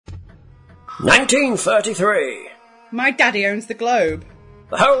1933. My daddy owns the globe.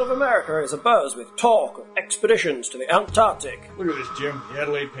 The whole of America is abuzz with talk of expeditions to the Antarctic. Look at this, Jim. The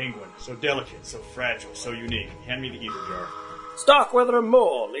Adelaide penguin. So delicate, so fragile, so unique. Hand me the ether jar. Starkweather and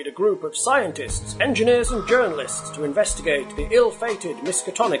Moore lead a group of scientists, engineers and journalists to investigate the ill-fated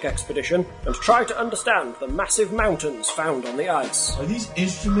Miskatonic expedition and try to understand the massive mountains found on the ice. Are these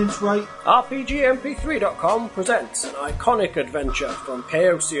instruments right? RPGMP3.com presents an iconic adventure from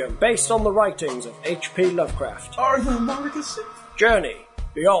Chaosium based on the writings of H.P. Lovecraft. Arthur Marcusson? Journey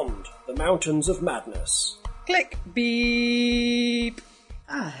beyond the mountains of madness. Click. Beep.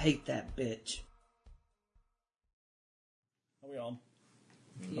 I hate that bitch. Are we on?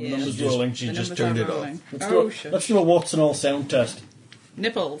 Yeah. Numbers rolling. She The just numbers turned are it rolling. off. Let's do a warts and all sound test.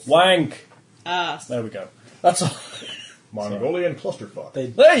 Nipples. Wank. Ass. There we go. That's all. Mongolian clusterfuck.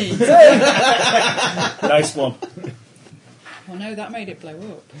 Hey! Nice one. Oh no, that made it blow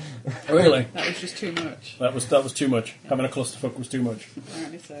up. Really? That was just too much. That was too much. Having a clusterfuck was too much.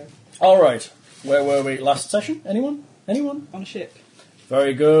 Apparently so. All right. Where were we last session? Anyone? On a ship.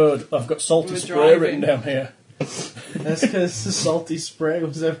 Very good. I've got salty We were spray driving. written down here. That's because the salty spray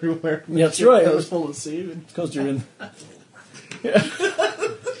was everywhere. Yeah, that's right. It was full of semen. Because you're in. Yeah.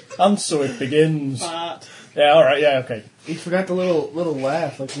 And so it begins. But Yeah. All right. Yeah. Okay. You forgot the little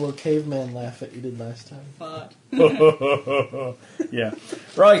laugh, like the little caveman laugh that you did last time. but Yeah.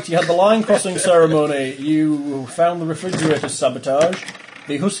 Right, you had the line crossing ceremony. You found the refrigerator sabotage.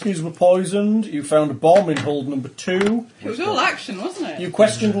 The Huskies were poisoned. You found a bomb in hold number 2. it was all action, wasn't it? You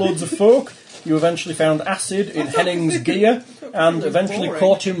questioned loads of folk. You eventually found acid in Henning's gear and eventually boring.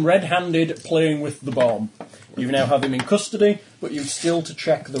 caught him red-handed playing with the bomb. You now have him in custody, but you've still to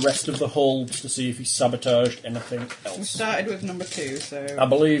check the rest of the holds to see if he sabotaged anything We else. started with number 2, so I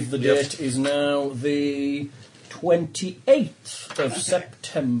believe the date is now the 28th of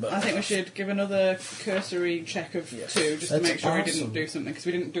September. I think we should give another cursory check of 2 just to That's make sure we awesome. didn't do something, because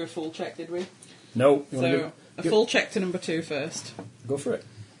we didn't do a full check, did we? No, you want So, a full check to number 2 first. go for it.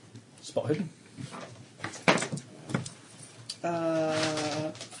 Spot hidden.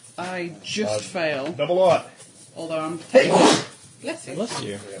 I just fail, Double lot. although I'm... Bless you. Bless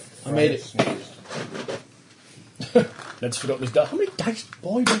you. I made it. Let's forgot this dice. How many dice?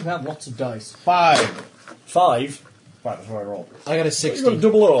 Boy, do you have lots of dice. 5. 5. Fine, that's what I rolled. I got a You got a 60.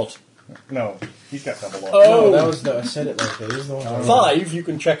 double ought. No, he's got double lot. Oh, No, that was I said it like that. This is the one I rolled. 5. You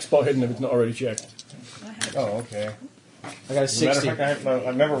can check spot hidden if it's not already checked. Oh, okay. I got a As a matter 60. of fact,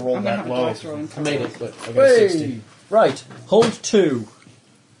 I've never rolled I'm going to that have a low. dice rolling. I made it, but I got a 60. Right. Hold 2.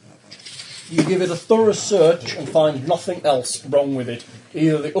 You give it a thorough search and find nothing else wrong with it.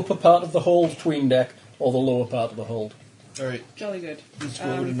 Either the upper part of the hold tween deck or the lower part of the hold. Alright, Jolly good. let's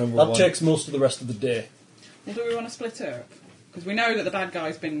go over to number That 1. takes most of the rest of the day. Well, do we want to split it up? Because we know that the bad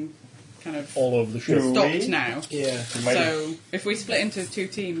guy's been kind of All over the ship. Two. stopped now. Yeah. So, if we split into 2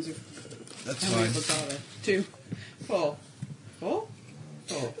 teams of... That's How many fine. of us are there? 2. 4. 4?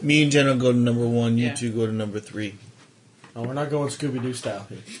 Me and Jenna go to number 1, you Yeah. two go to number 3. Oh, we're not going Scooby-Doo style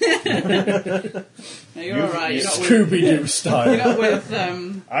here. No, you're alright. You're not with... Scooby-Doo style. You're not with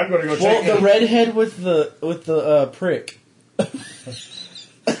I'm going to go Well, check the it. redhead with the prick.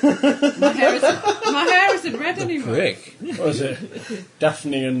 my hair isn't red anymore. Rick. What was it?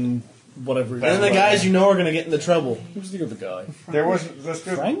 Daphne and whatever. And then the guys you know are going to get into trouble. Who's the other guy? There was this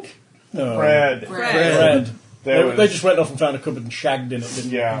good Frank? No. Fred. Fred. There They was, just went off and found a cupboard and shagged in it,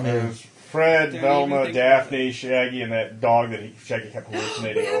 didn't yeah, there was Fred, Don't Velma, even think Daphne, Shaggy, and that dog that Shaggy kept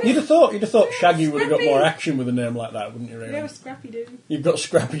hallucinating over. they? You'd have thought Shaggy would have got more action with a name like that, wouldn't you, really? Yeah, Scrappy Doo. You've got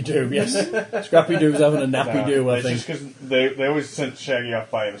Scrappy Doo, yes. Scrappy Doo's having a nappy doo, I It's think. just because they always sent Shaggy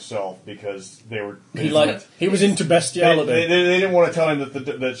off by himself because they were. He was into bestiality. They didn't want to tell him that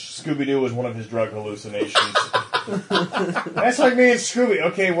that Scooby Doo was one of his drug hallucinations. That's like me and Scooby.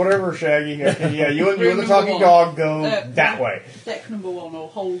 Okay, whatever, Shaggy. Okay, yeah, you and the Number talking 1. dog go that way. Deck number 1 or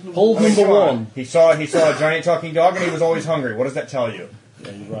hold number Hold 1. number 1. He saw a giant talking dog and he was always hungry. What does that tell you?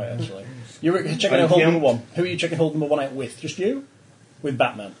 Yeah, you're right, actually. You were checking out hold number 1. Who are you checking hold number 1 out with? Just you? With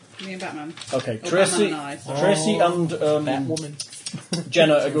Batman. Me and Batman. Okay, Or Tracy, Batman and I, sorry. Tracy and Batwoman.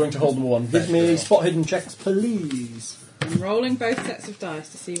 Jenna are going to hold number 1. Give me spot hidden checks, please. I'm rolling both sets of dice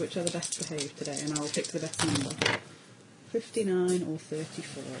to see which are the best behaved today, and I will pick the best number. 59 or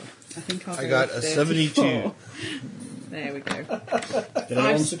 34. I think I'll go I got with a 34. 72. There we go. Did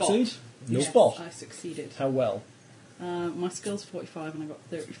anyone spot. succeed? No Yes, spot. I succeeded. How well? My skill's 45 and I got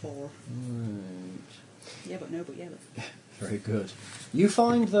 34. Yeah, but no, but yeah, but... Very good. You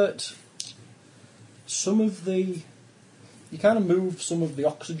find that some of the... You kind of move some of the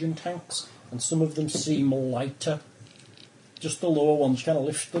oxygen tanks, and some of them seem lighter. Just the lower ones. Kind of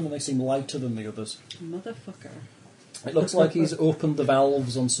lift them and they seem lighter than the others. Motherfucker. It looks like he's opened the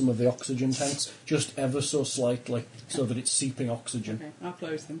valves on some of the oxygen tanks, just ever so slightly, so that it's seeping oxygen. Okay, I'll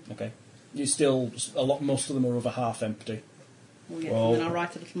close them. Okay. Most of them are over half empty. Well, yeah, Well- and then I'll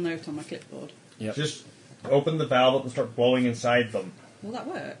write a little note on my clipboard. Yep. Just open the valve up and start blowing inside them. Will that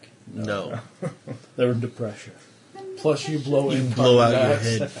work? No. They're under pressure. Plus you blow in Blow out your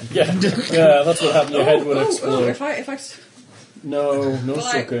carbon head. Yeah, that's what happened. Your head would explode. if I No will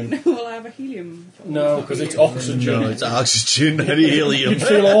sucking. will I have a helium? No, because it's oxygen. No, it's oxygen, not helium. You'd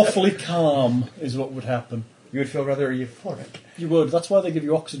feel awfully calm, is what would happen. You would feel rather euphoric. You would. That's why they give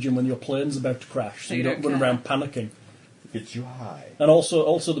you oxygen when your plane's about to crash, so you don't run care. around panicking. It gets you high. And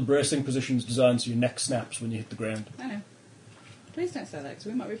also the bracing position's designed so your neck snaps when you hit the ground. I know. Please don't say that, because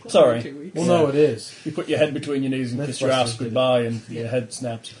we might be flying Sorry. in 2 weeks. Well, no, it is. You put your head between your knees and That's kiss your ass frustrating. goodbye, and your head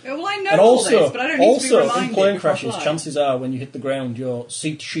snaps. Yeah, well, I know And all also, this, but I don't need to be reminded in plane before I crashes, fly. chances are when you hit the ground, your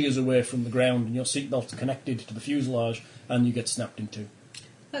seat shears away from the ground, and your seatbelt's connected to the fuselage, and you get snapped in two.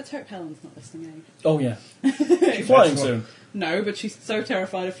 Let's hope Helen's not listening, eh? Oh yeah, she's flying That's what- soon. No, but she's so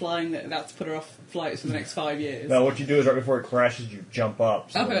terrified of flying that that's put her off flights for the next 5 years. Now, what you do is right before it crashes, you jump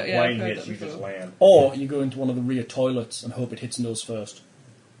up. So Okay, when the yeah, plane I've heard hits, that you just before. land. Or you go into one of the rear toilets and hope it hits nose first.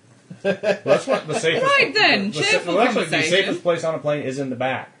 Well, that's what the safest. Right then, cheerful actually, the conversation. safest place on a plane is in the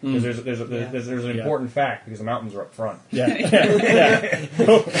back because there's an Yeah. important fact because the mountains are up front. Yeah, yeah.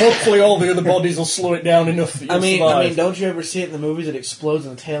 Hopefully, all the other bodies will slow it down enough that you'll I mean, survive. don't you ever see it in the movies? It explodes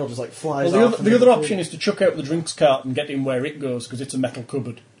and the tail just like flies Well, off. the other option is to chuck out the drinks cart and get in where it goes because it's a metal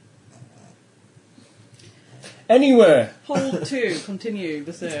cupboard. Anyway, Hold 2, continue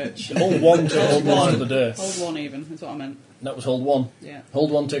the search. hold 1 to hold Hold 1 of the day. Hold 1 even, that's what I meant. That was hold 1. Yeah.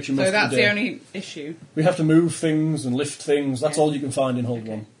 Hold 1 takes you most So of that's the the day. only issue. We have to move things and lift things. That's Yeah. all you can find in hold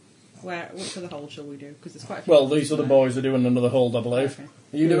Okay. 1. Which other hold shall we do? Because there's quite a few. Well, these other boys are doing another hold, I believe. Okay.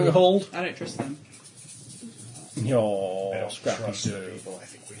 Are you doing a hold? I don't trust them. Oh, scrappy Trust the do. people. I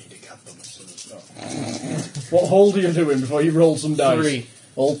think we need to cut them as soon as What hold are you doing before you roll some dice? 3.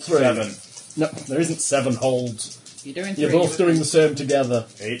 Hold 3. 7, No, there isn't 7 holds. You're doing 3. You're both doing the same together.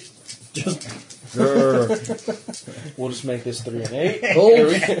 8. Just We'll just make this 3 and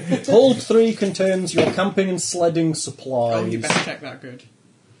 8. hold 3 contains your camping and sledding supplies. Oh, you better check that good.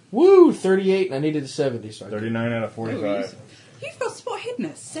 Woo! 38, and I needed a 70. So 39 out of 45. You've got spot hidden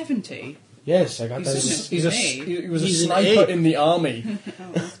at 70. yes, I got You that. shouldn't. He was a He's an sniper 8. in the army.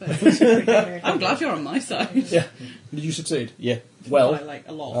 Oh, that's better. I'm glad you're on my side. Yeah. Did you succeed? Yeah. Well, By like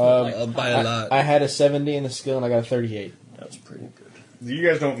a lot. By a lot. I had a 70 in the skill, and I got a 38. that's pretty good. You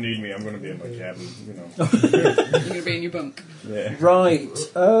guys don't need me. I'm going to be in my cabin. You know. You're going to be in your bunk. Yeah. Right.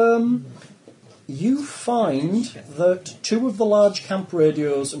 You find that 2 of the large camp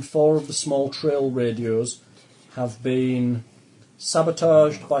radios and 4 of the small trail radios have been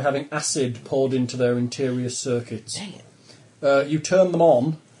sabotaged by having acid poured into their interior circuits. Dang it. You turn them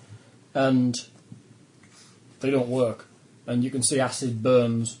on, and they don't work. And you can see acid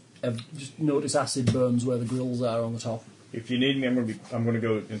burns. Just notice acid burns where the grills are on the top. If you need me, I'm going to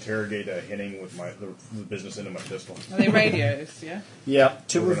go interrogate Henning with the business end of my pistol. Are they radios, yeah? Yeah,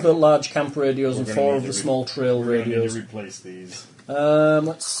 2 We're of gonna- the large camp radios and we're 4 gonna of need the to small trail We're going to need radios. to replace these.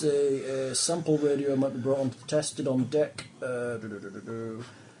 Let's see. A sample radio might be brought on tested on deck.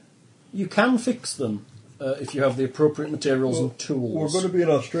 You can fix them if you have the appropriate materials and tools. We're going to be in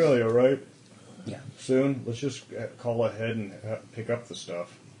Australia, right? Yeah. Soon. Let's just call ahead and pick up the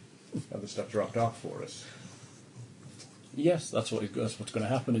stuff. Have the stuff dropped off for us. Yes, that's what's going to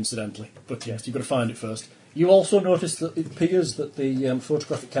happen, incidentally. But yes, you've got to find it first. You also notice that it appears that the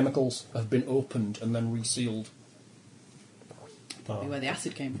photographic chemicals have been opened and then resealed. Probably where the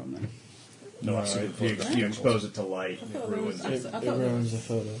acid came from then. No, If you expose it to light, it ruins it. I It thought ruins the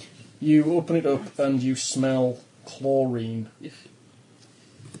photo. You open it up and you smell chlorine.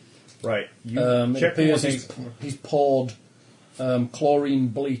 Right. You It check for appears things. he's poured chlorine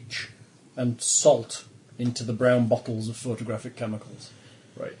bleach and salt into the brown bottles of photographic chemicals.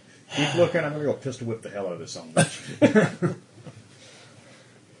 Right. Keep looking. I'm going to go pistol whip the hell out of this son of a bitch.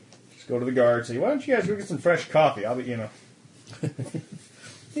 Just go to the guard. Say, why don't you guys go get some fresh coffee? I'll be, you know.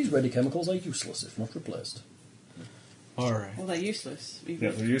 These ready chemicals are useless if not replaced. Alright. Well, they're useless. Even Yeah,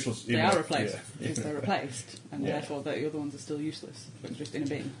 if they're useless. they even are if- replaced yeah. because they're replaced, and Yeah. therefore the other ones are still useless, but just in a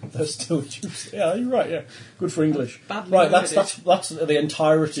bin. They're still useless. Yeah, you're right. Yeah, good for English. Badly Right, that's worded. that's the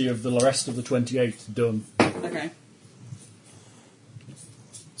entirety of the rest of the 28th done. Okay.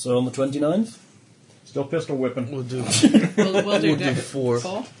 So on the 29th. Still pistol whipping. We'll do. We'll do, We'll do 4.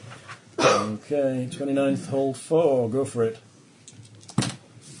 4. Okay, 29th, hold 4. Go for it.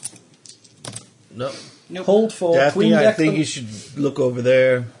 No. Nope. Hold 4, Daphne, tween I deck. think you should look over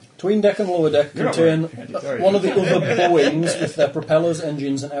there. Tween deck and lower deck You're not contain right. Sorry. one of the other Boeings with their propellers,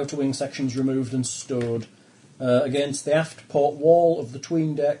 engines, and outer wing sections removed and stored. Against the aft port wall of the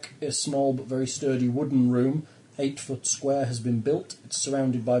tween deck, a small but very sturdy wooden room, 8-foot square, has been built. It's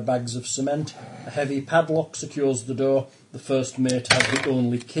surrounded by bags of cement. A heavy padlock secures the door. The first mate has the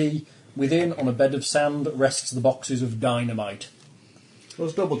only key. Within, on a bed of sand, rests the boxes of dynamite.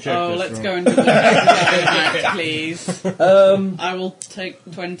 Let's double check Oh, this. let's room. go and double check the dynamite, please. I will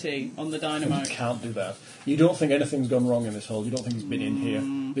take 20 on the You dynamite. can't do that. You don't think anything's gone wrong in this hole. You don't think he's been in here.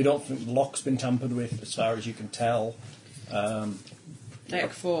 You don't think the lock's been tampered with, as far as you can tell.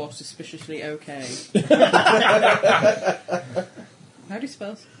 Deck 4, suspiciously okay. How do you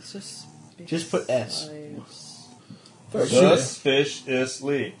spell suspicious? Just put S.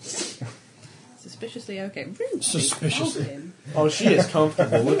 Suspiciously. Suspiciously okay. Rude. Suspiciously. Alvin. Oh, she is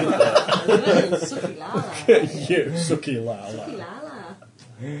comfortable. Look at that. Hello, Suki Lala. You, sucky la Suki la. Lala.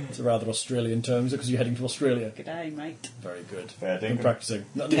 It's a rather Australian term, is it? Because you're heading to Australia. G'day, mate. Very good. Fair Been dinkum. practicing.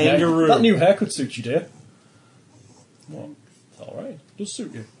 That Kangaroo. That new haircut suits you, dear. What? It's alright. Does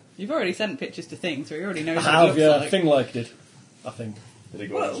suit you. You've already sent pictures to Thing, so he already knows I what it have, looks yeah. like. Thing liked it. I think. Did he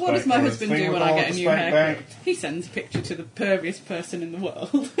go What, to what does my husband do when I get a new haircut? Bank? He sends a picture to the perviest person in the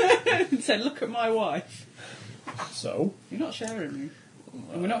world and said, "Look at my wife." So? You're not sharing me,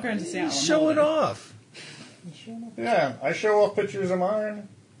 and we're not going to Seattle. on Show it holiday. off. Yeah, I show off pictures of mine.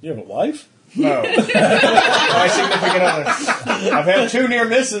 You have a wife? No. My significant other. I've had 2 near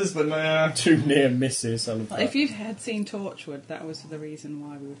misses, but nah. 2 near misses. I love that. If you had seen Torchwood, that was the reason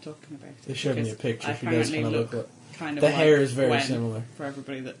why we were talking about it. They showed me a because picture. I If you guys apparently kind of look look at kind of the like hair is very Gwen, similar. for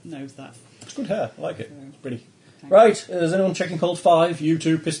everybody that knows that. It's good hair. I like it. It's pretty. Right, is anyone checking hold 5? You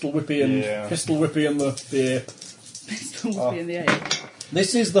two, Pistol Whippy and Yeah. Pistol Whippy and the beer. Pistol would be in the air.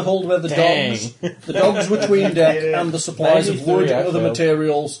 This is the hold where the Dang. dogs were tween deck and the supplies of 93, wood I and other failed.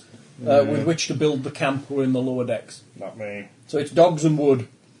 materials with which to build the camp were in the lower decks. Not me. So it's dogs and wood.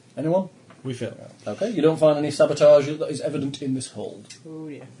 Anyone? We failed. Okay, you don't find any sabotage that is evident in this hold. Oh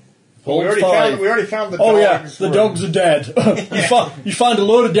yeah. Hold We 5. already found the Oh dogs. yeah, the dogs are dead. you find a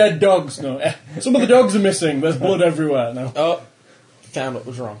load of dead dogs. No, some of the dogs are missing. There's blood everywhere now. Oh, found what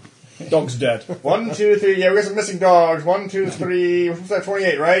was wrong. Dog's dead. 1, 2, 3. Yeah, we got some missing dogs. 1, 2, 3. What's that?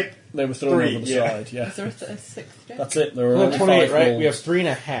 28, right? They were thrown 3, over the yeah. side. Yeah, Is there a sixth deck? that's it. There were Well, only 28, 5 right? holds. We have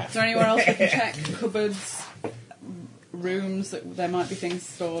 3.5. Is there anywhere else we can check? Cupboards, rooms that there might be things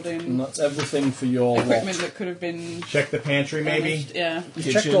stored And in, that's everything for your equipment lot. that could have been Check the pantry, maybe. damaged. Yeah. You've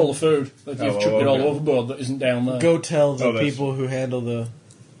Kitchen. checked all the food. You've Oh, chucked it all okay. overboard that isn't down there. Go tell the Oh, that's- people who handle the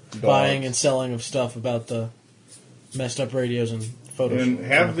Dogs. buying and selling of stuff about the messed up radios and photos. And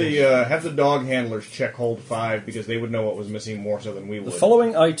have the dog handlers check hold 5 because they would know what was missing more so than we The would.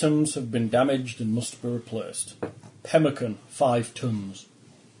 following items have been damaged and must be replaced. Pemmican, 5 tons.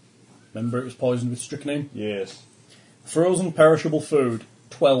 Remember it was poisoned with strychnine? Yes. Frozen perishable food,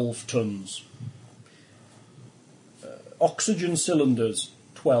 12 tons. Oxygen cylinders,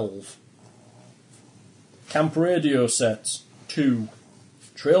 12. Camp radio sets, 2.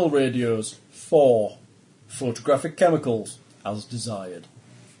 Trail radios, 4. Photographic chemicals, as desired.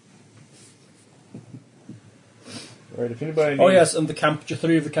 Right. If anybody. Oh needs- yes, and the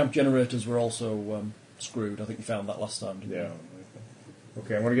 3 of the camp generators were also screwed. I think you found that last time, didn't Yeah.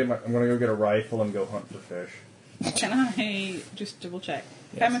 Okay, I'm gonna go get a rifle and go hunt for fish. Can I just double check?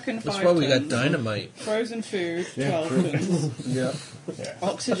 Pemmican 5 That's why we got tons. dynamite. Frozen food 12 tons. you? Yeah. Yeah.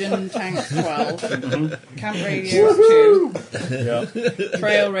 Oxygen tank 12. Camp radios 2. Yeah.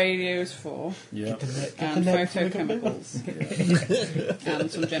 Trail radios 4. Yeah. And photochemicals. And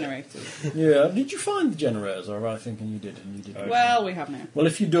some generators. Yeah. Did you find the generators? Or am I thinking you did? And you did. Well, we have now. Well,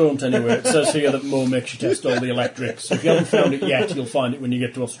 if you don't, anyway, it says here that Mo makes you test all the electrics. So if you haven't found it yet, you'll find it when you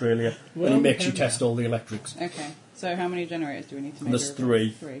get to Australia. When he makes you test all the electrics. Okay. So how many generators do we need to make? There's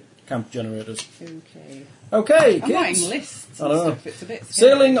 3 3. camp generators. Okay. Okay, I'm kids. writing lists I and know. stuff. It's a bit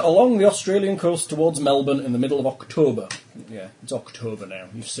scary. Sailing along the Australian coast towards Melbourne in the middle of October. Yeah, it's October now.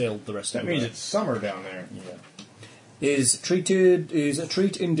 You've sailed the rest That of the means way. it's summer down there. Is a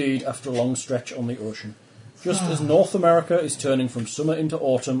treat indeed after a long stretch on the ocean. Just as North America is turning from summer into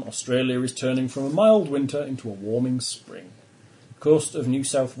autumn, Australia is turning from a mild winter into a warming spring. The coast of New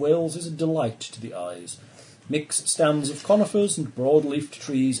South Wales is a delight to the eyes. Mixed stands of conifers and broad-leafed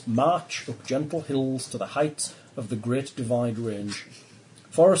trees march up gentle hills to the heights of the Great Divide Range.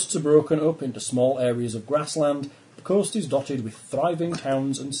 Forests are broken up into small areas of grassland. The coast is dotted with thriving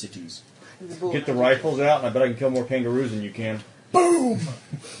towns and cities. Get the rifles out, and I bet I can kill more kangaroos than you can.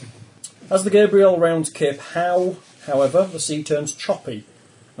 As the Gabriel rounds Cape Howe, however, the sea turns choppy,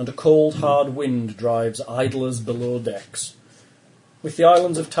 and a cold, hard wind drives idlers below decks. With the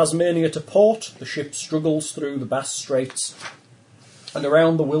islands of Tasmania to port, the ship struggles through the Bass Straits and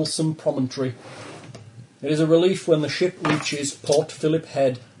around the Wilson Promontory. It is a relief when the ship reaches Port Phillip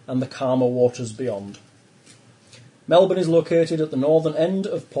Head and the calmer waters beyond. Melbourne is located at the northern end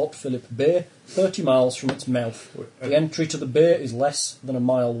of Port Phillip Bay, 30 miles from its mouth. The entry to the bay is less than a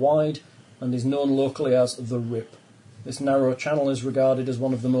mile wide and is known locally as the Rip. This narrow channel is regarded as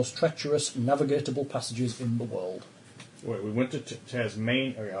one of the most treacherous navigatable passages in the world. Wait, we went to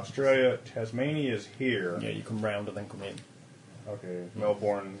Tasmania, Australia. Tasmania is here. Yeah, you come round and then come in. Okay,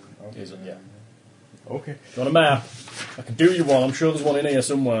 Melbourne. Okay. Is it? Yeah. Okay. Got a map? I can do you one. I'm sure there's one in here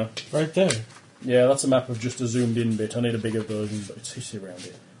somewhere. Right there. Yeah, that's a map of just a zoomed in bit. I need a bigger version, but it's around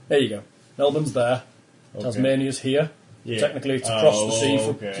here. There you go. Melbourne's there. Okay. Tasmania's here. Yeah. Technically, it's across the sea.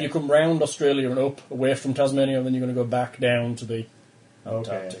 Okay. So you come round Australia and up, away from Tasmania, and then you're going to go back down to the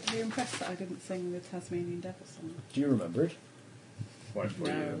Antarctic. Are you impressed that I didn't sing the Tasmanian Devil song? Do you remember it? Watch for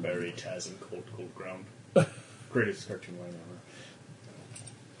No. you, very Taz and cold ground. Greatest cartoon line ever.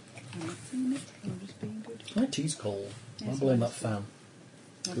 I'm not singing it. I'm just being good. My tea's cold. I Yes, blame mine that is. fan.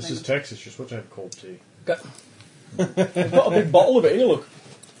 Not This very is good. Texas. You're supposed to have cold tea. I've got a big bottle of it here, look.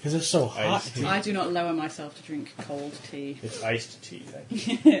 Because it's so hot. Iced tea. I do not lower myself to drink cold tea. It's iced tea.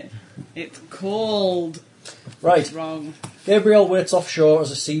 Thank you. It's cold. Right. It's wrong. Gabriel waits offshore as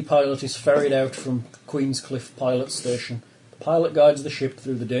a sea pilot is ferried out from Queenscliff Pilot Station. The pilot guides the ship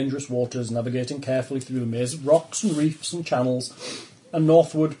through the dangerous waters, navigating carefully through the maze of rocks and reefs and channels, and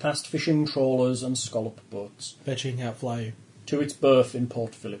northward past fishing trawlers and scallop boats, Bet you can't fly you. to its berth in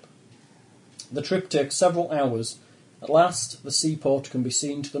Port Phillip. The trip takes several hours. At last, the seaport can be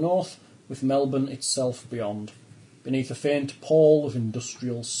seen to the north, with Melbourne itself beyond, beneath a faint pall of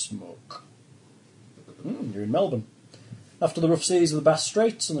industrial smoke. You're in Melbourne. After the rough seas of the Bass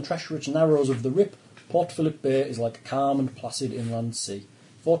Straits and the treacherous narrows of the Rip, Port Phillip Bay is like a calm and placid inland sea,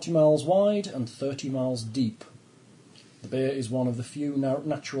 40 miles wide and 30 miles deep. The bay is one of the few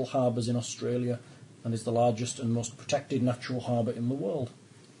natural harbours in Australia and is the largest and most protected natural harbour in the world.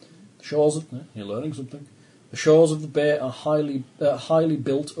 The shores of, you're learning something. The shores of the bay are highly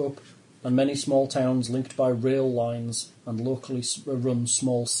built up, and many small towns linked by rail lines and locally run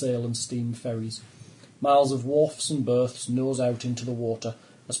small sail and steam ferries. Miles of wharfs and berths nose out into the water,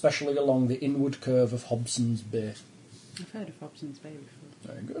 especially along the inward curve of Hobson's Bay. I've heard of Hobson's Bay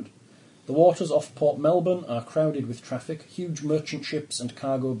before. Very good. The waters off Port Melbourne are crowded with traffic. Huge merchant ships and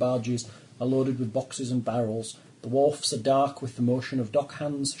cargo barges are loaded with boxes and barrels. The wharfs are dark with the motion of dock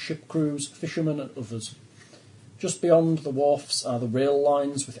hands, ship crews, fishermen and others. Just beyond the wharfs are the rail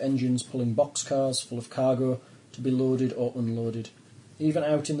lines with engines pulling boxcars full of cargo to be loaded or unloaded. Even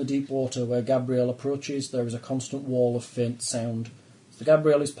out in the deep water where Gabrielle approaches, there is a constant wall of faint sound. As the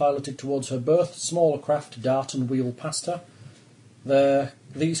Gabrielle is piloted towards her berth, smaller craft dart and wheel past her.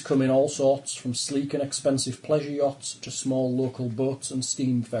 These come in all sorts, from sleek and expensive pleasure yachts to small local boats and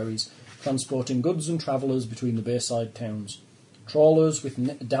steam ferries, transporting goods and travellers between the bayside towns. Trawlers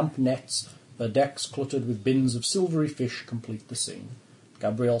with damp nets, their decks cluttered with bins of silvery fish, complete the scene.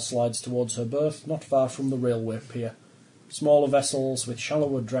 Gabrielle slides towards her berth, not far from the railway pier. Smaller vessels with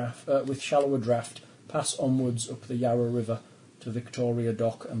shallower draft pass onwards up the Yarra River to Victoria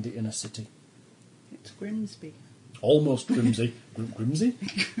Dock and the inner city. It's Grimsby. Almost Grimsby. Grimsby?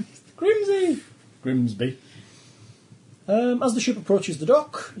 Grimsby. As the ship approaches the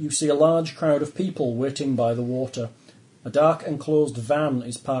dock, you see a large crowd of people waiting by the water. A dark enclosed van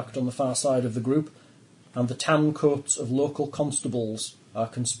is parked on the far side of the group, and the tan coats of local constables are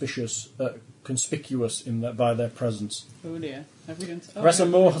conspicuous by their presence. Oh dear. Have we done... Professor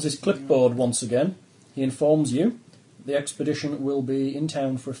Moore has his clipboard once again. He informs you the expedition will be in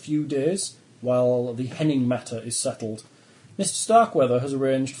town for a few days while the Henning matter is settled. Mr. Starkweather has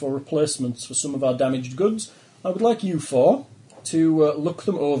arranged for replacements for some of our damaged goods. I would like you four to look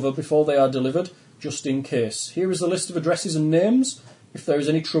them over before they are delivered, just in case. Here is a list of addresses and names. If there is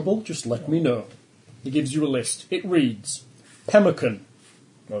any trouble, just let me know. He gives you a list. It reads: Pemmican,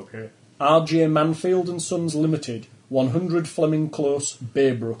 Okay. R.J. Manfield and Sons Limited, 100 Fleming Close,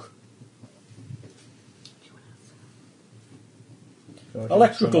 Baybrook.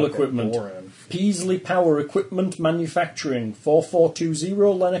 Electrical equipment. Peasley Power Equipment Manufacturing, 4420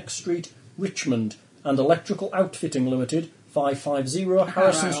 Lennox Street, Richmond, and Electrical Outfitting Limited, 550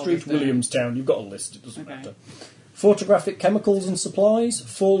 Harrison write all Street, this down. Williamstown. You've got a list, it doesn't Okay. matter. Photographic Chemicals and Supplies,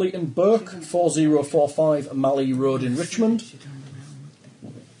 Foley and Burke, 4045 Malley Road in Richmond.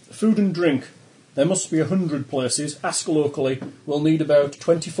 Food and drink, There must be 100 places. Ask locally. We'll need about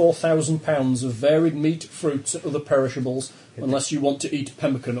 £24,000 of varied meat, fruits and other perishables, unless you want to eat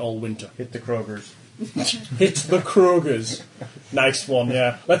pemmican all winter. Hit the Kroger's. Hit the Kroger's. Nice one,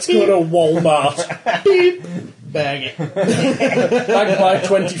 yeah. Let's go to Walmart. Beep. Bag it. I'd buy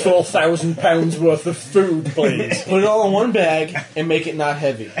 £24,000 worth of food, please. Put it all in one bag and make it not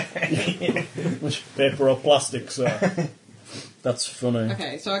heavy. Which paper or plastic, sir? That's funny.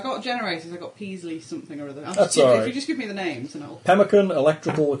 Okay, so I got generators, I got Peasley something or other. That's all right. If you just give me the names and I'll... Pemmican,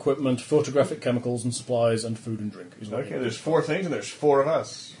 electrical equipment, photographic chemicals and supplies, and food and drink. Is what Okay, there's 4 things and there's 4 of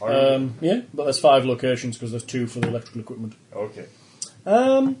us. Are you- yeah, but there's 5 locations because there's 2 for the electrical equipment. Okay.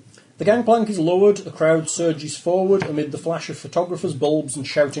 The gangplank is lowered, the crowd surges forward amid the flash of photographers' bulbs and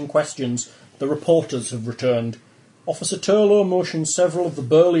shouting questions. The reporters have returned. Officer Turlow motions several of the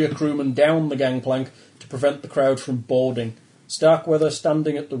burlier crewmen down the gangplank to prevent the crowd from boarding. Starkweather,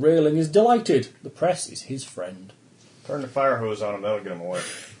 standing at the railing, is delighted. The press is his friend. Turn the fire hose on him, that'll get him away.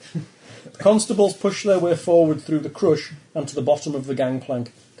 The constables push their way forward through the crush and to the bottom of the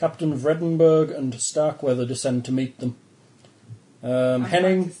gangplank. Captain Vredenberg and Starkweather descend to meet them. I'm trying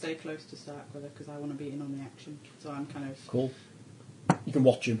Henning... to stay close to Starkweather because I want to be in on the action. So I'm kind of... Cool. You can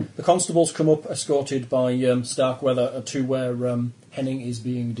watch him. The constables come up, escorted by Starkweather, to where Henning is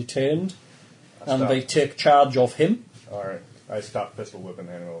being detained. And they take charge of him. Alright. I stopped pistol whipping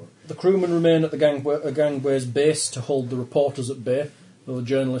him over. The crewmen remain at the gangway's base to hold the reporters at bay, though the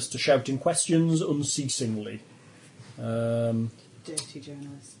journalists are shouting questions unceasingly. Dirty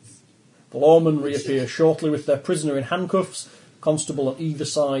journalists. The lawmen reappear shortly with their prisoner in handcuffs, constable on either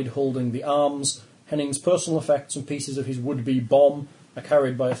side holding the arms. Henning's personal effects and pieces of his would-be bomb are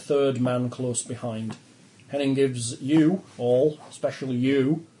carried by a third man close behind. Henning gives you, all, especially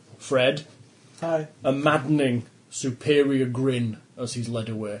you, Fred, Hi. a maddening, superior grin as he's led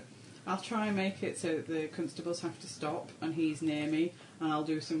away. I'll try and make it so that the constables have to stop and he's near me, and I'll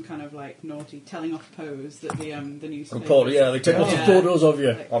do some kind of like naughty telling off pose that the newspaper. Reporter, yeah, they take lots of photos of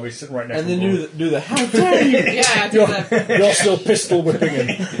you. I'll be sitting right next And to then him. do the how dare you! Yeah, do the, You're still pistol whipping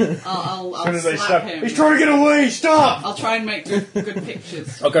him. I'll As soon as they slap stop, him. he's trying to get away, stop! I'll try and make good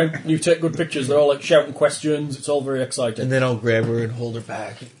pictures. Okay, you take good pictures. They're all like shouting questions. It's all very exciting. And then I'll grab her and hold her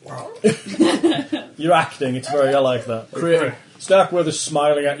back. You're acting. It's very. I like that. Creative. Starkweather's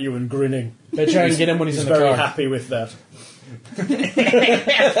smiling at you and grinning. They try and get him when he's He's in the very car. happy with that.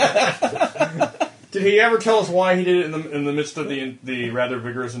 Did he ever tell us why he did it in the midst of the rather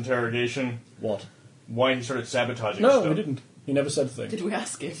vigorous interrogation? What? Why he started sabotaging No, stuff? he didn't. He never said a thing. Did we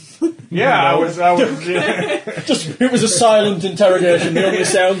ask him? Yeah, I was. Yeah. Just it was a silent interrogation. The only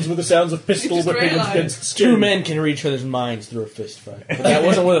sounds were the sounds of pistol Just whipping realised. against skin. 2 men can read each other's minds through a fist fight. But that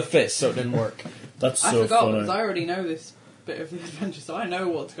wasn't with a fist, so it didn't work. That's I so forgot funny. because I already know this bit of the adventure, so I know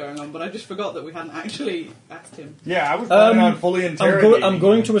what's going on, but I just forgot that we hadn't actually asked him. Yeah, I was planning on fully interrogating. I'm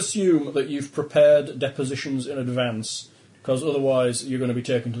going to assume that you've prepared depositions in advance, because otherwise you're going to be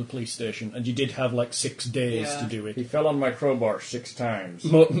taken to the police station, and you did have like 6 days Yeah. to do He it. fell on my crowbar 6 times.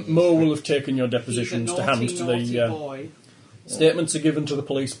 Mo will have taken your He's a depositions to naughty, hand to naughty the... boy. Statements are given to the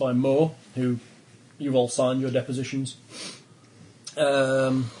police by Mo, who you've all signed your depositions.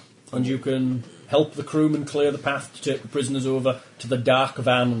 And you can help the crewman clear the path to take the prisoners over to the dark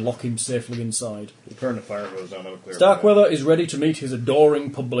van and lock him safely inside. We'll turn the fire hose on, that'll clear Starkweather is ready to meet his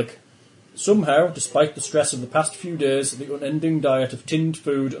adoring public. Somehow, despite the stress of the past few days, the unending diet of tinned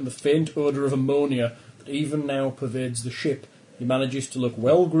food and the faint odour of ammonia that even now pervades the ship, he manages to look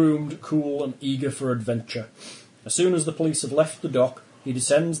well-groomed, cool and eager for adventure. As soon as the police have left the dock, he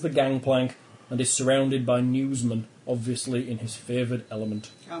descends the gangplank and is surrounded by newsmen, obviously in his favoured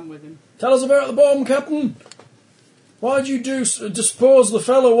element. I'm with him. Tell us about the bomb, Captain. Why'd you dispose the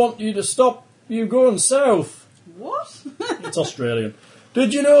fellow want you to stop you going south? What? It's Australian.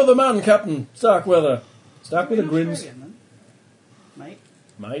 Did you know the man, Captain Starkweather? Starkweather grins. Australian, then?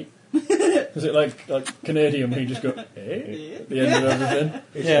 Mate. Is it like Canadian when you just go, hey, at the end of everything?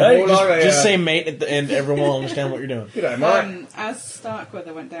 Yeah, Hey, just say mate at the end, everyone will understand what you're doing. G'day, mate. As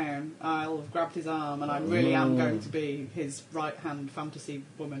Starkweather went down, I'll have grabbed his arm, and I really am going to be his right-hand fantasy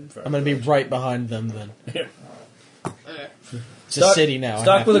woman. I'm going to be right behind them then. Uh, It's a city now.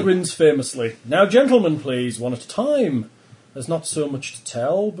 Starkweather grins famously. Now, gentlemen, please, one at a time. There's not so much to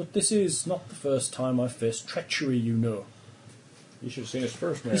tell, but this is not the first time I've faced treachery, you know. You should have seen his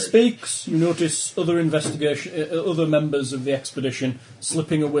first He marriage. speaks. You notice other members of the expedition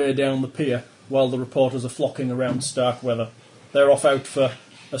slipping away down the pier while the reporters are flocking around Starkweather. They're off out for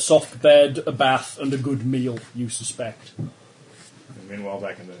a soft bed, a bath, and a good meal, you suspect. And meanwhile,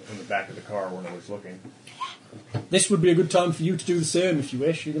 back in the back of the car when I was looking. This would be a good time for you to do the same if you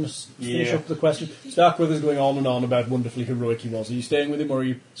wish. You're going to finish Yeah. up the question. Starkweather's going on and on about wonderfully heroic he was. Are you staying with him or are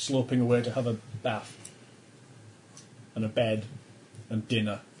you sloping away to have a bath? And a bed? And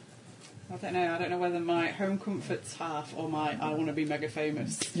dinner? I don't know. I don't know whether my home comfort's half or my I want to be mega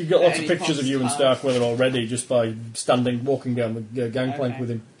famous. You've got lots at of any pictures of you and cost half. Starkweather already just by walking down the gangplank Okay. with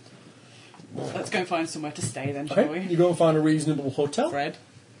him. Let's go and find somewhere to stay then, shall Okay, we? you go and find a reasonable hotel Fred.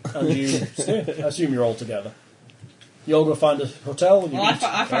 and you stay. I assume you're all together. You all go find a hotel and you Well, I eat.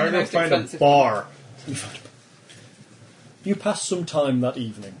 find the I'm going to most find a expensive bar. You pass some time that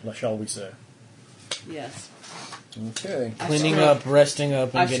evening, shall we say. one. Yes. Okay. I Cleaning scrub- up, resting up,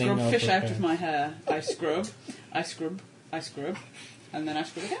 and I getting scrub all fish out prepared. of my hair. I scrub, and then I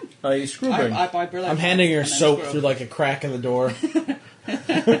scrub again. Are you scrubbing? I buy Brillo I'm handing her and then soap scrub. through like a crack in the door.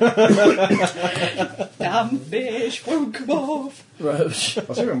 Damn fish won't come off. Right. I was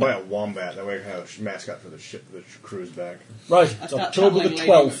going to buy a wombat. That way I can have a mascot for the ship, the cruise back. Right, I it's start October the channeling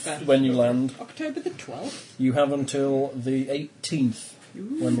Lady 12th Macbeth. when you land. October the 12th. You have until the 18th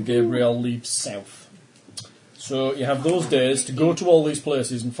when the Gabriel leaves south. So you have those days to go to all these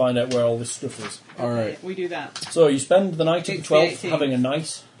places and find out where all this stuff is. Alright. We do that. So you spend the night of the It's the 12th 18th. having a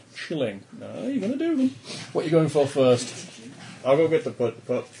nice chilling. No, you're going to do them. What are you going for first? I'll go get the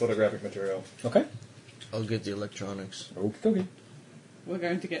photographic material. Okay. I'll get the electronics. Okay. We're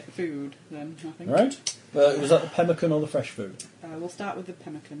going to get the food then, I think. Alright. Was that the pemmican or the fresh food? We'll start with the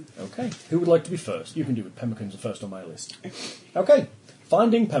pemmican. Okay. Who would like to be first? You can do it. Pemmican's the first on my list. Okay.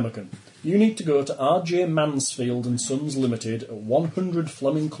 Finding pemmican. You need to go to R.J. Mansfield and Sons Limited at 100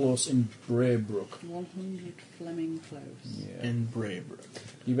 Fleming Close in Braybrook. 100 Fleming Close. Yeah. In Braybrook.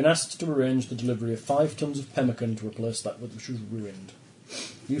 You've been asked to arrange the delivery of 5 tons of pemmican to replace that which was ruined.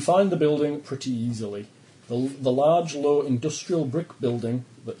 You find the building pretty easily. The large, low industrial brick building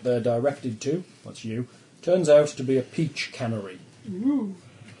that they're directed to, that's you, turns out to be a peach cannery. Ooh.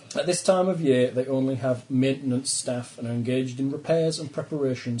 At this time of year, they only have maintenance staff and are engaged in repairs and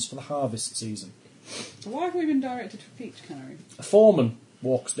preparations for the harvest season. Why have we been directed to Peach Cannery? A foreman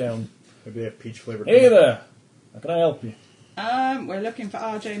walks down. Maybe they have peach flavored. Hey there! How can I help you? We're looking for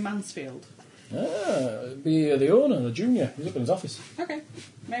R.J. Mansfield. It'd be the owner, the junior. He's up in his office. Okay.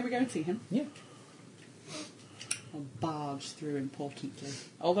 May we go and see him? Yeah. I'll barge through importantly.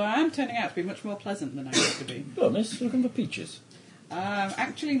 Although I am turning out to be much more pleasant than I used to be. Hello, miss. Looking for peaches.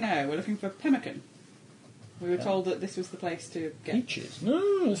 Actually, no. We're looking for pemmican. We were told that this was the place to get... Peaches?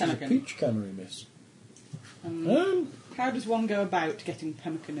 No, this Pemmican. is a peach cannery, miss. How does one go about getting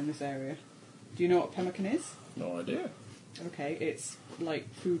pemmican in this area? Do you know what pemmican is? No idea. Okay, it's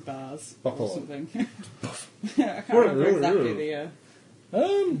like food bars Buffalo. or something. I can't remember exactly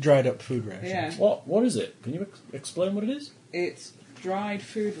the... Dried up food rations. yeah. What is it? Can you explain what it is? It's dried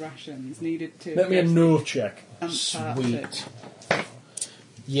food rations needed to... Make me a get no check. Antarctic. Sweet.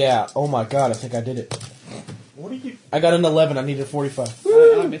 Yeah, oh my god, I think I did it. What are you? I got an 11, I needed 45.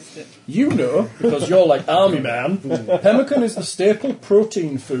 I missed it. You know, because you're like army man. Pemmican is the staple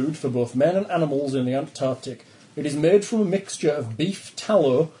protein food for both men and animals in the Antarctic. It is made from a mixture of beef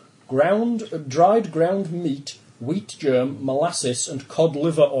tallow, dried ground meat, wheat germ, molasses, and cod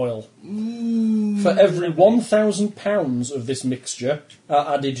liver oil. For every 1,000 pounds of this mixture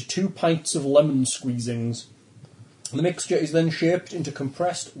are added 2 pints of lemon squeezings. The mixture is then shaped into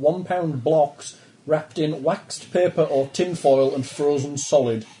compressed 1 pound blocks wrapped in waxed paper or tin foil and frozen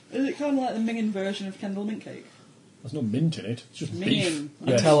solid. Is it kind of like the Mingin version of Kendall Mint Cake? There's no mint in it, it's just Mingin.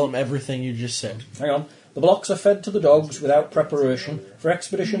 beef. I tell them everything you just said. Hang on. The blocks are fed to the dogs without preparation. For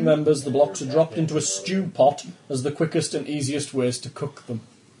expedition members, the blocks are dropped into a stew pot as the quickest and easiest ways to cook them.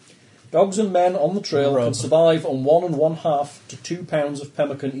 Dogs and men on the trail can survive on 1 1/2 to 2 pounds of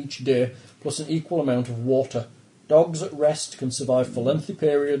pemmican each day, plus an equal amount of water. Dogs at rest can survive for lengthy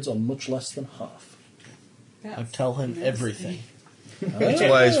periods on much less than half. I tell him everything. It's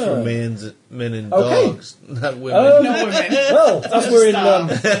wise for men and Okay. dogs, not women. No women. Well, as we're in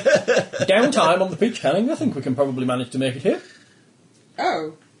downtime on the peach canning, I think we can probably manage to make it here.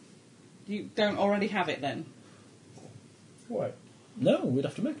 Oh. You don't already have it then? Why? No, we'd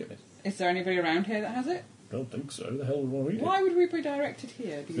have to make it. Is there anybody around here that has it? Don't think so. Who the hell would we eat it? Why would we be directed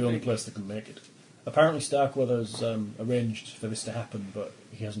here? Do The you only think? place that can make it. Apparently Starkweather's arranged for this to happen, but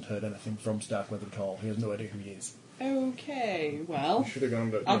he hasn't heard anything from Starkweather at all. He has no idea who he is. Okay, well, Should have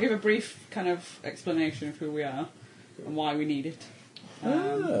gone to. I'll give a brief kind of explanation of who we are and why we need it.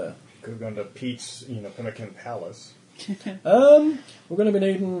 Ah. Could have gone to Pete's, Pemmican Palace. We're going to be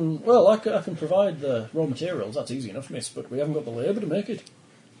needing... Well, I can provide the raw materials. That's easy enough, miss, but we haven't got the labour to make it.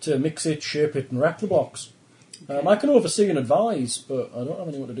 To mix it, shape it, and wrap the blocks. I can oversee and advise, but I don't have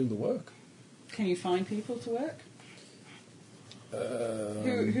anyone to do the work. Can you find people to work?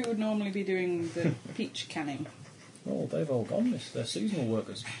 Who would normally be doing the peach canning? Oh, they've all gone, miss. They're seasonal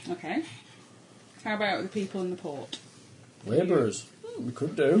workers. Okay. How about the people in the port? Labourers. We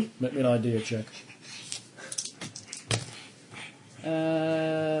could do. Make me an idea check.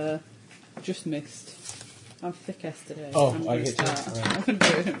 Just missed. I'm thick yesterday. Oh, I'm I gonna get to. start. Right. I'm gonna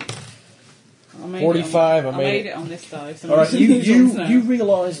do it. I made 45, it on, I made it it. on this dice. All right, you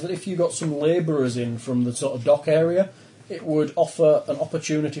realise that if you got some labourers in from the sort of dock area, it would offer an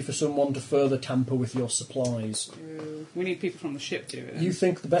opportunity for someone to further tamper with your supplies. We need people from the ship to do it. Then. You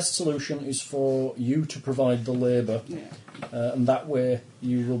think the best solution is for you to provide the labour, Yeah. and that way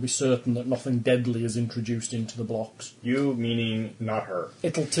you will be certain that nothing deadly is introduced into the blocks. You meaning not her.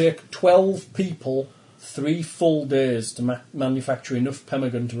 It'll take 12 people 3 full days to manufacture enough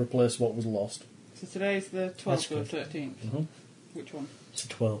pemmican to replace what was lost. So today's the 12th or 13th. Mhm. Which one? It's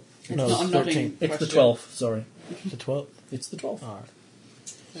the 12th. It's No, not a it's nodding 13th. It's the question. 12th, sorry. The 12th? It's the 12th. Alright.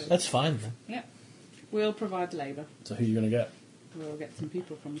 That's fine then. Yeah. We'll provide labour. So who are you going to get? We'll get some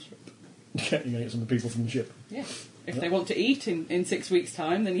people from the ship. You're going to get some of the people from the ship. Yeah. If they want to eat in 6 weeks'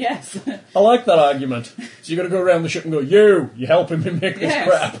 time, then yes. I like that argument. So you're going to go around the ship and go, you're helping me make this Yes.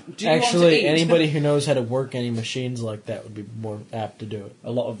 crap. Do you want to Actually, eat? anybody who knows how to work any machines like that would be more apt to do it.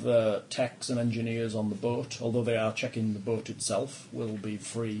 A lot of the techs and engineers on the boat, although they are checking the boat itself, will be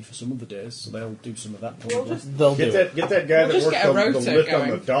free for some of the days, so they'll do some of that We'll probably. just, They'll do it. Get that guy We'll that just works get a on the rotor lift on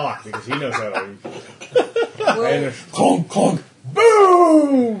going. the dock because he knows how to. we'll, Clonk, clonk,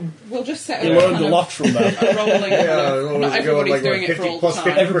 boom! we'll just set You a learned kind a of lot from that. a rolling kind of, what was not it going, everybody's like, doing what, it for 50 all plus the 50%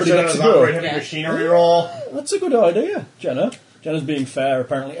 time. Everybody of gets his to go. operating heavy Yeah. machinery roll. That's a good idea, Jenna. Jenna's being fair.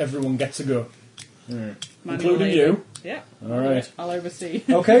 Apparently everyone gets a go. Manual Including labour. you. Yeah. All right. I'll oversee.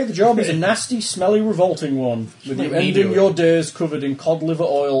 Okay, the job is a nasty, smelly, revolting one, with you Let me ending do it. your days covered in cod liver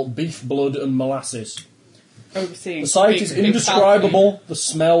oil, beef blood and molasses. Overseeing. The sight big- is big indescribable, the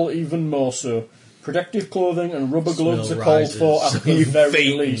smell even more so. Protective clothing and rubber gloves Smell are called rises. for at the very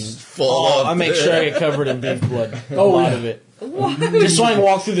Faint least. Fall Oh, off I make there. sure I get covered in beef blood. Oh, a lot yeah. of it. Just so I can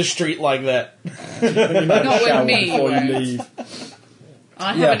walk through the street like that. Not with me, you before you won't. leave.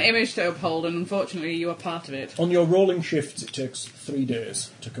 I have Yeah. an image to uphold, and unfortunately, you are part of it. On your rolling shifts, it takes 3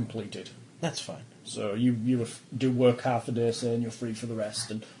 days to complete it. That's fine. So you do work half a day, say, and you're free for the rest,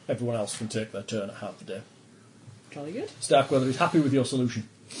 and everyone else can take their turn at half a day. Jolly good. Starkweather is happy with your solution.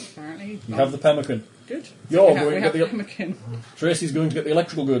 Apparently. You have the pemmican. Good. You're we have, going we to have get the... pemmican. Tracy's going to get the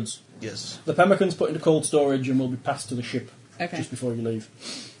electrical goods. Yes. The pemmican's put into cold storage and will be passed to the ship Okay. just before you leave.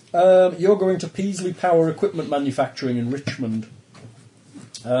 You're going to Peasley Power Equipment Manufacturing in Richmond.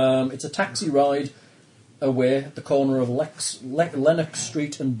 It's a taxi ride away at the corner of Lennox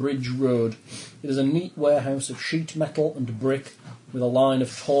Street and Bridge Road. It is a neat warehouse of sheet metal and brick with a line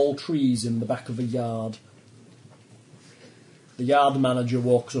of tall trees in the back of a yard. The yard manager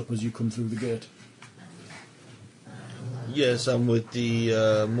walks up as you come through the gate. Yes, I'm with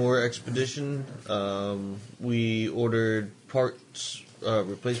the Moore Expedition. We ordered parts,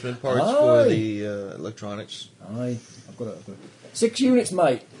 replacement parts for Aye. the electronics. Aye, I've got it. 6 units,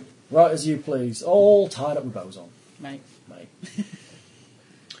 mate. Right as you please. All tied up with bows on, Mate. mate.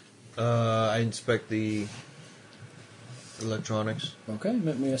 I inspect the electronics. Okay,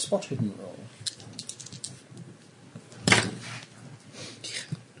 make me a spot hidden roll.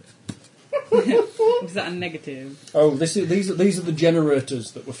 Was that a negative? Oh, these are the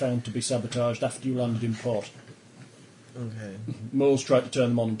generators that were found to be sabotaged after you landed in port. Okay. Moles tried to turn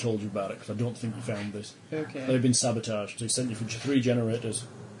them on and told you about it because I don't think you found this. Okay. They've been sabotaged. So he sent you for 3 generators.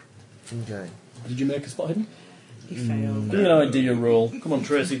 Okay. Did you make a spot hidden? He failed. Give me an idea roll. Come on,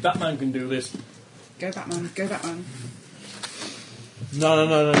 Tracy. Batman can do this. Go Batman. Go Batman.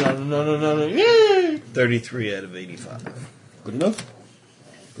 No. Yay! 33 out of 85. Good enough.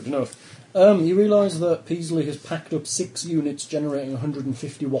 Good enough. You realise that Peasley has packed up 6 units generating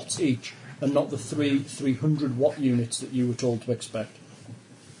 150 watts each, and not the 300 watt units that you were told to expect.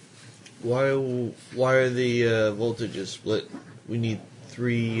 Why are the voltages split? We need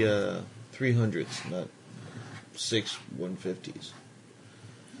 3 300s, not 6 150s.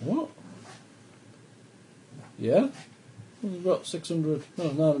 What? Yeah? We've got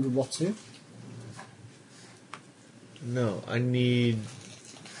 900 watts here. No, I need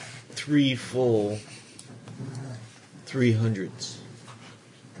 3 full 300s.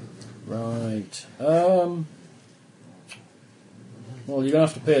 Right. Well, you're going to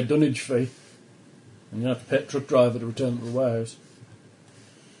have to pay a dunnage fee. And you're going to have to pay a truck driver to return them to the warehouse.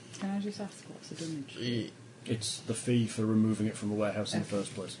 Can I just ask what's the damage? It's the fee for removing it from the warehouse in the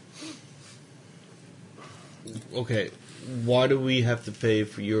first place. Okay, why do we have to pay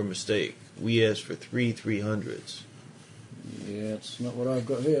for your mistake? We asked for 3 300s. Yeah, it's not what I've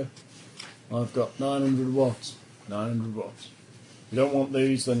got here. I've got 900 watts. 900 watts. If you don't want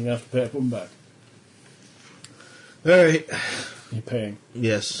these, then you have to pay for them back. Alright. You're paying.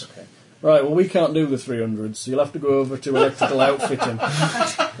 Yes. Okay. Right, well, we can't do the 300s, so you'll have to go over to Electrical Outfitting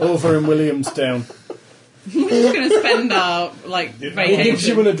over in Williamstown. We're just going to spend our, It gives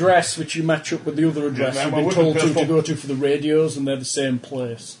you vacation. an address which you match up with the other address Yeah, you've man, been we're told with the to go to for the radios, and they're the same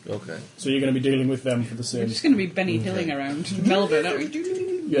place. Okay. So you're going to be dealing with them for the We're same... just going to be Benny Hilling around Melbourne, aren't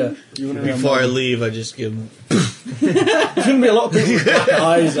we? Yeah. You're gonna Before I leave, I just give them. There's going to be a lot of people with black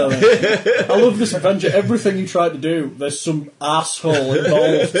eyes, I think. I love this adventure. Everything you try to do, there's some asshole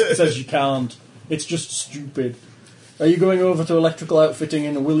involved that says you can't. It's just stupid. Are you going over to Electrical Outfitting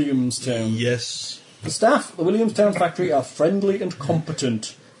in Williamstown? Yes. The staff at the Williamstown factory are friendly and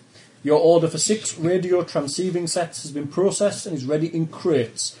competent. Your order for 6 radio transceiving sets has been processed and is ready in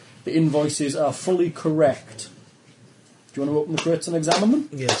crates. The invoices are fully correct. Do you want to open the crates and examine them?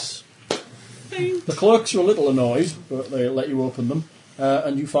 Yes. The clerks are a little annoyed, but they let you open them,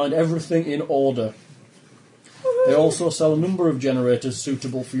 and you find everything in order. They also sell a number of generators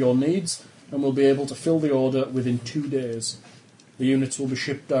suitable for your needs, and will be able to fill the order within 2 days. The units will be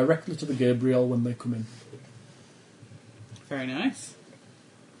shipped directly to the Gabriel when they come in. Very nice.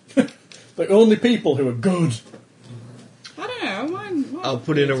 The only people who are good. I don't know. Mine I'll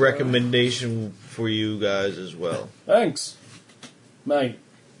put in a recommendation for you guys as well. Thanks, mate.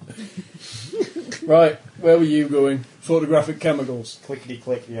 Right, where were you going? Photographic chemicals. Clickety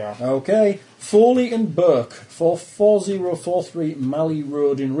click, yeah. Okay, Foley and Burke for 4043 Malley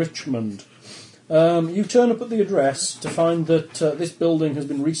Road in Richmond. You turn up at the address to find that this building has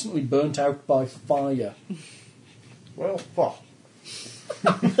been recently burnt out by fire. Well, fuck.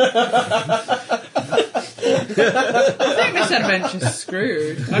 I think this adventure's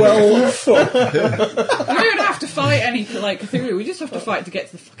screwed. Well, fuck. We don't have to fight any Cthulhu. We just have to fight to get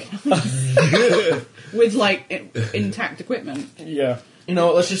to the fucking ice with intact equipment. Yeah. You know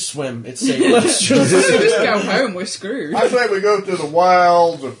what, let's just swim. It's safe. Let's just... If we just go home, we're screwed. I say we go to the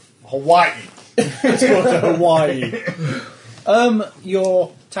wilds of Hawaii. Let's go to Hawaii.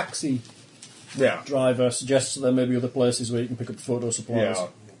 Your taxi Yeah. driver suggests that there may be other places where you can pick up photo supplies. Yeah.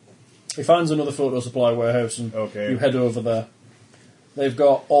 He finds another photo supply warehouse and Okay. you head over there. They've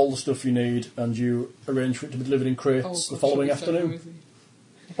got all the stuff you need and you arrange for it to be delivered in crates the following afternoon.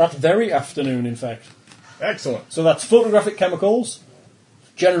 That very afternoon, in fact. Excellent. So that's photographic chemicals,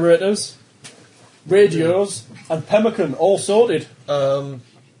 generators, radios, and pemmican all sorted.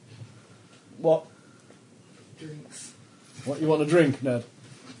 What? Drinks. What you want to drink, Ned?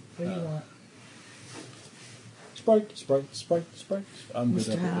 What do you want? Sprite. I'm good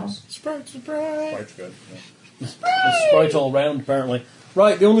at this. Quite good. Yeah. There's Sprite all round, apparently.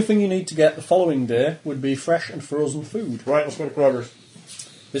 Right, the only thing you need to get the following day would be fresh and frozen food. Right, let's go to Kroger's.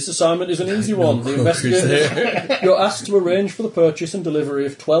 This assignment is an easy one. The investigators, you're asked to arrange for the purchase and delivery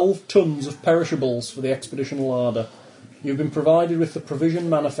of 12 tons of perishables for the expedition larder. You've been provided with the provision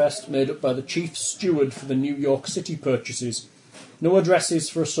manifest made up by the chief steward for the New York City purchases. No addresses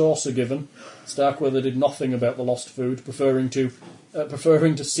for a source are given. Starkweather did nothing about the lost food, preferring to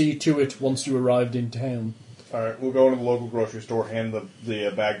see to it once you arrived in town. Alright, we'll go into the local grocery store, hand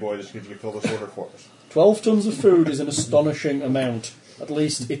the bag boy this gives you fill this order for us. 12 tons of food is an astonishing amount. At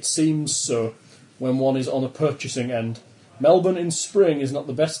least it seems so when one is on a purchasing end. Melbourne in spring is not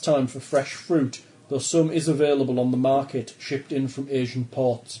the best time for fresh fruit, though some is available on the market, shipped in from Asian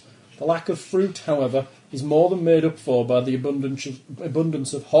ports. The lack of fruit, however, is more than made up for by the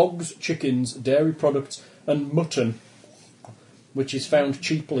abundance of hogs, chickens, dairy products, and mutton, which is found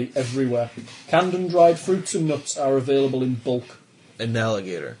cheaply everywhere. Canned and dried fruits and nuts are available in bulk. An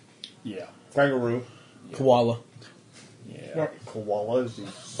alligator. Yeah. Kangaroo. Koala. Yeah. Not koalas.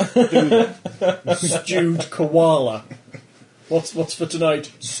 Stewed koala. What's for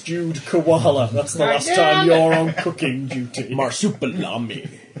tonight? Stewed koala. That's the last time you're on cooking duty. Marsupilami.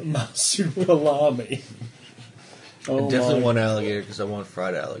 Marsupilami. Oh, Definitely my. want alligator because I want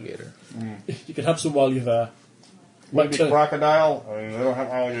fried alligator. You can have some while you're there. Maybe crocodile. I mean, they don't have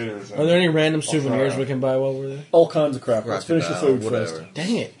alligators. Are there any random try souvenirs it. we can buy while we're there? All kinds of crap. Let's finish the Crocodile, food whatever. first.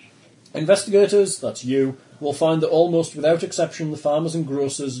 Dang it. Investigators, that's you, will find that almost without exception the farmers and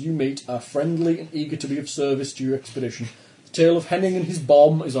grocers you meet are friendly and eager to be of service to your expedition. The tale of Henning and his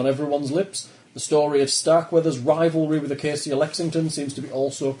bomb is on everyone's lips. The story of Starkweather's rivalry with Acacia Lexington seems to be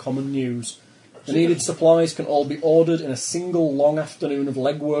also common news. The needed supplies can all be ordered in a single long afternoon of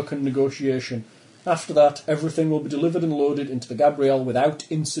legwork and negotiation. After that, everything will be delivered and loaded into the Gabrielle without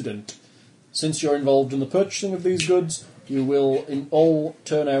incident. Since you're involved in the purchasing of these goods, you will all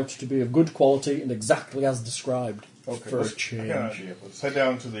turn out to be of good quality and exactly as described. Okay, For a let's- change. yeah, let's head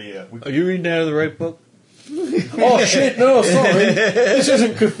down to the. Are you reading out of the right book? Oh shit, no, sorry. This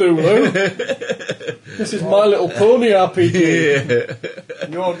isn't Cthulhu. This is My Little Pony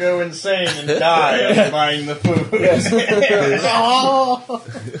RPG. You'll go insane and die after buying the food.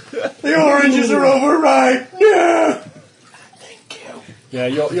 The oranges are overripe. Yeah. Yeah,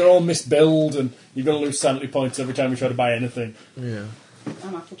 you're all misbilled and you're going to lose sanity points every time you try to buy anything. Yeah.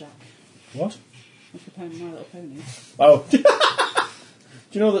 I'm Applejack. What? If you're playing My Little Pony. Oh.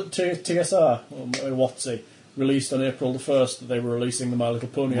 Do you know that TSR, or WotC, released on April the 1st that they were releasing the My Little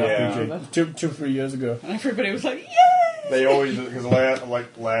Pony Yeah. RPG 2-3 years ago? And everybody was like, yay! They always, because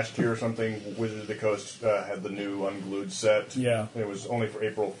last year or something, Wizards of the Coast had the new unglued set. Yeah. It was only for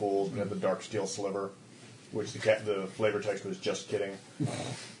April Fools. It had the Dark Steel Sliver, which the flavor text was just kidding.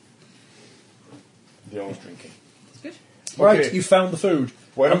 The only drinking. It's good. Right, Okay. you found the food.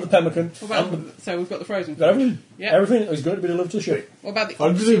 Why And don't- the pemmican. What about so we've got the frozen Got food. everything? Yeah. Everything is going to be delivered to the ship. What about the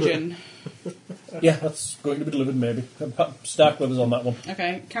I'll deliver oxygen? Yeah, that's going to be delivered maybe. Starkweather's on that one.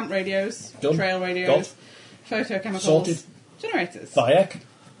 Okay, camp radios, Done. trail radios, Got. photochemicals, Sorted. generators. Thayek.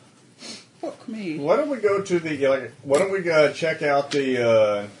 Fuck me. Why don't we go to the? Why don't we check out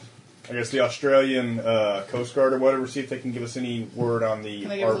the? I guess the Australian Coast Guard or whatever. See if they can give us any word on Can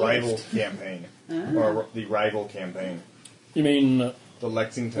they give our us a rival list? campaign, or the rival campaign, You mean the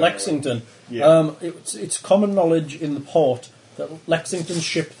Lexington. Lexington? Yeah. It's common knowledge in the port that Lexington's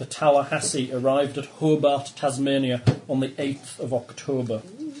ship, the Tallahassee, arrived at Hobart, Tasmania on the 8th of October.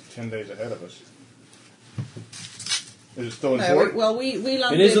 10 days ahead of us. Is it still in No, port? we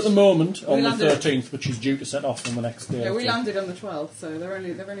landed. It is at the moment on We the landed- 13th, which is due to set off on the next day. Yeah, we landed on the 12th, so they're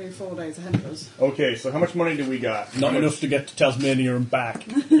only 4 days ahead of us. Okay, so how much money do we got? Not How much- enough to get to Tasmania and back.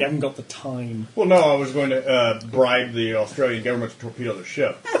 You haven't got the time. Well, no, I was going to bribe the Australian government to torpedo the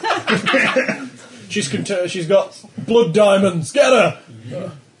ship. She's got blood diamonds. Get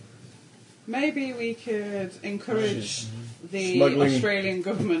her! Maybe we could encourage the smuggling- Australian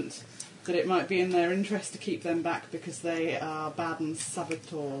government that it might be in their interest to keep them back because they are bad and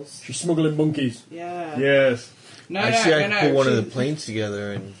saboteurs. She's smuggling monkeys. Yeah. Yes. No, Actually, I no, could no, pull one of she- the planes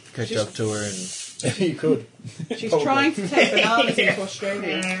together and catch She's- up to her and... You could. She's trying to take bananas into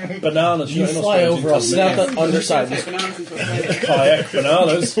Australia. Bananas. You not in fly Australia, over, I'll it's in sit out the She's trying underside. to take bananas into Australia. kayak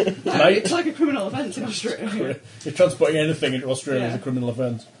bananas. No, Mate, it's like a criminal offence in Australia. you're transporting anything into Australia is Yeah. a criminal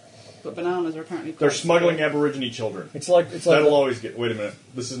offence. But bananas are apparently... They're quite smuggling secure. Aborigine children. It's like That'll always get. Wait a minute.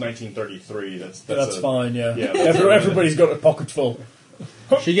 This is 1933. that's fine. Yeah, Yeah. Everybody's got a pocket full.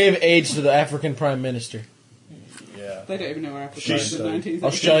 She gave AIDS to the African Prime Minister. Yeah. They don't even know where Africa She's- is in 1930s.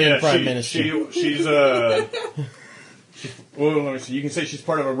 Australian Prime Minister. She's well, let me see. You can say she's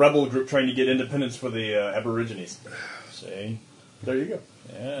part of a rebel group trying to get independence for the Aborigines. See, There you go.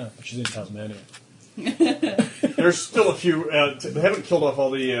 yeah, but she's in Tasmania. There's still a few. They haven't killed off all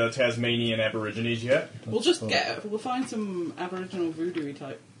the Tasmanian Aborigines yet. We'll find some Aboriginal voodoo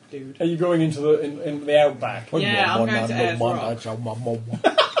type dude. Are you going into in the outback? Yeah, I'm going to Ayers Rock.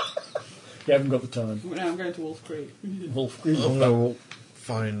 You haven't got the time. No, I'm going to Wolf Creek. Wolf Creek. I'm gonna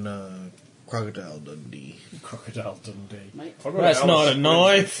find Crocodile Dundee. Crocodile Dundee. Mate. I'll go to That's not Alice a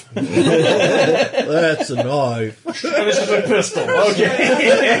knife. That's a knife. This is a pistol.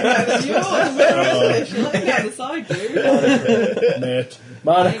 Okay. Yours, where is it? You're looking down the side, dude. Mate.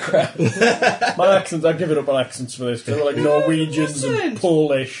 Mine are crap. My accents, I give it up on accents for this, because they're like Norwegians and Listen.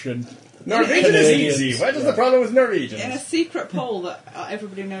 Polish and... Norwegian is Canadians. easy. What is the problem with Norwegians? In a secret poll that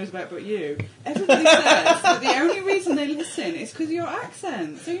everybody knows about but you, everybody says that the only reason they listen is because of your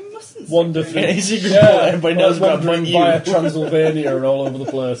accent, so you mustn't say Wander it. through. Any secret poll everybody knows about wandering but you. via Transylvania and all over the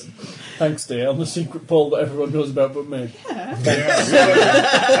place. Thanks, dear. On the secret poll that everyone knows about but me. I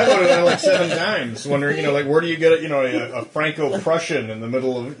voted on it like 7 times, wondering, like, where do you get a Franco-Prussian in the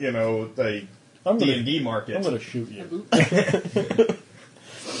middle of, the I'm gonna- D&D market? I'm going to shoot you.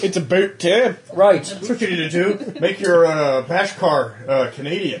 It's a boot too. Right. That's what you need to do. Make your bash car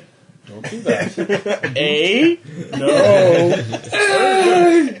Canadian. Don't do that. Eh? No.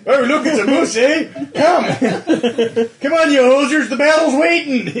 Oh, look, it's a moose, eh? Come! Come on, you hosers, the battle's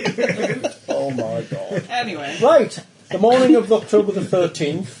waiting! Oh, my God. Anyway, Right. The morning of October the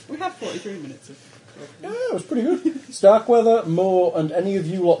 13th. we have 43 minutes of... Yeah, it was pretty good. Starkweather, Moore, and any of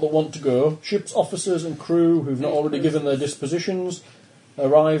you lot that want to go, ship's officers and crew who've not already given their dispositions,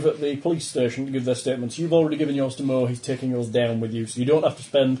 arrive at the police station to give their statements. You've already given yours to Moore, he's taking yours down with you, so you don't have to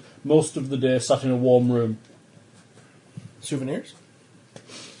spend most of the day sat in a warm room. Souvenirs?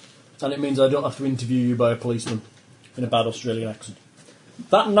 And it means I don't have to interview you by a policeman in a bad Australian accent.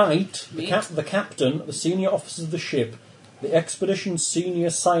 That night, the captain, the senior officers of the ship, The expedition's senior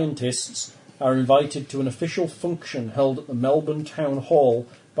scientists are invited to an official function held at the Melbourne Town Hall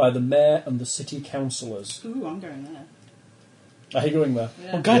by the Mayor and the City Councillors. Ooh, I'm going there. Are you going there?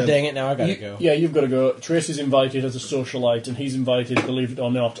 Yeah. Well, god dang it, now I gotta go. Yeah, you've got to go. Tracy's invited as a socialite, and he's invited, believe it or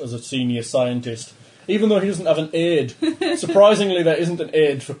not, as a senior scientist. Even though he doesn't have an aide. Surprisingly, there isn't an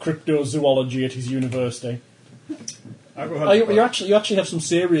aide for cryptozoology at his university. You actually have some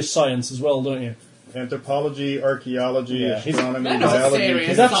serious science as well, don't you? Anthropology, archaeology, Yeah, astronomy, They're not biology.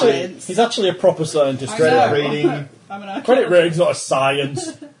 serious. He's actually a proper scientist. I Credit know. rating. I'm an Credit rating's not a science.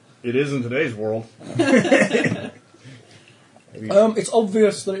 It is in today's world. It's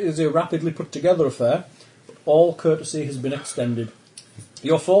obvious that it is a rapidly put together affair. All courtesy has been extended.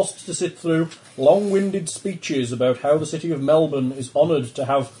 You're forced to sit through long-winded speeches about how the city of Melbourne is honoured to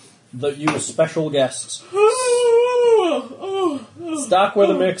have you as special guests.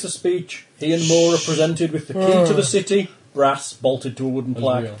 Starkweather makes a speech. He and Moore are presented with the key to the city, brass bolted to a wooden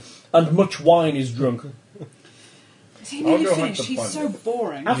plaque, and much wine is drunk. He I'll nearly go hunt finished. the He's fun. so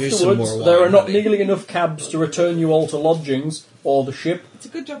boring. Here's some more Afterwards, wine, there are not buddy. nearly enough cabs to return you all to lodgings or the ship, It's a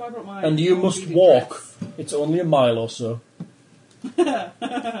good job I brought my. and you own must baby walk. It's only a mile or so.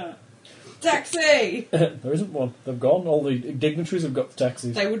 dress. Taxi! There isn't one. They've gone. All the dignitaries have got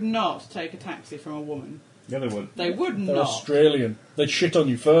taxis. They would not take a taxi from a woman. Yeah, they would. They would They're not. Australian. They'd shit on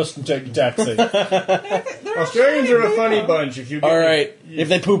you first and take your taxi. They're Australians are a funny bunch. If you get Alright, if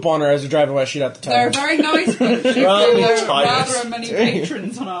they poop on her as they're driving away, she'd have to tell They're a her. very nice bunch. There Right, are tight. rather many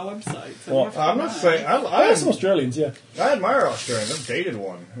patrons on our website. So What? you have to I'm not know. saying. I have some Australians, yeah. I admire Australians. I've dated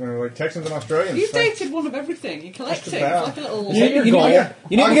one. Like Texans and Australians. You've dated one of everything. You're collecting. It's bad. like a little. You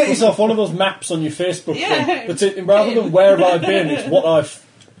need to get yourself one of those maps on your Facebook Yeah. thing. That's it. Rather than where have I been, it's what I've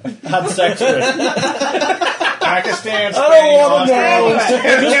had sex with. Pakistan, I don't Spain, want to know.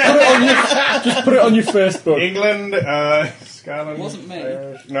 Australia, Just put it on your Facebook. England, Scotland. It wasn't me.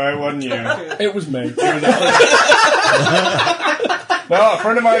 No, it wasn't you. It was me. No, a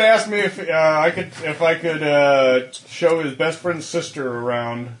friend of mine asked me if I could show his best friend's sister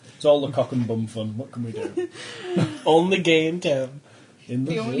around. It's all the cock and bum fun. What can we do? Only gay in town. In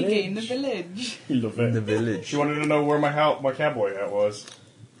the The only village. gay in the village. We love In the it. village. She wanted to know where my cowboy hat was.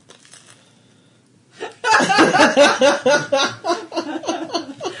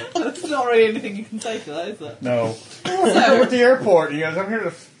 That's not really anything you can say to that, is there? No. We're at the airport. You guys, I'm here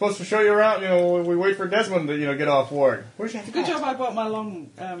supposed to show you around. You know, we wait for Desmond to get off work. Where's your It's a good job I bought my long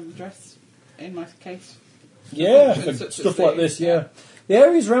dress in my case. Yeah, Function for such stuff as like these, this, yeah. The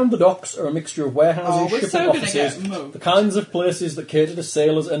areas around the docks are a mixture of warehouses, Oh, we're shipping so gonna offices, get mugged. the kinds of places that cater to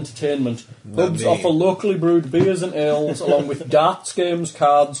sailors' entertainment. Pubs me. offer locally brewed beers and ales, along with darts games,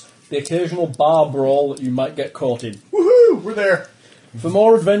 cards, the occasional bar brawl that you might get caught in. Woohoo! We're there. For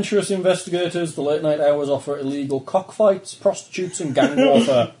more adventurous investigators, the late night hours offer illegal cockfights, prostitutes, and gang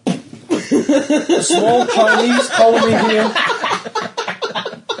warfare. The small Chinese colony here.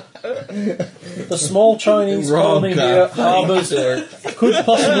 The small Chinese colony here harbours could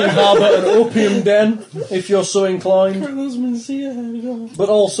possibly harbour an opium den if you're so inclined, but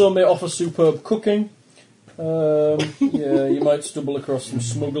also may offer superb cooking. Yeah, you might stumble across some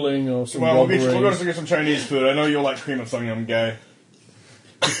smuggling or some Well, we'll go robberies. to get some Chinese food. I know you'll like cream of Songyum guy.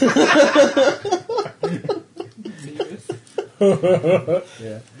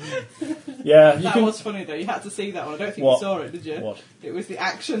 Yeah, you That can. was funny though. You had to see that one. I don't think What? you saw it, did you? What? It was the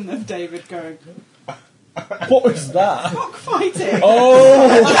action of David going What was that? cockfighting. Oh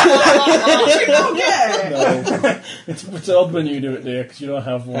Did you not get it? no! It's odd when you do it, dear, because you don't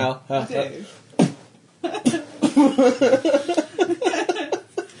have one. I do.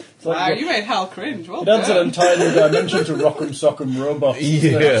 It's like Wow, you made Hal cringe. Well it adds an done. entire new dimension to Rock'em Sock'em Robots.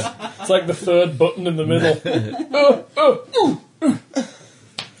 doesn't it? Yeah. It's like the third button in the middle. They're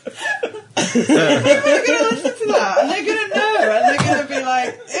going to listen to that and they're going to know and they're going to be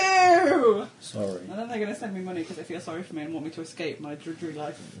like, ew. Sorry. And then they're going to send me money because they feel sorry for me and want me to escape my drudgery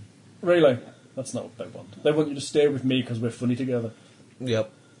life. Really? That's not what they want. They want you to stay with me because we're funny together.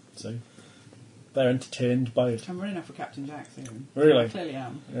 Yep. See? They're entertained by it. I'm running off for Captain Jack soon. Really? I clearly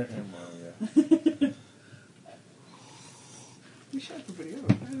am. We shut everybody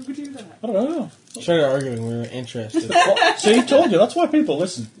up. Why would we do that? I don't know. Started arguing, we were interested. What? See, told you. That's why people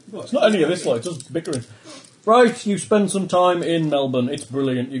listen. It's not any of this, like, it's just bickering. Right, you spend some time in Melbourne. It's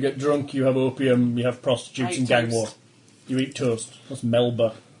brilliant. You get drunk, you have opium, you have prostitutes I eat and gang toast. war. You eat toast. That's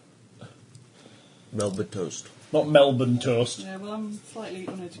Melba. Melba toast. Not Melbourne toast. Yeah, well, I'm slightly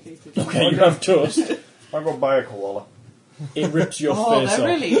uneducated. Okay, you have toast. I'll go buy a koala. It rips your Oh, face they're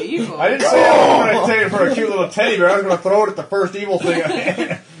off. really evil. I didn't say I was going to take it for a cute little teddy bear. I was going to throw it at the first evil thing.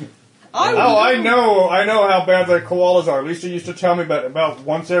 I I know how bad the koalas are. Lisa used to tell me about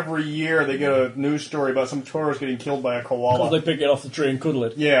once every year they get a news story about some tourist getting killed by a koala. Because they pick it off the tree and cuddle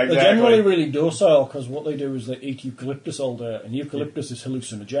it. Yeah, exactly. They're generally really docile because what they do is they eat eucalyptus all day, and eucalyptus is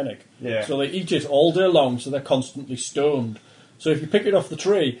hallucinogenic. Yeah. So they eat it all day long, so they're constantly stoned. So if you pick it off the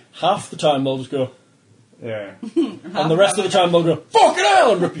tree, half the time they'll just go, Yeah. and the rest of the time they'll go, fucking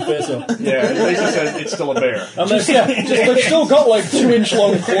hell, and rip your face off. Yeah, Lisa says it's still a bear. And they've still got like 2-inch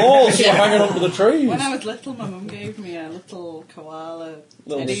long claws hanging onto the trees. When I was little, my mum gave me a little koala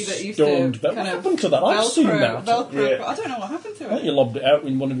Little teddy that used stoned to bit. kind What of happened to that? I've seen that. Velcro. Yeah. I don't know what happened to I think it. you lobbed it out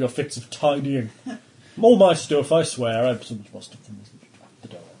in one of your fits of tidying. All my stuff, I swear. I have so much more stuff than this.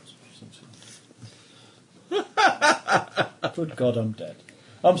 Good God, I'm dead.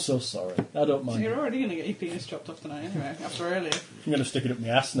 I'm so sorry. I don't mind. You're already going to get your penis chopped off tonight anyway, after earlier. I'm going to stick it up my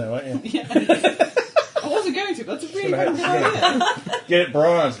ass now, aren't you? Yeah. I wasn't going to, but that's a really good idea. Get it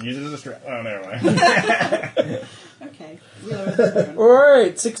bronze. Use it as a strap. Oh, never mind. Okay. Reload.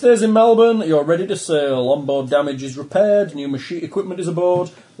 Alright, 6 days in Melbourne, you're ready to sail. Onboard damage is repaired, new machine equipment is aboard.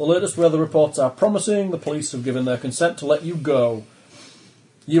 The latest weather reports are promising, the police have given their consent to let you go.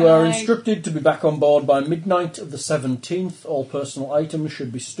 You are instructed to be back on board by midnight of the 17th. All personal items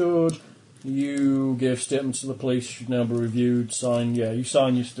should be stored. You gave statements to the police, should now be reviewed, signed. Yeah, you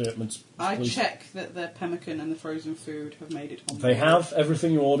sign your statements. I please. check that the pemmican and the frozen food have made it on They board. have.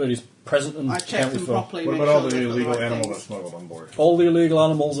 Everything you ordered is present and I checked accounted them for. properly. What make about all sure the they've got illegal right animals things. that's smuggled on board? All the illegal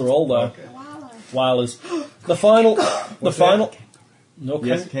animals are all there. Okay. Wilders. The final... No,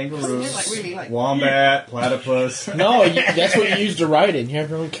 Yes, kangaroo. kangaroos, Like, really, like- wombat, platypus. No, that's what you use to ride in. You have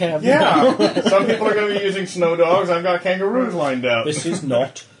your own cab. Yeah, some people are going to be using snow dogs. I've got kangaroos lined up. This is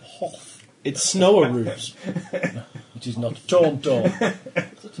not Hoth. It's snowaroos. It is not Tauntaun.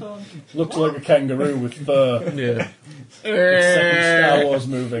 It's a ton. Looks like a kangaroo with fur. Yeah. Second Star Wars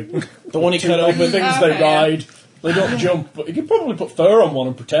movie. The one he cut Like the open. things Okay, they ride. They don't jump, but you can probably put fur on one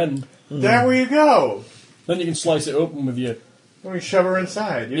and pretend. There we go. Then you can slice it open with your... Let me shove her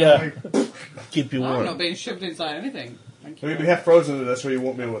inside. You Yeah. know, like, Keep you I'm warm. not being shoved inside anything. Thank you. maybe half frozen to this, so you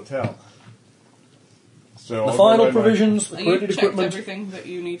won't be able to tell. So The I'll final go by my- provisions for You created checked equipment. everything that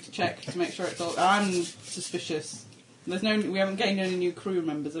you need to check to make sure it's all... I'm suspicious. We haven't gained any new crew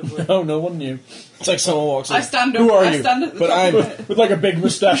members, have we? Oh, no one knew. It's like someone walks in. I stand up. Who are I you? stand at the But top I'm- of it. With like a big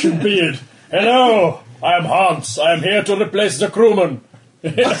moustache and beard. Hello, I am Hans. I am here to replace the crewman.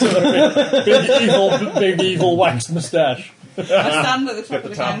 big evil waxed moustache. I stand at the top the of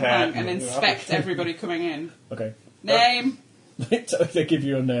the top hat. gangplank and inspect everybody coming in. Okay. Name. They give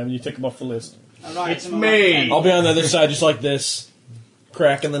you a name and you tick them off the list. I write It's them on me. my pen. I'll be on the other side just like this.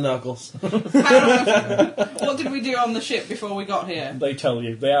 Cracking the knuckles. What did we do on the ship before we got here? They tell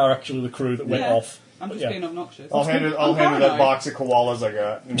you. They are actually the crew that went Yeah. off. I'm just Yeah. being obnoxious. I'll hand her I'm that paranoid. box of koalas I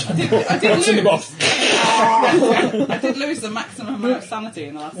got. I did What's in the lose. box? I did lose the maximum amount of sanity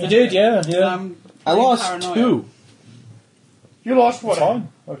in the last You session. did, yeah. I being lost paranoid. 2. You lost what? It's fine.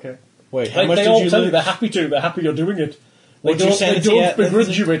 Okay. Wait, how They, much they did all you tell you lose? they're happy to. They're happy you're doing it. They What's your don't, they sanity don't at?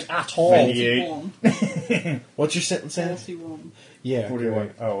 begrudge you it at all. 98. 41. What's your sentence at? 41. Yeah.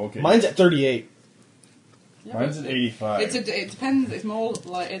 41. Oh, okay. Mine's at 38. Yeah, Mine's but at 85. it depends. It's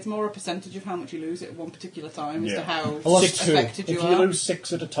more a percentage of how much you lose at one particular time as Yeah. to how I lost two. affected If you you are. lose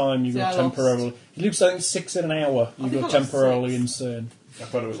 6 at a time, you See, go I lost. temporarily. If you lose, I think, 6 in an hour, you think go I lost temporarily 6. insane. I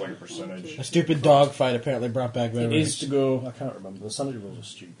thought it was like a percentage. A stupid dog fight apparently brought back It memories. is to go. I can't remember. The sanity rules are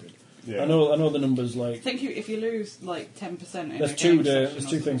stupid. Yeah. I know the numbers like. I think if you lose like 10% in There's a two. game session There's or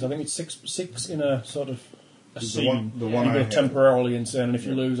two things. I something. think it's six in a sort of a The scene. one- the one you I go had. temporarily insane, and if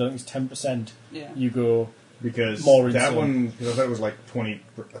you Yeah. lose, I think it's 10%. Yeah. You go. Because More that insane. one, because I thought it was like 20,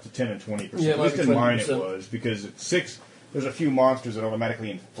 up to 10 and 20%. Yeah, At least like in mine it 20%. was, because it's 6, there's a few monsters that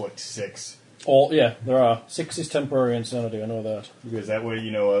automatically inflict 6. Or yeah, there are 6 is temporary insanity. I know that. Because that way, you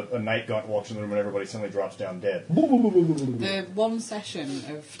know, a night gaunt walks in the room and everybody suddenly drops down dead. The one session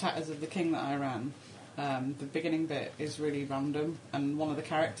of Tatters of the King that I ran, the beginning bit is really random, and one of the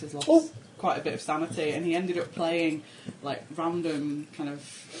characters lost quite a bit of sanity, and he ended up playing like random kind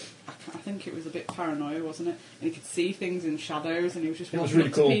of. I think it was a bit paranoia, wasn't it? And he could see things in shadows, and he was just It was walking really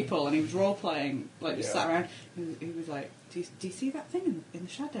up cool. to people, and he was role playing, like just Yeah. sat around. He was like, do you see that thing in the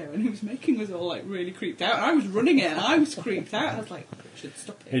shadow? And he was making us all like really creeped out. And I was running it, and I was creeped out. I was like, I should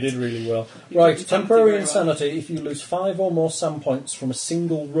stop it. He did really well. He Right, did temporary very well. insanity. If you lose 5 or more SAM points from a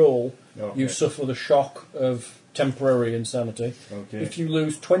single roll, Okay. you suffer the shock of temporary insanity. Okay. If you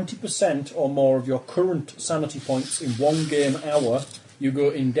lose 20% or more of your current sanity points in 1 game hour, you go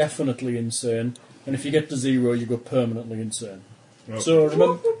indefinitely insane. And if you get to 0, you go permanently insane. Okay. So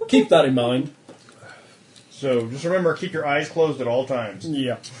remember, keep that in mind. So just remember, keep your eyes closed at all times.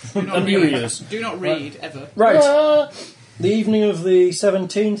 Yeah. Do not And your read. ears. Do not read, ever. Right. The evening of the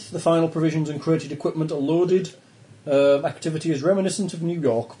 17th, the final provisions and crated equipment are loaded. Activity is reminiscent of New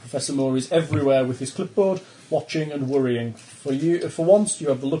York. Professor Moore is everywhere with his clipboard, watching and worrying. For once, you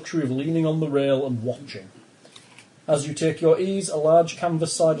have the luxury of leaning on the rail and watching. As you take your ease, a large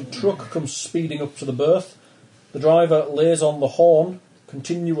canvas-sided truck comes speeding up to the berth. The driver lays on the horn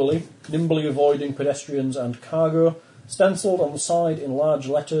continually, nimbly avoiding pedestrians and cargo. Stencilled on the side in large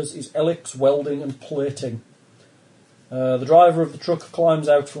letters is Elix Welding and Plating. The driver of the truck climbs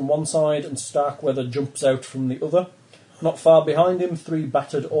out from one side and Starkweather jumps out from the other. Not far behind him, 3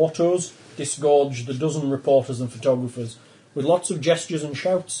 battered autos disgorge the dozen reporters and photographers. With lots of gestures and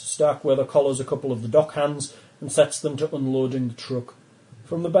shouts, Starkweather collars a couple of the dock hands and sets them to unloading the truck.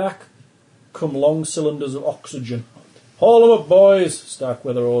 From the back come long cylinders of oxygen. "Haul 'em up, boys,"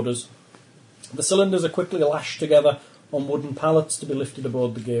 Starkweather orders. The cylinders are quickly lashed together on wooden pallets to be lifted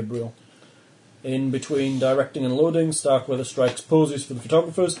aboard the Gabriel. In between directing and loading, Starkweather strikes poses for the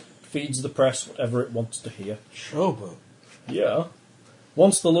photographers, feeds the press whatever it wants to hear. Showboat. Yeah.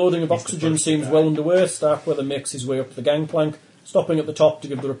 Once the loading of oxygen seems well underway, Starkweather makes his way up the gangplank. Stopping at the top to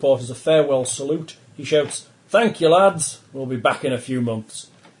give the reporters a farewell salute, he shouts, "Thank you, lads. We'll be back in a few months."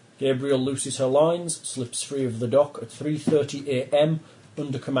 Gabriel looses her lines, slips free of the dock at 3:30 a.m.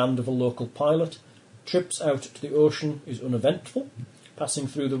 under command of a local pilot. Trips out to the ocean is uneventful. Passing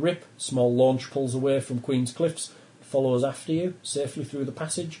through the rip, small launch pulls away from Queen's Cliffs, follows after you, safely through the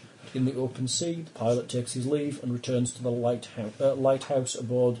passage. In the open sea, the pilot takes his leave and returns to the lighthouse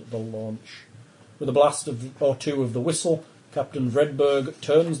aboard the launch. With a blast or two of the whistle, Captain Vredberg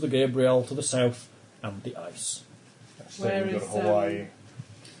turns the Gabriel to the south and the ice. Where Go to is Hawaii.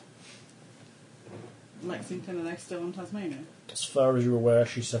 Lexington? Are they still on Tasmania? As far as you're aware,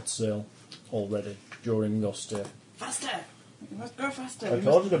 she set sail already during your stay. Faster! We must go faster. I We told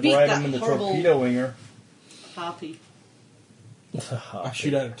must you to beat bribe that him in the horrible torpedo winger. harpy. I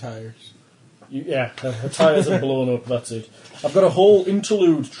shoot out of tires. Her tyres are blown up, that's it. I've got a whole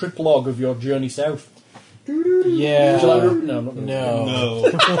interlude trip log of your journey south. Yeah. Would you like to- No, I'm not going to. No.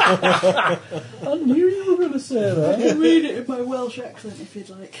 I knew you were going to say I that. can read it in my Welsh accent if you'd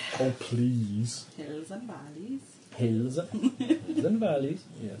like. Oh, please. Hills and valleys. Hills and valleys.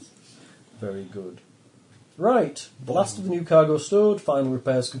 Yes. Very good. Right. The last of the new cargo stowed, final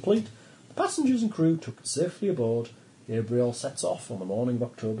repairs complete. The passengers and crew took it safely aboard. Gabriel sets off on the morning of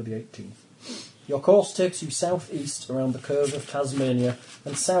October the 18th. Your course takes you south-east around the curve of Tasmania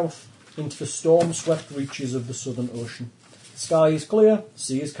and south into the storm-swept reaches of the Southern Ocean. The sky is clear, the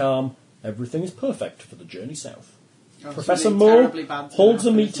sea is calm, everything is perfect for the journey south. Professor Moore holds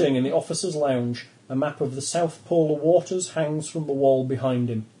a meeting in the officers' lounge. A map of the South Polar waters hangs from the wall behind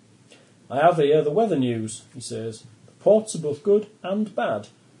him. "I have here the weather news," he says. "The reports are both good and bad.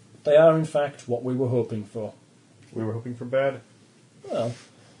 They are, in fact, what we were hoping for." We were hoping for bad. Well,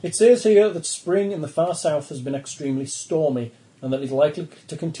 it says here that spring in the far south has been extremely stormy and that it is likely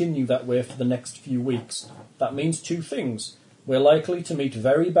to continue that way for the next few weeks. That means 2 things. We're likely to meet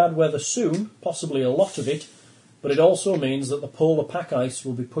very bad weather soon, possibly a lot of it, but it also means that the polar pack ice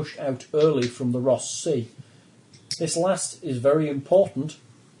will be pushed out early from the Ross Sea. This last is very important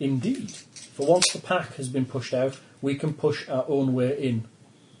indeed, for once the pack has been pushed out, we can push our own way in.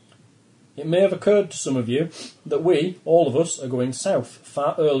 It may have occurred to some of you that we, all of us, are going south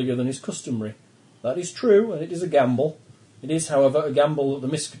far earlier than is customary. That is true, and it is a gamble. It is, however, a gamble that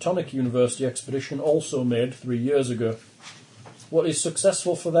the Miskatonic University expedition also made 3 years ago. What is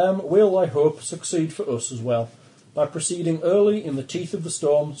successful for them will, I hope, succeed for us as well. By proceeding early in the teeth of the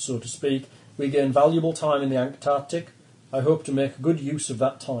storm, so to speak, we gain valuable time in the Antarctic. I hope to make good use of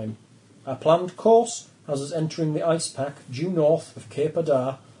that time. Our planned course has us entering the ice pack due north of Cape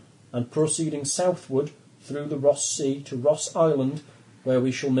Adar and proceeding southward through the Ross Sea to Ross Island, where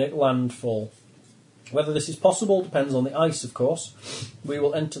we shall make landfall. Whether this is possible depends on the ice, of course. We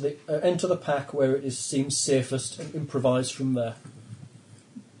will enter the pack where it seems safest and improvise from there.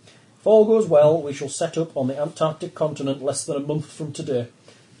 If all goes well, we shall set up on the Antarctic continent less than a month from today.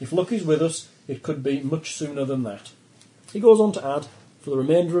 If luck is with us, it could be much sooner than that. He goes on to add, for the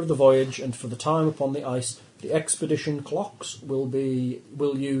remainder of the voyage and for the time upon the ice, the expedition clocks will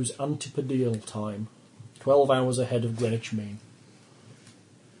use antipodial time, 12 hours ahead of Greenwich Mean.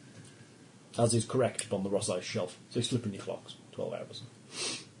 As is correct upon the Ross Ice Shelf. So you slip in your clocks, 12 hours.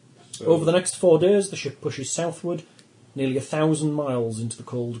 So, Over the next 4 days, the ship pushes southward, nearly 1,000 miles into the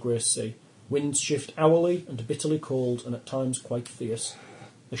cold grey sea. Winds shift hourly and bitterly cold and at times quite fierce.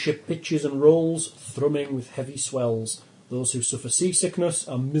 The ship pitches and rolls, thrumming with heavy swells. Those who suffer seasickness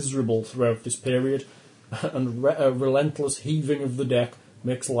are miserable throughout this period. and a relentless heaving of the deck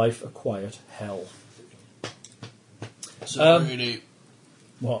makes life a quiet hell. So really,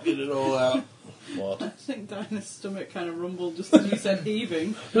 What? get it all out. What? I think Dinah's stomach kind of rumbled just as you said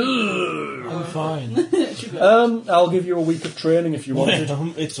heaving. I'm fine. I'll give you a week of training if you wanted.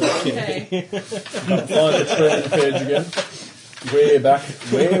 It's okay. Okay. Can't find the training page again. Way back.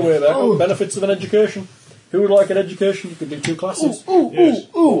 Oh, benefits of an education. Who would like an education? You could do 2 classes. Yes.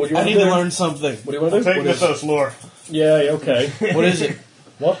 What do you I want need to to do? learn something. What do you want to do? Take mythos lore. Yeah, okay. What is it?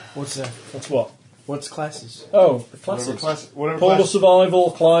 What? What's that? That's what? What's classes? Oh, the Whatever classes. whatever Polar class.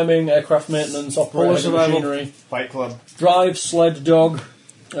 survival, climbing, aircraft maintenance, operate heavy survival. machinery, Fight club. drive, sled dog,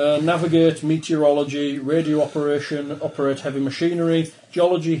 navigate, meteorology, radio operation, operate heavy machinery,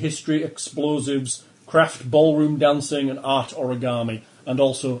 geology, history, explosives, craft, ballroom dancing, and art origami, and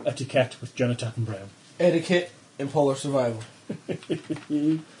also etiquette with Jenna Brown. Etiquette and polar survival.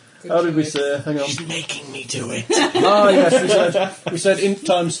 How did we say? Hang on. She's making me do it. Ah, yes, we said int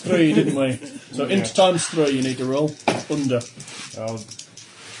times 3, didn't we? So int times 3 you need to roll. Under. Oh,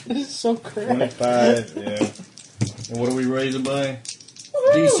 This is so correct. 25, yeah. And what are we raising by?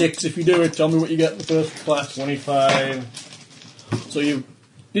 D6 if you do it. Tell me what you get in the first class. 25. So you...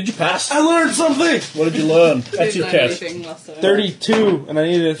 Did you pass? I learned something! What did you learn? Didn't learn Etiquette. anything last time. 32, and I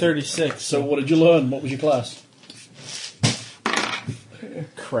needed a 36. So what did you learn? What was your class?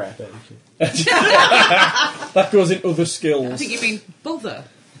 Crap etiquette. That goes in other I skills. think you mean bother.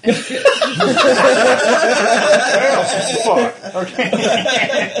 Fuck. Okay.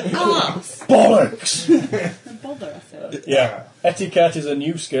 Arse. Bollocks! Bother, I said. Yeah. Etiquette is a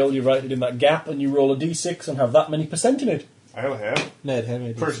new skill. You write it in that gap and you roll a d6 and have that many percent in it. I'll have Ned, have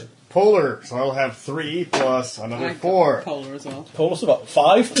me first polar, so I'll have 3 plus another I got 4. Polar as well. Polar survival.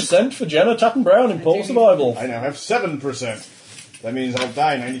 5% for Jenna Brown in polar survival. I now have 7%. That means I'll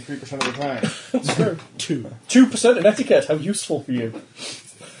die 93% of the time. That's true. 2. 2% in etiquette. How useful for you.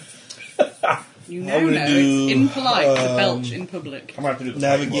 You now I'm know gonna do, it's impolite to belch in public. I'm going to have to do the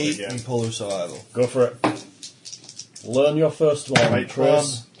fight club Navigate again. and polar survival. Go for it. Learn your first one, Fight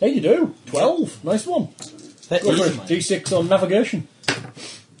Chris. Hey, you do. 12. Nice one. That Go for is it. mine. D6 on navigation.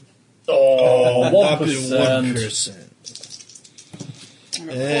 Oh, 1%. 1%. I've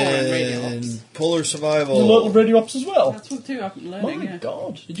got 4 in radio ops. And polar You survival. learned radio ops as well. That's what 2 I've been My learning, yeah.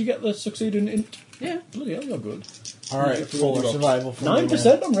 God. Did you get the succeed in int? Yeah. Bloody hell, you're good. Alright, polar survival for me,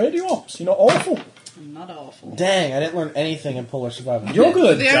 9% on radio ops. You're not awful. I'm not awful. man. Dang, I didn't learn anything in polar survival. You're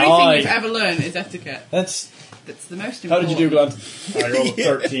good. The only thing you've Die. ever learned is etiquette. That's... That's the most How important. did you do, Glenn? I rolled a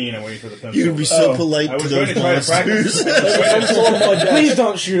 13 and waiting for the pencil. You're gonna be so Oh. polite I to was going those to try to practice. monsters. Please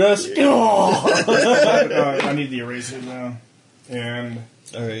don't shoot us. I need the erasers now. And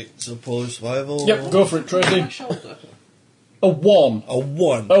Alright, so polar survival. Yep, go for it, My Tracy. shoulder. A 1. A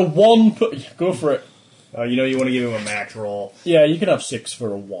 1. A 1. Go for it. you know you want to give him a max roll. Yeah, you can have 6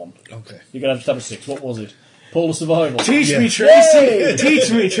 for a 1. Okay. You can just have a 6. What was it? Polar survival. Teach Yeah. me, Tracy! Yay!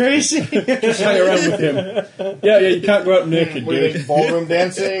 Teach me, Tracy! Just hang around with him. Yeah, you can't go out naked, What do you dude. think, ballroom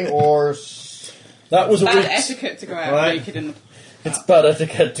dancing or... That was a Bad week. etiquette to go out Right. naked in the... It's bad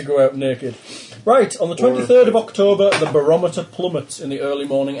etiquette to go out naked. Right, on the 23rd of October, the barometer plummets in the early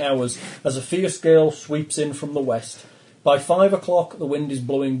morning hours as a fierce gale sweeps in from the west. By 5 o'clock, the wind is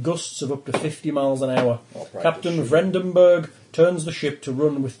blowing gusts of up to 50 miles an hour. Captain Vrendenberg turns the ship to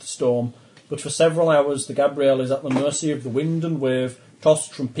run with the storm, but for several hours the Gabrielle is at the mercy of the wind and wave,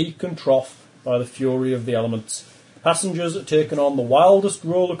 tossed from peak and trough by the fury of the elements. Passengers are taken on the wildest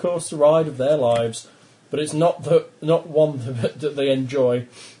roller coaster ride of their lives, but it's not one that they enjoy.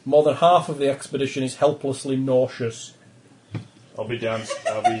 More than half of the expedition is helplessly nauseous. I'll be down. He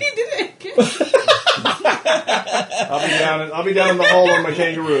did it! I'll be down in the hole on my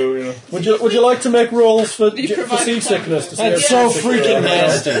kangaroo. You know. Would you like to make rolls for You provide seasickness? To see That's if so it's freaking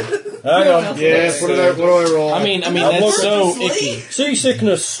nasty. Hang on. Yes. What do I roll? I mean, I'm that's so looking- icky.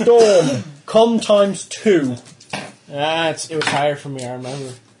 Seasickness, storm, con times 2. It was higher for me, I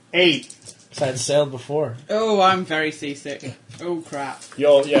remember. 8. Because I had sailed before. Oh, I'm very seasick. Oh, crap.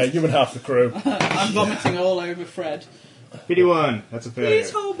 You and half the crew. I'm vomiting all over Fred. 51. That's a failure.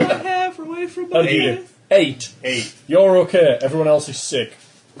 Please hold my hair away from How my did you ear. do? 8. 8. You're okay. Everyone else is sick.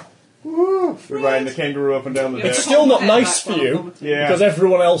 Woo! We're riding the kangaroo up and down the Yeah, deck. It's still not hold my head nice back for while I'm you vomiting. Yeah. because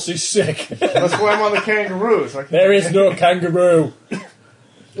everyone else is sick. That's why I'm on the kangaroo. So I can... There is no kangaroo.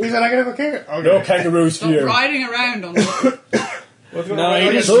 He said I can have a kangaroo. Okay. No kangaroos for Stop you. riding around on the... What's going No, on?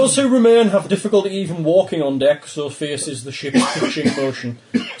 you just- Those who remain have difficulty even walking on deck, so fierce is the ship's pitching motion.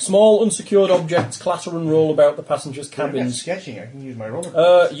 Small unsecured objects clatter and roll about the passengers' I'm cabins. sketching. I can use my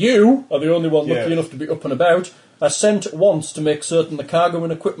roller. You are the only one lucky Yeah. enough to be up and about. are sent at once to make certain the cargo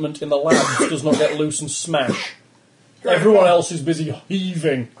and equipment in the labs does not get loose and smash. Everyone else is busy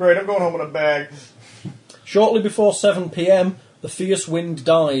heaving. Great, I'm going home in a bag. Shortly before 7 p.m, the fierce wind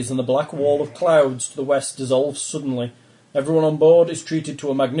dies and the black wall of clouds to the west dissolves suddenly. Everyone on board is treated to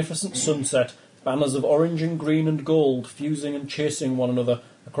a magnificent sunset, banners of orange and green and gold fusing and chasing one another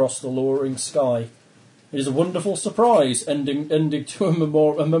across the lowering sky. It is a wonderful surprise, ending to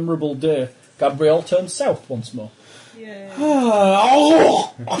a memorable day. Gabrielle turns south once more. Yeah.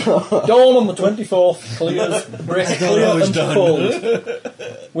 Dawn on the 24th clears, breaks clear and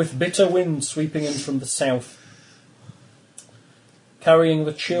cold, with bitter wind sweeping in from the south, carrying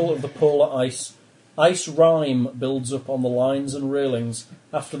the chill of the polar ice. Ice rime builds up on the lines and railings.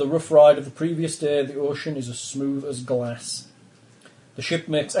 After the rough ride of the previous day, the ocean is as smooth as glass. The ship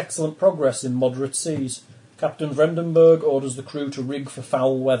makes excellent progress in moderate seas. Captain Vredenburg orders the crew to rig for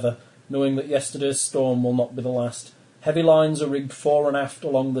foul weather, knowing that yesterday's storm will not be the last. Heavy lines are rigged fore and aft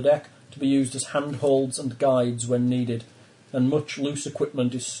along the deck to be used as handholds and guides when needed, and much loose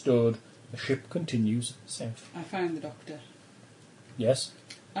equipment is stowed. The ship continues south. I found the doctor. Yes?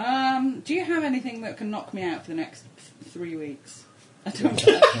 Do you have anything that can knock me out for the next 3 weeks? I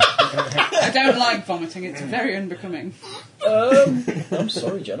don't like vomiting. It's very unbecoming. I'm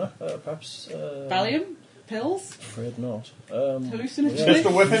sorry, Jenna. Perhaps... Valium? Pills? Afraid not. Hallucinatory? Just a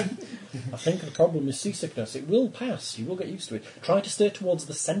whipping. I think the problem is seasickness. It will pass. You will get used to it. Try to stay towards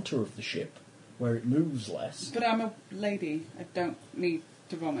the centre of the ship, where it moves less. But I'm a lady. I don't need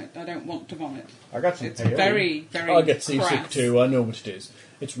to vomit. I don't want to vomit. I got some It's peyote. very, very I get seasick crass. too. I know what it is.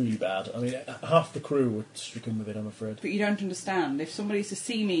 It's really bad. I mean, half the crew were stricken with it, I'm afraid. But you don't understand. If somebody's to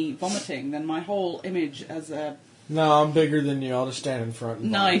see me vomiting, then my whole image as a No, I'm bigger than you. I'll just stand in front.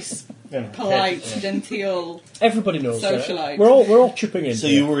 And nice, Yeah. polite, genteel... Everybody knows that. Socialite. We're all chipping in. So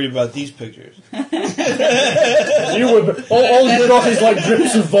here. you worried about these pictures? You were all you got is like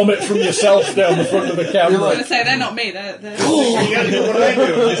drips of vomit from yourself down the front of the I was camera. going to say, they're not me. They're You gotta do what I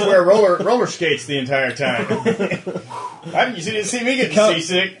do. Just wear roller skates the entire time. You didn't see me get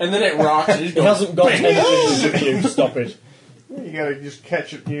seasick. And then it rocks. And He hasn't got anything to do. Stop it. You gotta just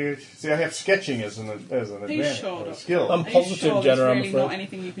catch it. You see, I have sketching as an advantage, shut a up. skill. I'm Are you positive, sure Jenna. there's I'm really afraid. not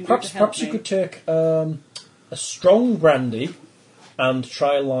anything you can do Perhaps to help you me? could take a strong brandy and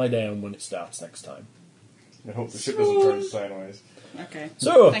try and lie down when it starts next time. I hope the ship doesn't turn sideways. Okay.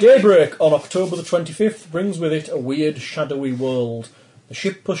 So, Thank you. daybreak on October the 25th brings with it a weird, shadowy world. The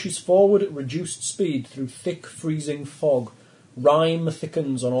ship pushes forward at reduced speed through thick, freezing fog. Rime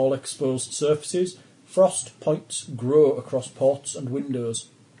thickens on all exposed surfaces. Frost points grow across ports and windows.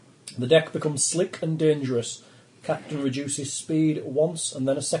 The deck becomes slick and dangerous. Captain reduces speed once and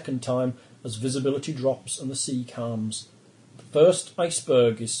then a second time as visibility drops and the sea calms. The first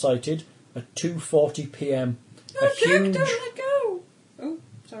iceberg is sighted at 2:40 p.m. Oh, Jack, don't let go! Oh,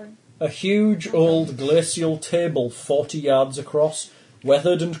 sorry. A huge old glacial table 40 yards across,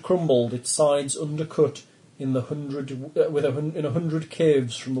 weathered and crumbled, its sides undercut in the 100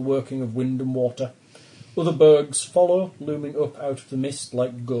 caves from the working of wind and water. Other bergs follow, looming up out of the mist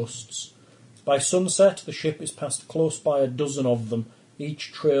like ghosts. By sunset, the ship is passed close by a dozen of them,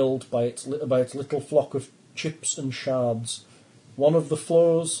 each trailed by its little flock of chips and shards. One of the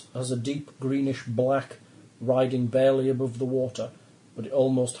floes has a deep greenish black, riding barely above the water, but it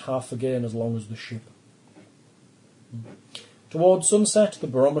almost half again as long as the ship. Towards sunset, the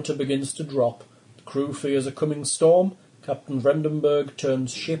barometer begins to drop. The crew fears a coming storm. Captain Vredenburg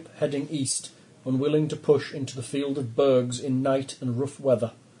turns ship heading east, unwilling to push into the field of bergs in night and rough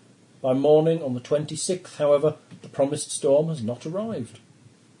weather. By morning on the 26th, however, the promised storm has not arrived.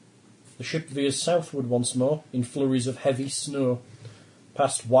 The ship veers southward once more, in flurries of heavy snow,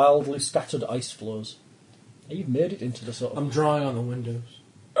 past wildly scattered ice floes. You've made it into the sort of... I'm drawing on the windows.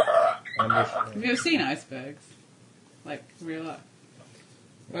 Have you ever seen icebergs? Like, real life?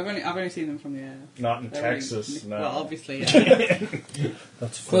 Well, I've only seen them from the air. Not in They're Texas, no. Well, obviously, yeah.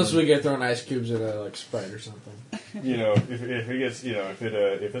 That's Plus, funny. we get throwing ice cubes at a like Sprite or something. You know, if it gets,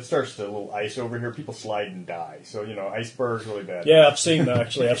 if it starts to a little ice over here, people slide and die. So icebergs really bad. Yeah, I've seen that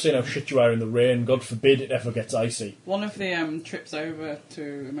actually. I've seen how shit you are in the rain. God forbid it ever gets icy. One of the trips over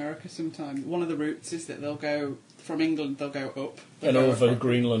to America sometime, one of the routes is that they'll go, from England, they'll go up. And over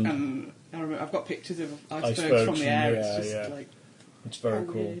Greenland. And I've got pictures of icebergs Icebergs from the from air. the It's air, just yeah. like... It's very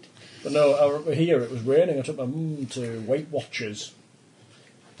cool. weird. But no, I remember here it was raining. I took my mum to Weight Watchers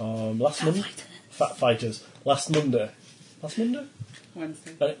last Monday. Fat Fighters. Last Monday.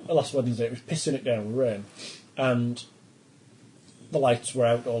 Wednesday. Last Wednesday. It was pissing it down with rain. And the lights were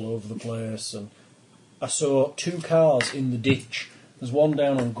out all over the place. And I saw two cars in the ditch. There's one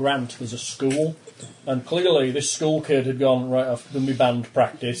down on Grant. There's a school. And clearly this school kid had gone right after my band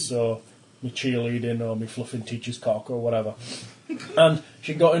practice or my cheerleading or my fluffing teacher's cock or whatever. And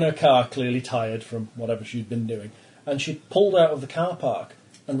she got in her car clearly tired from whatever she'd been doing. And she'd pulled out of the car park.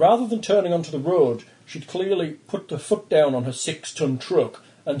 And rather than turning onto the road, she'd clearly put her foot down on her 6-ton truck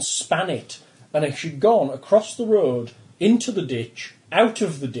and span it. And if she'd gone across the road, into the ditch, out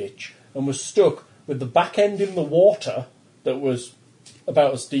of the ditch, and was stuck with the back end in the water that was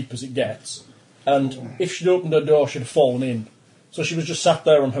about as deep as it gets. And if she'd opened her door, she'd have fallen in. So she was just sat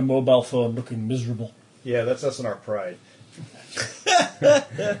there on her mobile phone looking miserable. Yeah, that's us in our pride.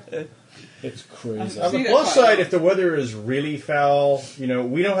 It's crazy. On the plus side, if the weather is really foul, we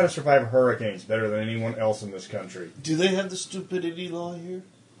know how to survive hurricanes better than anyone else in this country. Do they have the stupidity law here?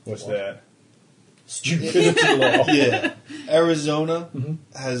 What's that? Stupidity law. Yeah. Arizona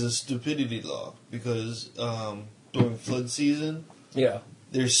has a stupidity law because during flood season, Yeah.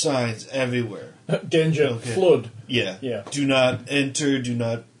 there's signs everywhere. Danger, Okay. flood. Yeah. Yeah. Do not enter, do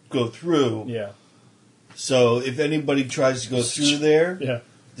not go through. Yeah. So if anybody tries to go through there, Yeah.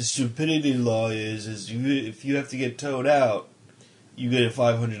 the stupidity law is if you have to get towed out, you get a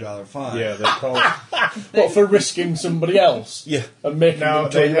 $500 fine. Yeah, they call it. What, for risking somebody else? Yeah. And making Now,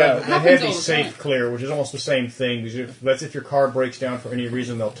 them they tow you have out? the Happens heavy all the safe time. clear, which is almost the same thing. Because that's if your car breaks down for any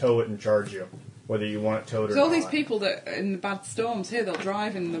reason, they'll tow it and charge you, whether you want it towed or There's all not. these people that, in the bad storms here, they'll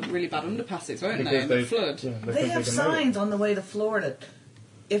drive in the really bad underpasses, won't they, Because in the flood? Yeah, They think have can make it. signs on the way to Florida.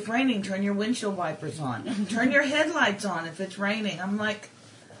 If raining, turn your windshield wipers on. Turn your headlights on if it's raining. I'm like,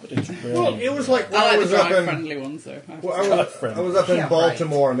 It's Well, really... it was like when I I like the was up in. drive-friendly ones, though. Well, I was up in Yeah, right.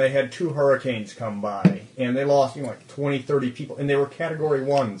 Baltimore, and they had 2 hurricanes come by, and they lost like 20, 30 people, and they were Category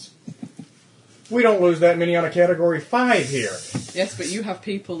 1s. We don't lose that many on a Category 5 here. Yes, but you have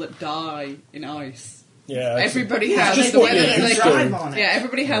people that die in ice. Yeah, it's- Everybody Yeah, has just the what weather you're that they used drive to. on it. Yeah,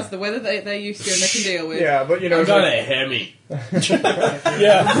 everybody has the weather they're used to and they can deal with. Yeah, but I got a Hemi. Yeah.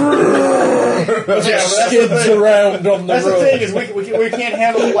 yeah, but that's the Skids thing. around on the That's the road. thing is we can't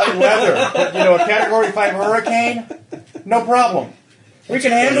handle light weather, but a Category 5 hurricane, no problem. We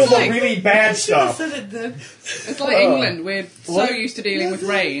can handle the really bad stuff. It's like England. We're so used to dealing with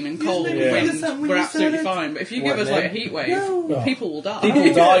rain and cold and Yeah. wind. We're absolutely fine. But if you give us like a heat wave, people will die.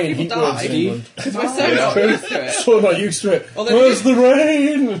 People die in People heat waves in die England. because we're so not used to it. So not used to it. Although Where's the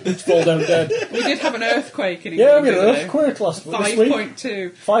rain? It's fall down dead. We did have an earthquake in Yeah, England. we had an the other day. earthquake last this week.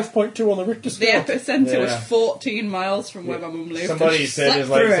 5.2. 5.2 on the Richter The scale. epicenter was Yeah. 14 miles from where my mum lived. Somebody and she said, slept it's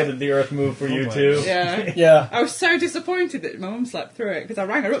like, through so it. did the earth move for you my too? Yeah. Yeah. I was so disappointed that my mum slept through it because I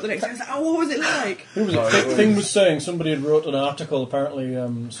rang her up the next day and I was like, oh, what was it like? Who was it? Thing was saying somebody had wrote an article apparently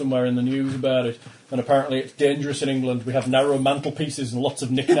somewhere in the news about it, and apparently it's dangerous in England. We have narrow mantelpieces and lots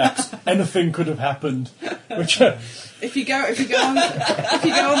of knickknacks. Anything could have happened. Which If you go on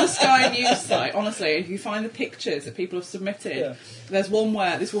the Sky News site, honestly, if you find the pictures that people have submitted, Yeah. there's one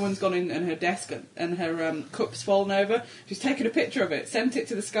where this woman's gone in and her desk and her cup's fallen over. She's taken a picture of it, sent it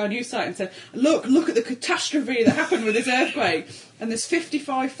to the Sky News site, and said, "Look at the catastrophe that happened with this earthquake." And there's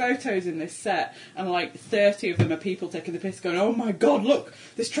 55 photos in this set, and like 30 of them are people taking the piss, going, "Oh my God, look,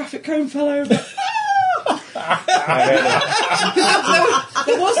 this traffic cone fell over."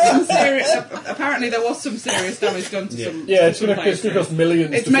 There was some serious. Apparently, there was some serious damage done to some. yeah, it's some going to places. cost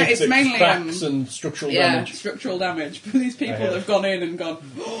millions It's to fix it's it. mainly Cracks and structural damage. structural damage. But these people that have gone in and gone,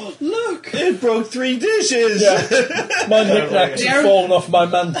 oh, look. It broke 3 dishes. Yeah. My knickknacks The have only- fallen off my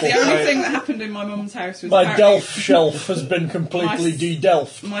mantel. The only thing that happened in my mum's house was My apparently Delft shelf has been completely My-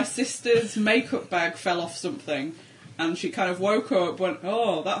 de-Delft. my sister's makeup bag fell off something. And she kind of woke up, went,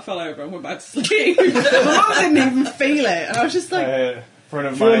 oh, that fell over, and went back to sleep. My mum didn't even feel it. And I was just like, Friend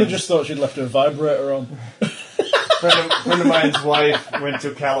of Fiona mine, just thought she'd left her vibrator on. friend of mine's wife went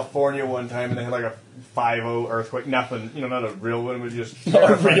to California one time, and they had like a 5.0 earthquake. Nothing, not a real one, but just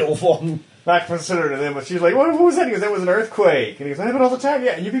Not a real one. not considered to them. But she's like, "What was that?" He goes, "That was an earthquake." And he goes, "That happened all the time."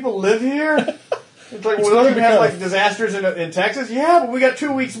 Yeah, and you people live here. It's like, we don't even have like disasters in Texas. Yeah, but we got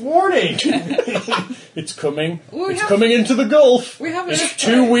 2 weeks warning. It's coming. Well, we It's have- coming into the Gulf. we have an It's earthquake.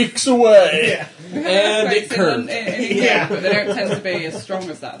 2 weeks away. We have And earthquakes it curved. in England, Yeah. but they don't tend to be as strong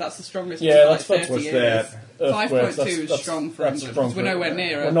as that. That's the strongest Yeah, one for that's like 30 what's years. that? Earthquakes, 5.2 is strong for that's England, strong because we're for- nowhere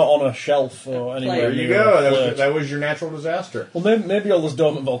near We're it. not on a shelf or anywhere There you near go. a plate. That was your natural disaster Well, maybe all those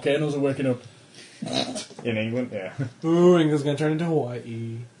dormant volcanoes are waking up. in England. Yeah. Ooh, England's going to turn into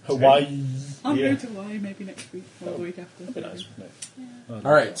Hawaii. Hawaii. I'm Yeah. going to Hawaii maybe next week or the week after. That'd be nice.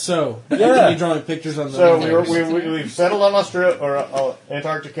 All right, so Yeah. you drawing pictures on the. So we've settled on Australia or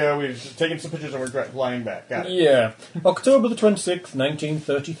Antarctica. We've taken some pictures and we're flying back. Got it. Yeah. October the 26th,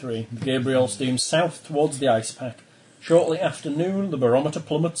 1933. The Gabriel steams south towards the ice pack. Shortly after noon, the barometer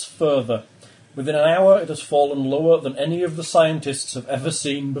plummets further. Within an hour, it has fallen lower than any of the scientists have ever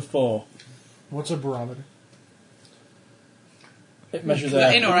seen before. What's a barometer? It measures Is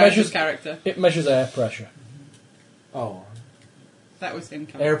that air. in or It out of measures, character? it measures air pressure. Oh, That was in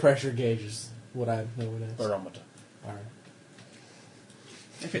character. air pressure gauge is what I know it as. Barometer. All right.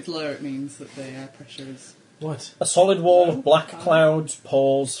 If it's low, it means that the air pressure is... What? A solid wall of black clouds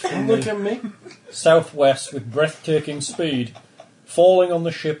pours from Look the at me. southwest with breathtaking speed, falling on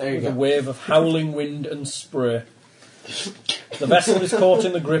the ship There you with a go. wave of howling wind and spray. The vessel is caught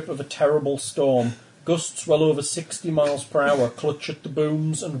in the grip of a terrible storm. Gusts well over 60 miles per hour clutch at the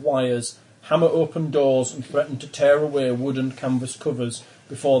booms and wires, hammer open doors and threaten to tear away wood and canvas covers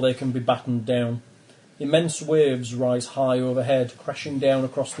before they can be battened down. Immense waves rise high overhead, crashing down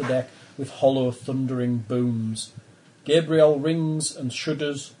across the deck with hollow thundering booms. Gabriel rings and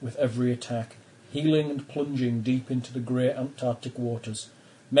shudders with every attack, heeling and plunging deep into the grey Antarctic waters.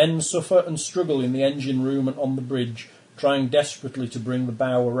 Men suffer and struggle in the engine room and on the bridge, trying desperately to bring the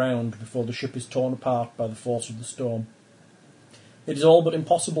bow around before the ship is torn apart by the force of the storm. It is all but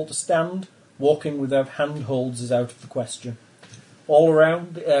impossible to stand. Walking without handholds is out of the question. All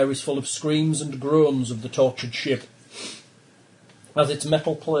around, the air is full of screams and groans of the tortured ship, as its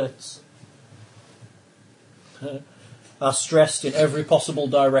metal plates are stressed in every possible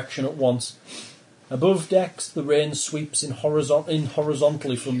direction at once. Above decks, the rain sweeps in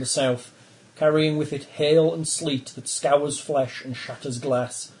horizontally from the south, carrying with it hail and sleet that scours flesh and shatters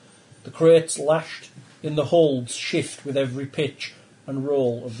glass. The crates lashed in the holds shift with every pitch and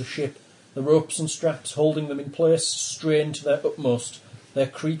roll of the ship. The ropes and straps holding them in place strain to their utmost, their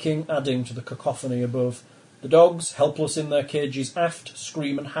creaking adding to the cacophony above. The dogs, helpless in their cages aft,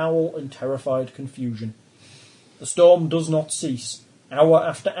 scream and howl in terrified confusion. The storm does not cease. Hour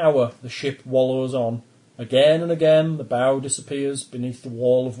after hour, the ship wallows on. Again and again, the bow disappears beneath the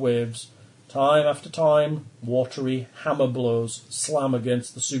wall of waves. Time after time, watery hammer blows slam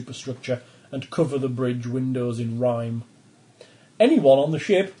against the superstructure and cover the bridge windows in rime. Anyone on the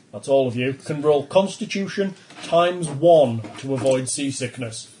ship, that's all of you, can roll Constitution ×1 to avoid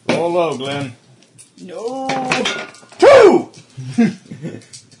seasickness. Roll low, Glenn. No! 2!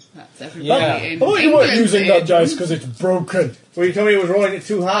 That's everybody Yeah. in I thought you weren't England's using that age. dice because it's broken. Well, you told me it was rolling it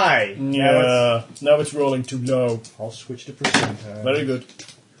too high. Yeah, now it's rolling too low. I'll switch to percentile. Very good.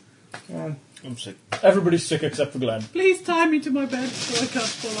 I'm sick. Everybody's sick except for Glenn. Please tie me to my bed so I can't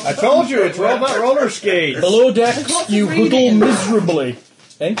fall I off. told you, it's robot roller skates. Below decks, Lots of you huddle reading. miserably.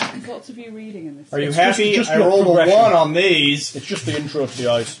 Eh? There's lots of you reading in this. Are you It's happy? just I your rolled a progression. 1 on these. It's just the intro to the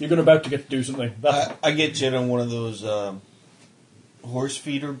ice. You're about to get to do something. I get Jenna on one of those horse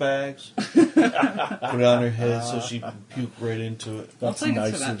feeder bags. Put it on her head so she can puke right into it. That's Thanks for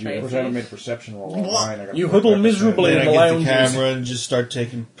nice that, of you. I Tracy. wish I haven't made a perception roll on mine. I got You huddle 45%. miserably Then in I the get the lounges. camera and just start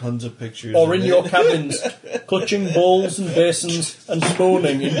taking tons of pictures. Or of in it. your cabins, clutching bowls and basins and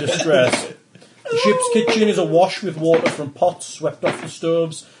moaning in distress. The ship's kitchen is awash with water from pots swept off the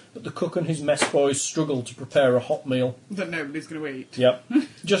stoves, but the cook and his mess boys struggle to prepare a hot meal. That nobody's going to eat. Yep.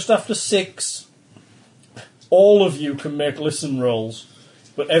 Just after 6, all of you can make listen rolls,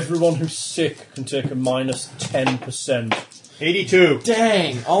 but everyone who's sick can take a -10%. 82.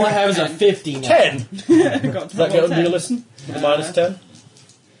 Dang! All I have is a 50 now. 10! Got Does to that get roll under your 10. listen? With a -10?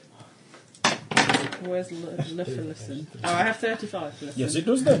 Where's live for listen? Oh, I have 35 for listen. Yes, it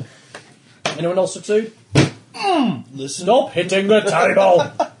does then. Anyone else succeed? Listen. Stop hitting the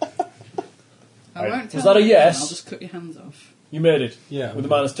table! I won't tell Was that a you, yes? I'll just cut your hands off. You made it. Yeah. With a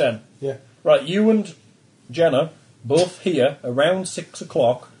 -10. Yeah. Right, you and Jenna, both here, around 6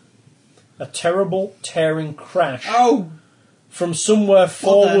 o'clock, a terrible tearing crash Oh! from somewhere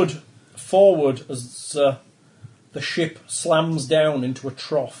What forward as the ship slams down into a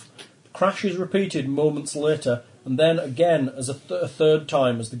trough. The crash is repeated moments later, and then again as a third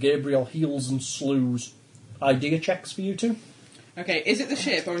time as the Gabriel heels and slews. Idea checks for you two? Okay, is it the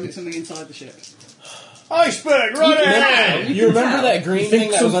ship or is it something inside the ship? Iceberg, run it! You remember that green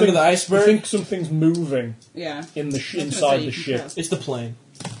thing that was under the You iceberg? think something's moving Yeah. in the I was gonna inside say the you can ship. tell. It's the plane.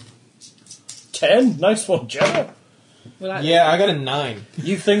 10? Nice one, Jenna. Well, that- Yeah, I got a 9.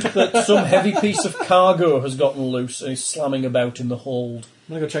 You think that some heavy piece of cargo has gotten loose and is slamming about in the hold.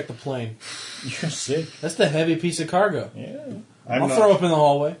 I'm gonna go check the plane. You're sick. That's the heavy piece of cargo. Yeah. I'm I'll not- throw up in the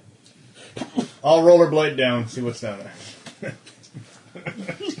hallway. I'll rollerblade down, see what's down there.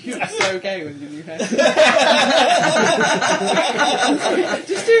 You're so gay with your new hair.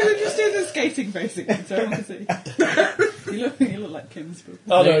 just do the skating basically, so I want to see. You look like Kim's.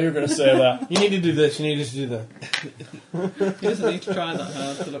 Oh no, you're going to say that. You need to do this. You need to do that. He doesn't need to try that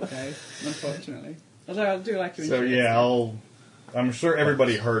hard to look gay, unfortunately. Although I do like you. So yeah, I'm sure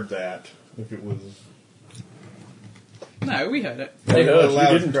everybody heard that. If it was No, we heard it. They a heard,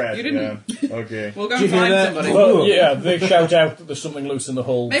 loud you didn't. crash. You didn't. Yeah. Okay. We'll go Did and you hear find that? somebody. Well, yeah, they shout out that there's something loose in the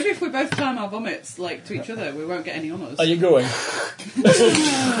hole. Maybe if we both time our vomits like to each other, we won't get any honours. Are you going?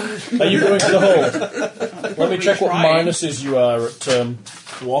 Are you going to the hole? Let me check what trying. minuses you are at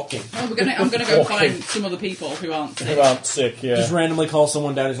Walking. Oh, I'm gonna go Walking. find some other people who aren't sick. who aren't sick, yeah. Just randomly call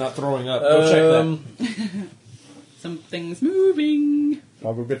someone down who's not throwing up. Go check that. Something's moving.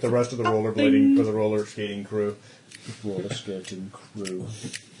 I'll go get the rest of the rollerblading for the roller skating crew. Roller skating crew.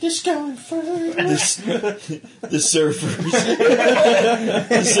 Just going further. The surfers.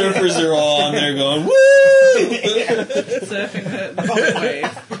 The surfers are all on there going, woo! Surfing the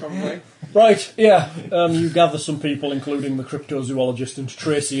wave, probably. Right, yeah. You gather some people, including the cryptozoologist and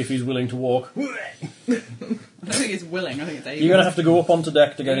Tracy, if he's willing to walk. I don't think it's willing. I think it's able. You're going to have to go up onto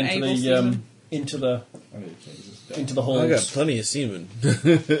deck to get An into able the seaman. into the I got holes. plenty of semen.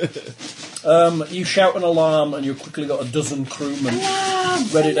 You shout an alarm, and you've quickly got a dozen crewmen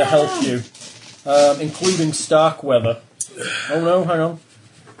ready to help you, including Starkweather. Oh no, hang on.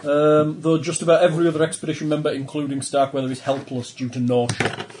 Though just about every other expedition member, including Starkweather, is helpless due to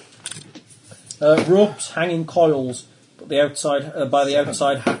nausea. Ropes hang in coils by the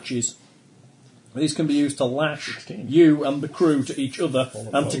outside hatches. These can be used to lash you and the crew to each other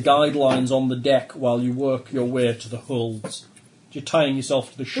and to guide lines on the deck while you work your way to the hulls. You're tying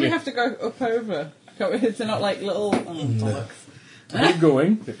yourself to the Do we ship. have to go up over? They're not like little. Bollocks. Are you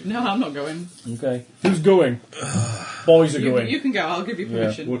going? No, I'm not going. Okay. Who's going? Boys are going. You can go. I'll give you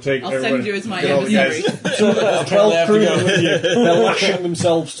permission. We'll take I'll send everybody- you as my get all the emissary. guys. So there's 12 have to crew go. with you. They're lashing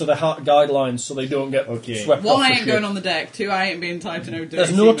themselves to the guidelines so they don't get Okay. swept One, off I the ain't ship. going on the deck. Two, I ain't being tied to no dirty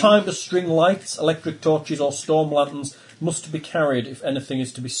There's no seaman. time to string lights, electric torches or storm lanterns must be carried if anything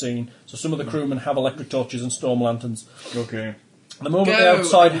is to be seen. So some of the crewmen have electric torches and storm lanterns. Okay. The moment Go, the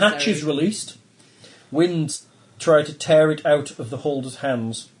outside emissary. hatch is released, winds try to tear it out of the holder's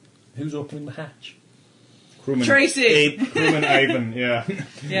hands. Who's opening the hatch? Crewman. Tracy. Crewman Ivan, yeah.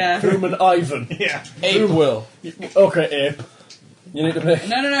 Yeah. Crewman Ivan. Yeah. Ape will. Okay, Ape. You need to make...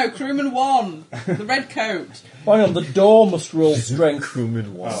 No. Crewman 1. The red coat. Hang on, the door must roll strength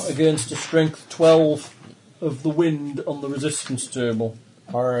Crewman wow. against a strength 12 of the wind on the resistance table.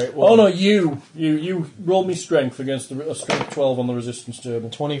 Alright, well. Oh no, you roll me strength against a strength 12 on the resistance table.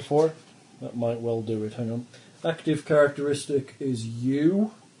 24. That might well do it, hang on. Active characteristic is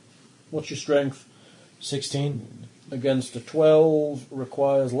you. What's your strength? 16. Against a 12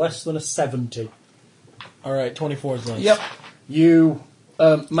 requires less than a 70. Alright, 24 is nice. Yep. You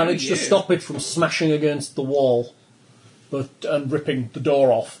manage to you. stop it from smashing against the wall and ripping the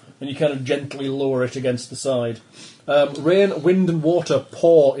door off, and you kind of gently lower it against the side. Rain, wind and water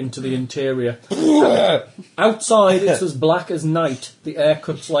pour into the interior. Outside it's as black as night. The air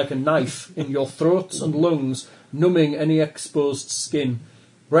cuts like a knife in your throats and lungs, numbing any exposed skin.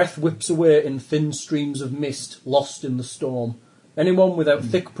 Breath whips away in thin streams of mist, lost in the storm. Anyone without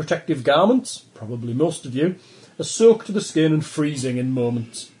thick protective garments, probably most of you, are soaked to the skin and freezing in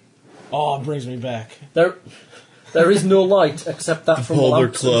moments. Oh, it brings me back. There is no light except that from the Polar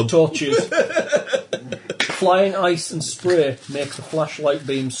lamps Club. and torches. Flying ice and spray make the flashlight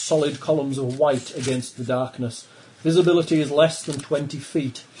beams solid columns of white against the darkness. Visibility is less than 20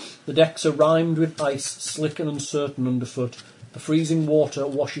 feet. The decks are rimed with ice, slick and uncertain underfoot. The freezing water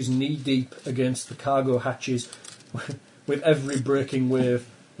washes knee-deep against the cargo hatches with every breaking wave.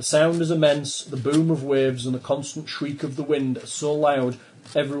 The sound is immense, the boom of waves and the constant shriek of the wind are so loud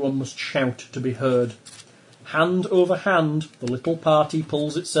everyone must shout to be heard. Hand over hand, the little party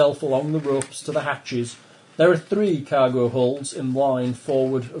pulls itself along the ropes to the hatches. There are 3 cargo holds in line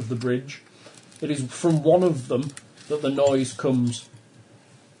forward of the bridge. It is from one of them that the noise comes.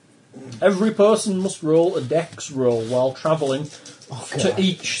 Every person must roll a dex roll while travelling to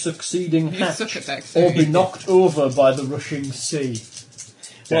each succeeding You suck hatch, at dex, or don't be you? knocked over by the rushing sea.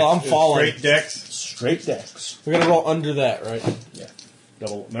 Well, I'm following. Straight decks. Straight dex. We're gonna roll under that, right? Yeah.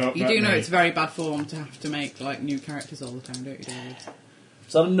 Double. No, You not do know me. it's very bad form to have to make like new characters all the time, don't you, David?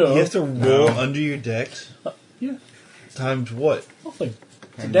 Is that a no? You have to roll under your decks? Yeah, Times what? nothing.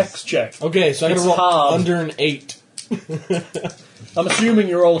 It's a dex check. Okay, so I gotta It's roll hard. under an 8. I'm assuming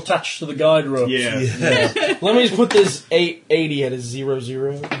you're all attached to the guide rope. Yeah. Let me just put this 880 at a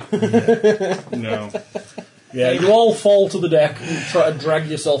 00. No. Yeah, you all fall to the deck and try to drag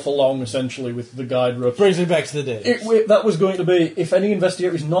yourself along, essentially, with the guide rope. Brings me back to the day. That was going to be, if any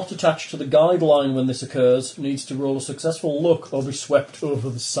investigator is not attached to the guideline when this occurs, needs to roll a successful luck or be swept over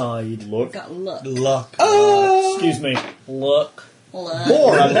the side. Look. Got luck. Luck. Excuse me, luck. Luck.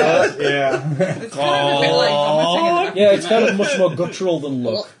 More on that. Yeah. It's kind of a bit like vomiting, isn't it? Yeah, it's kind of much more guttural than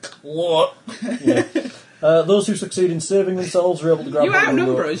luck. What? Yeah. Those who succeed in saving themselves are able to grab You hold of the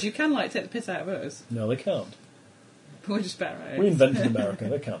outnumber rope. us. You can take the piss out of us. No, they can't. We're just better at it. We invented America.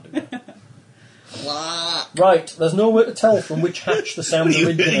 They can't do that. Right, there's no way to tell from which hatch the sound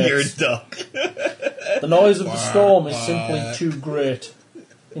You're a originates. duck. The noise of the storm is simply too great.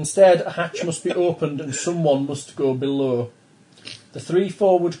 Instead, a hatch must be opened and someone must go below. The 3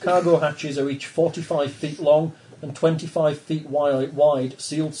 forward cargo hatches are each 45 feet long and 25 feet wide,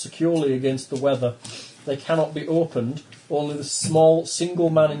 sealed securely against the weather. They cannot be opened, only the small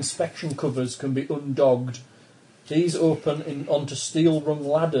single-man inspection covers can be undogged. These open onto steel-rung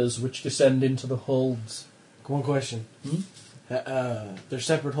ladders which descend into the holds. One question. They're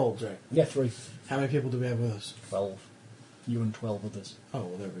separate holds, right? Yeah, 3. How many people do we have with us? 12. You and 12 others. Oh,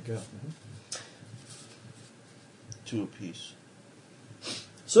 well, there we go. 2 apiece.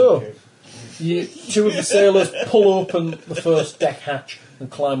 So, 2 of the sailors pull open the first deck hatch and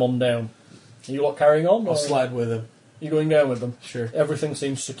climb on down. Are you lot carrying on? I'll Or slide with him. are you going down with them? Sure. Everything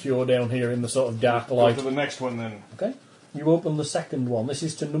seems secure down here in the sort of dark Go light. to the next one then. Okay. You open the second one. This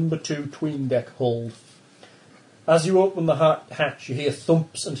is to number 2 tween deck hold. As you open the hatch, you hear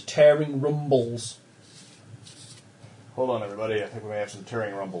thumps and tearing rumbles. Hold on, everybody. I think we may have some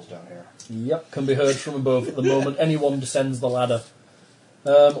tearing rumbles down here. Yep, can be heard from above at the moment anyone descends the ladder.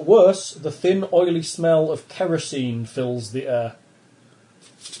 Worse, the thin, oily smell of kerosene fills the air.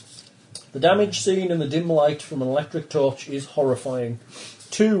 The damage seen in the dim light from an electric torch is horrifying.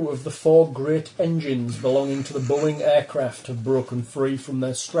 2 of the 4 great engines belonging to the Boeing aircraft have broken free from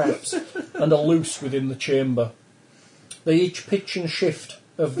their straps and are loose within the chamber. They each pitch and shift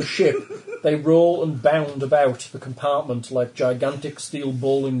of the ship. They roll and bound about the compartment like gigantic steel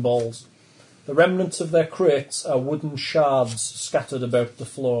bowling balls. The remnants of their crates are wooden shards scattered about the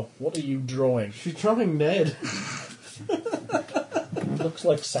floor. What are you drawing? She's drawing Ned. It looks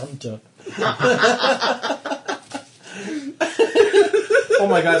like Santa. Oh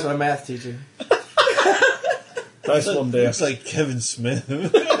my god, it's my math teacher. Nice one, dear. Looks like Kevin Smith.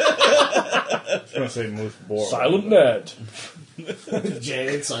 I was going to say Moose Boar. Silent Ned.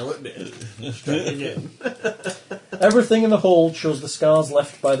 Jade, Silent Ned. Starting again. Everything in the hold shows the scars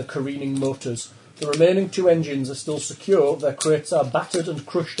left by the careening motors. The remaining 2 engines are still secure. Their crates are battered and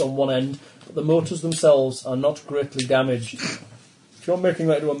crushed on one end, but the motors themselves are not greatly damaged. If you're making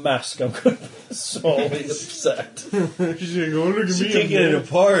that into a mask, I'm going to be sorely upset. She's going to go, look at She me. can't get it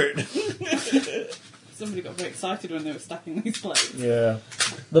apart. Somebody got very excited when they were stacking these plates. Yeah.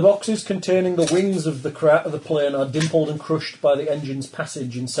 The boxes containing the wings of the plane are dimpled and crushed by the engine's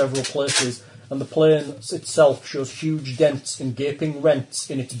passage in several places, and the plane itself shows huge dents and gaping rents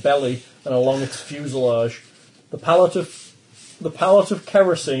in its belly and along its fuselage. The pallet of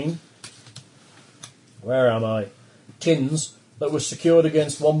kerosene, where am I? Tins that was secured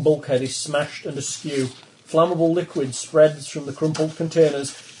against one bulkhead is smashed and askew. Flammable liquid spreads from the crumpled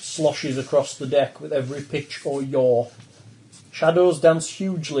containers, sloshes across the deck with every pitch or yaw. Shadows dance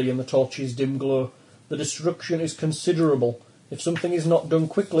hugely in the torch's dim glow. The destruction is considerable. If something is not done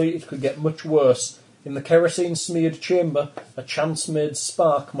quickly, it could get much worse. In the kerosene-smeared chamber, a chance-made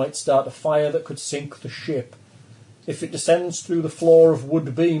spark might start a fire that could sink the ship. If it descends through the floor of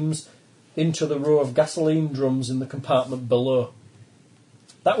wood beams into the row of gasoline drums in the compartment below.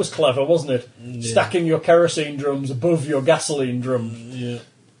 That was clever, wasn't it? Yeah. Stacking your kerosene drums above your gasoline drums. Yeah.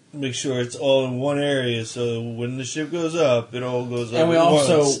 Make sure it's all in one area, so when the ship goes up, it all goes up. And we at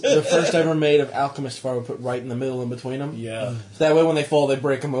also, once. the first ever made of alchemist fire, we put right in the middle in between them. Yeah. So that way when they fall, they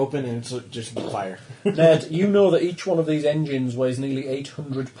break them open and it's just fire. Ned, you know that each one of these engines weighs nearly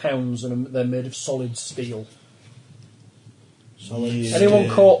 800 pounds and they're made of solid steel. Yeah. Anyone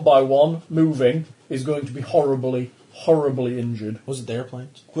caught by one moving is going to be horribly, horribly injured. Was it the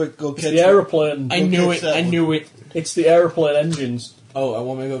airplanes? Quick, go It's catch the aeroplane. I knew catch it, that I one. knew it. It's the aeroplane engines. Oh, I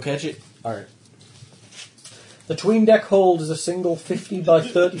want me to go catch it? Alright. The tween deck hold is a single 50 by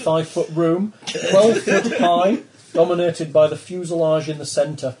 35 foot room, 12 foot high, dominated by the fuselage in the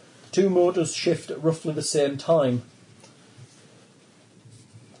centre. 2 motors shift at roughly the same time.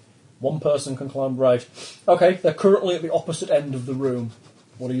 1 person can climb right. Okay, they're currently at the opposite end of the room.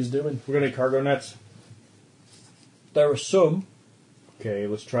 What are you doing? We're going to need cargo nets. There are some. Okay,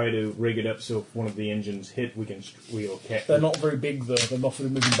 let's try to rig it up so if one of the engines hit, we'll catch. They're not very big though. They're not for the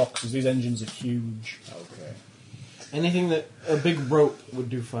moving boxes. These engines are huge. Okay. Anything that a big rope would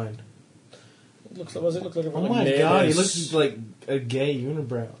do fine. It looks like. What does it look like? Oh my god, he looks like a gay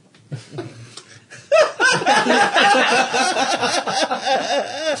unibrow.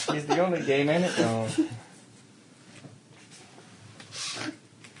 He's the only gay man it knows.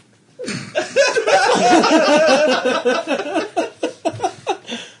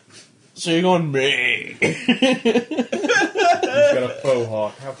 So you're going me. He's got a faux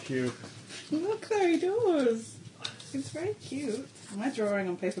hawk. How cute. Look, there he does. It's very cute. My drawing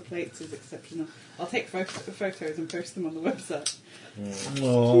on paper plates is exceptional. I'll take photos and post them on the website.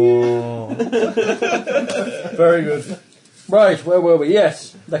 Oh. Very good. Right, where were we?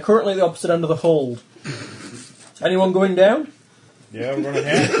 Yes, they're currently at the opposite end of the hold. Anyone going down? Yeah, we're going to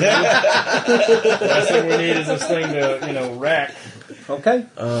have to. Last thing we need is this thing to, wreck. Okay.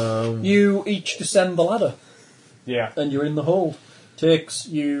 You each descend the ladder, Yeah. and you're in the hold. Takes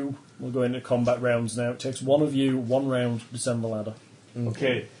you... We'll go into combat rounds now. It takes one of you 1 round to descend the ladder.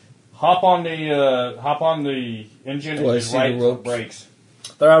 Okay. Hop on the engine Do I and see right the ropes? brakes.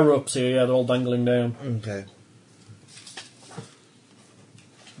 There are ropes here, yeah, they're all dangling down. Okay.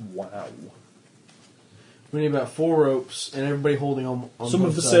 Wow. We need about 4 ropes and everybody holding on Some both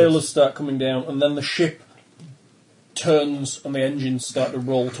of the sides. sailors start coming down, and then the ship turns and the engines start to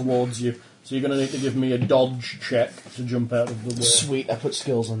roll towards you. So you're going to need to give me a dodge check to jump out of the way. Sweet, I put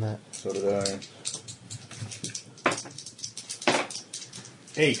skills on that. So did I.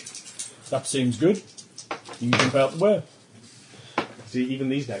 8. That seems good. You jump out the way. See, even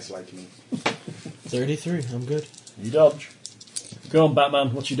these guys like me. 33, I'm good. You dodge. Go on,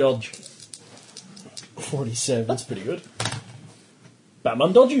 Batman, what's your dodge? 47. That's pretty good.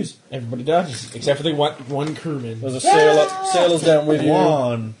 Batman dodges. Everybody dodges, except for the one crewman. There's a sailor's down with you.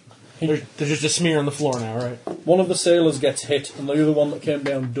 One. There's just a smear on the floor now, right? One of the sailors gets hit, and the other one that came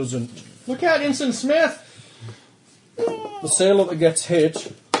down doesn't. Look out, Ensign Smith! The sailor that gets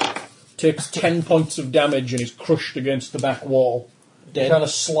hit takes 10 points of damage and is crushed against the back wall. He Dead. kind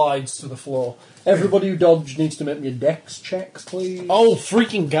of slides to the floor. Everybody who dodged needs to make me a dex check, please. Oh,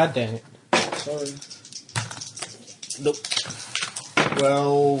 freaking goddamn it. Sorry. Nope.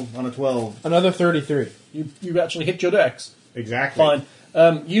 12 on a 12. Another 33. You actually hit your dex. Exactly.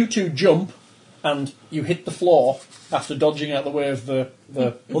 Fine. You two jump, and you hit the floor after dodging out the way of the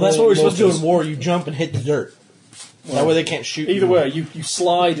Well, that's what we're supposed to do in motors. war. You jump and hit the dirt. That way they can't shoot Either you. way, you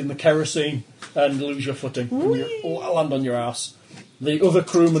slide in the kerosene and lose your footing. And you land on your ass. The other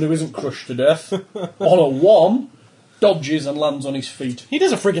crewman who isn't crushed to death, on a 1, dodges and lands on his feet. He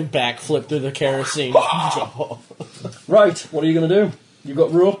does a freaking backflip through the kerosene. Right, what are you going to do? You've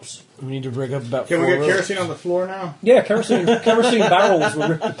got ropes. We need to rig up about Can 4 we get ropes. kerosene on the floor now? Yeah, kerosene barrels were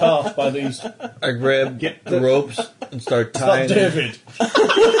ripped apart by these. I grab the ropes and start Not tying them. David.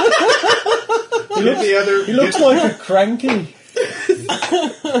 He He looks like a cranky.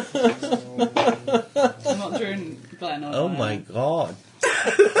 I'm not doing Glenn or Oh Diane. my god.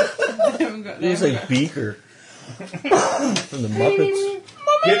 I haven't got- He looks like Beaker. From the Muppets.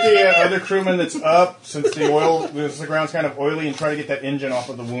 Get the other crewman that's up, since the ground's kind of oily, and try to get that engine off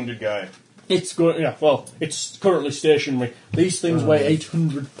of the wounded guy. It's going. Yeah, well, it's currently stationary. These things weigh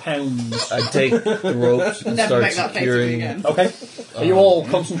 800 pounds. I take the ropes and Never start make that face securing. again. Okay. Are you all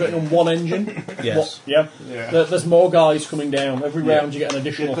concentrating on one engine? Yes. Yeah. Yeah. There's more guys coming down. Every round you get an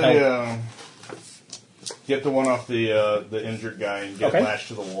additional help. Get the one off the injured guy and get Okay. it lashed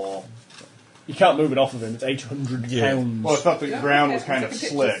to the wall. You can't move it off of him. It's 800 pounds. Well, I thought the Yeah, ground okay, was kind of take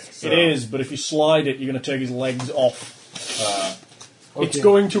slick. pictures. So. It is, but if you slide it, you're going to take his legs off. It's Okay.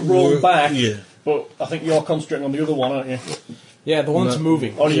 going to roll back, Yeah. but I think you're concentrating on the other one, aren't you? Yeah, the one that's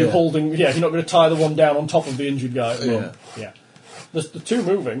moving. Or are you Yeah. holding... Yeah, you're not going to tie the one down on top of the injured guy at the Yeah. moment. Yeah. There's the two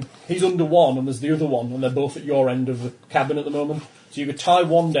moving. He's under one, and there's the other one, and they're both at your end of the cabin at the moment. So you could tie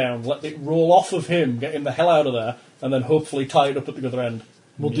one down, let it roll off of him, get him the hell out of there, and then hopefully tie it up at the other end.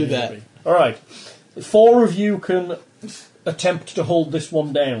 We'll do that. All right. 4 of you can attempt to hold this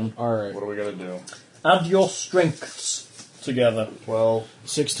one down. Alright. What are we gonna do? Add your strengths together. 12,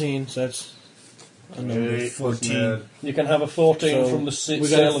 16, so that's a number. 8, 14. You can have a 14 So from the we got a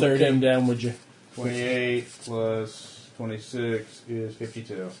sailor that 30. came down with you. 28 plus 26 is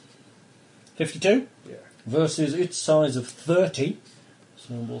 52. 52 Yeah. versus its size of 30.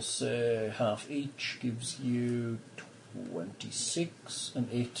 So we'll say half each gives you 26 and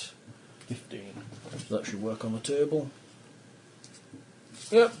 8, 15. So that should work on the table.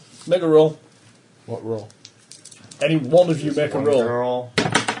 Yep, make a roll. What roll? Any one of you make a One roll. girl.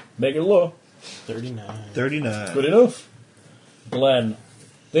 Make it low. 39. 39. Good enough. Glenn.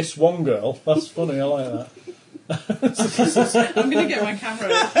 This one girl. That's funny, I like that. I'm going to get my camera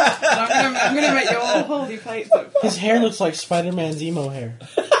and I'm going to make you all hold your plates up. His hair looks like Spider-Man's emo hair. We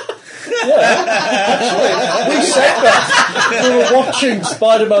said that. We were watching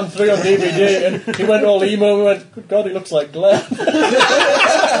Spider-Man 3 on DVD and he went all emo and we went, good God, he looks like Glenn.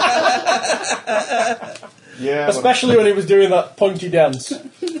 Yeah. Especially when he was doing that pointy dance.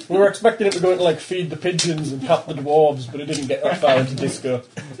 We were expecting him to go into like feed the pigeons and tap the dwarves, but he didn't get that far into disco.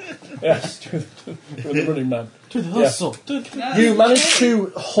 Yes, to the running man. To the hustle. You manage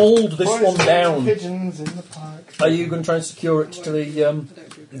to hold this one down. Pigeons in the park. Are you going to try and secure it to the...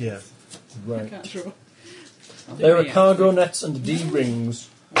 Yeah. I Right. can't draw. There are cargo nets and D-rings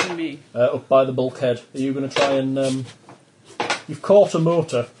Me. up by the bulkhead. Are you going to try and... You've caught a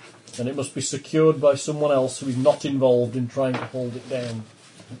motor, and it must be secured by someone else who is not involved in trying to hold it down.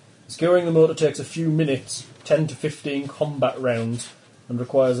 Securing the motor takes a few minutes, 10 to 15 combat rounds, and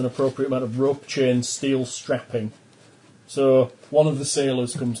requires an appropriate amount of rope, chain, steel strapping. So, one of the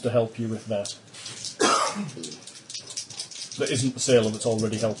sailors comes to help you with that. That isn't the sailor that's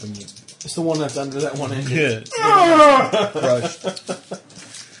already helping you. It's the one that's under that one engine. Yeah. Crushed.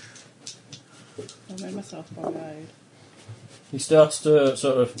 I made myself wide. He starts to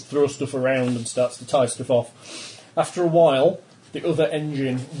sort of throw stuff around and starts to tie stuff off. After a while, the other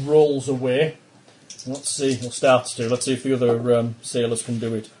engine rolls away. Let's see, or starts to. Let's see if the other sailors can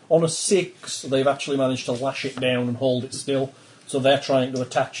do it. On a 6, they've actually managed to lash it down and hold it still. So they're trying to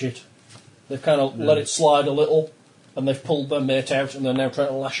attach it. They've kind of let it slide a little, and they've pulled their mate out, and they're now trying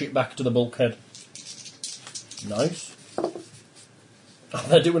to lash it back to the bulkhead. Nice.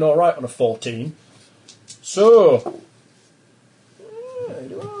 They're doing alright on a 14. So... they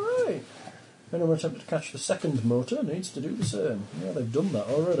do alright. Anyone attempting to catch the second motor needs to do the same. Yeah, they've done that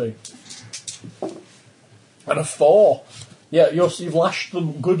already. And a 4. Yeah, you've lashed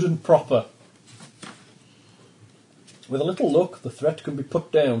them good and proper. With a little luck, the threat can be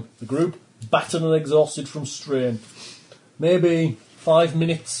put down. The group, battered and exhausted from strain. Maybe 5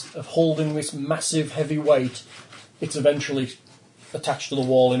 minutes of holding this massive heavy weight, it's eventually attached to the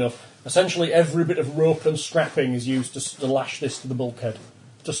wall enough. Essentially, every bit of rope and strapping is used to lash this to the bulkhead,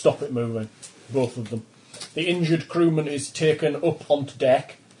 to stop it moving, both of them. The injured crewman is taken up onto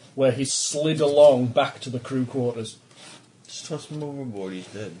deck, where he's slid along back to the crew quarters. Just toss him overboard, he's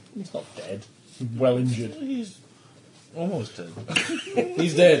dead. He's not dead. He's well injured. He's almost dead.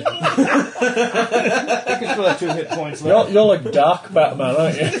 He's dead. I can feel that 2 hit points left. You're like Dark Batman,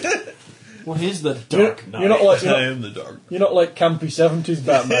 aren't you? Well, he's the Dark Knight. You're not like I am the dark. you're not like campy 70s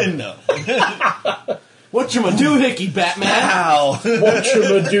Batman. No. What you gonna do, Hickey Batman? Ow! Watch him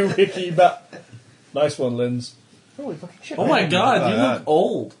a doohickey bat. Nice one, Linz. Holy fucking shit. Oh my god, you look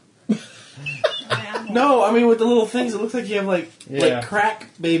old. No, I mean with the little things, it looks like you have like crack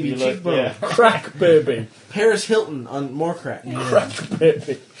baby You look- cheekbone. yeah. Crack baby. Paris Hilton on more crack. Crack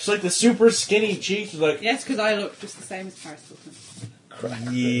baby. It's like the super skinny cheeks, like Yes, because I look just the same as Paris Hilton.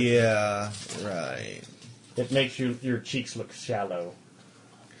 Yeah, right. It makes your cheeks look shallow.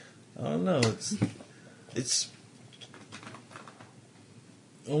 I don't know, it's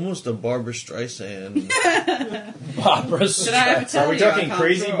almost a Barbara Streisand. Barbara Did I ever Streisand. tell Are we you I talking can't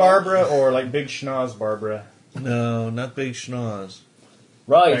crazy draw? Barbara or like big schnoz Barbara? No, not Big Schnoz.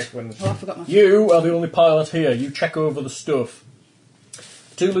 Right. Back when Oh, I forgot my. You are the only pilot here. You check over the stuff.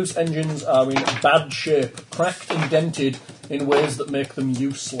 2 loose engines are in bad shape, cracked and dented in ways that make them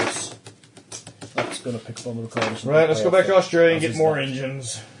useless. That's going to pick up on the recording. Right, let's go back to Australia and As get is more that.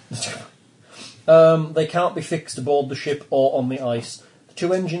 engines. They can't be fixed aboard the ship or on the ice. The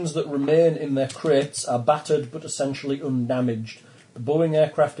 2 engines that remain in their crates are battered but essentially undamaged. The Boeing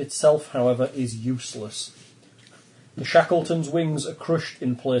aircraft itself, however, is useless. The Shackleton's wings are crushed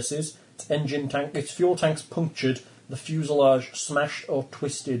in places, its fuel tanks punctured, the fuselage smashed or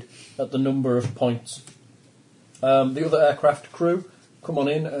twisted at the number of points. The other aircraft crew, come on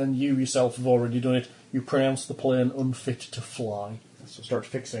in, and you yourself have already done it. You pronounce the plane unfit to fly. So start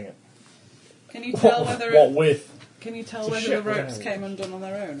fixing it. Can you tell whether What with? Can you tell It's a whether ship the ropes without came undone on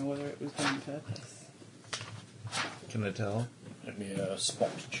their own or whether it was done on purpose? Can I tell? Let me spot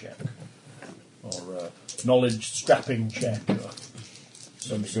check. Or knowledge strapping check. Or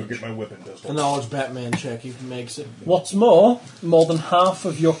So let me go get my whipping a pistol. knowledge Batman check. He makes it. What's more than half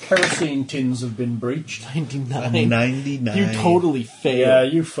of your kerosene tins have been breached. 99. 99. You totally failed. Yeah,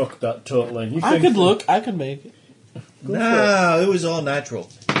 you fucked that totally. You I think could look. I could make it. No, it was all natural.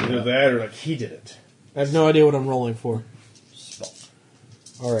 Either that or like he did it. I have no idea what I'm rolling for. Spot.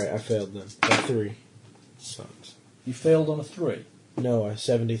 Alright, I failed then. By 3. Sucks. You failed on a 3. No, I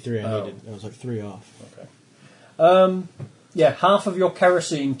 73 I Oh. needed. I was like 3 off. Okay. Yeah, half of your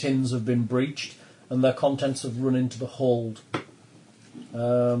kerosene tins have been breached, and their contents have run into the hold.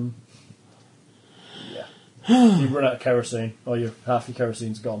 Yeah. You've run out of kerosene, or half your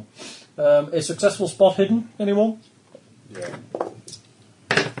kerosene's gone. A successful spot hidden? Anyone? Yeah.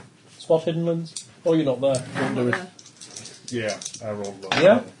 Spot hidden, Linz? Oh, you're not there. Don't do it. Yeah, I rolled low.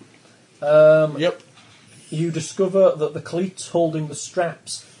 Yeah? Yep. You discover that the cleats holding the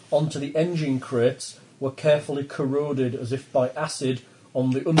straps onto the engine crates were carefully corroded as if by acid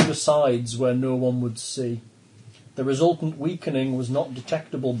on the undersides where no one would see. The resultant weakening was not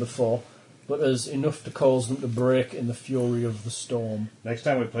detectable before, but as enough to cause them to break in the fury of the storm. Next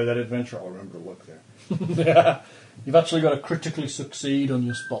time we play that adventure, I'll remember to look there. Yeah. You've actually got to critically succeed on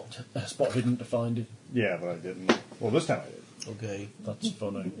your spot hidden to find it. Yeah, but I didn't. Well, this time I did. Okay. That's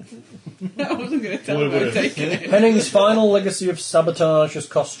funny. I wasn't going to tell him I'd taken it. Henning's final legacy of sabotage has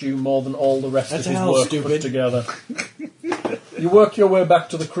cost you more than all the rest That's of his how work stupid. put together. You work your way back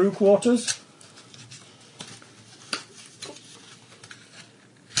to the crew quarters.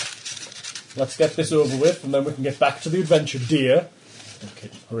 Let's get this over with, and then we can get back to the adventure, dear. Okay,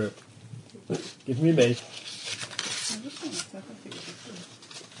 hurry up. Give me me.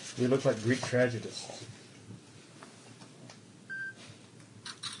 You look like Greek tragedists.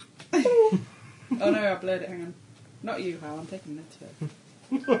 Oh no, I blurred it, hang on. Not you, Hal, I'm taking that too.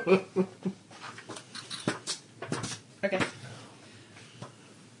 Okay.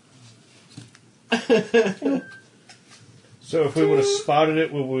 So if we would have spotted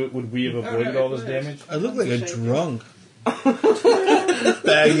it, would we have avoided all this damage? I look like a drunk.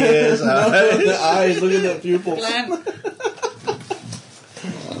 Baggy ass eyes. The eyes, look at that pupils. Glenn,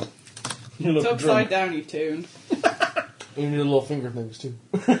 You it's look upside drunk. down, you tune. You need little finger things too.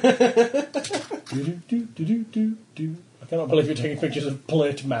 Do. I cannot believe you're taking pictures of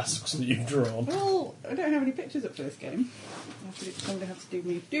plate masks that you've drawn. Well, I don't have any pictures up for this game. Somebody has to do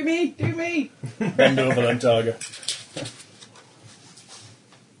me. Do me! Do me! Bend over then, Tiger.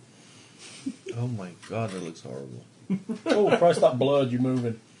 Oh my god, that looks horrible. Oh, Christ, that blurred, you're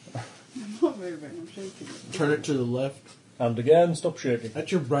moving. I'm not moving, I'm shaking it. Turn it to the left. And again, stop shaking.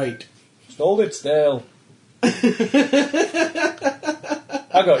 That's your right. Just hold it still. I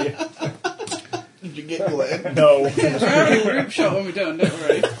got you. Did you get Glenn? No. We're having a group shot when we're done, don't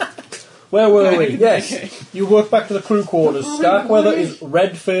worry. Where were we? Okay. Yes. You work back to the crew quarters. Starkweather is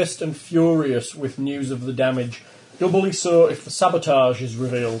red-faced and furious with news of the damage. Doubly so if the sabotage is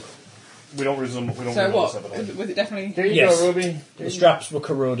revealed. We don't resume. We don't. So reveal what? sabotage. Was it definitely... There you Yes. go, Ruby. The straps were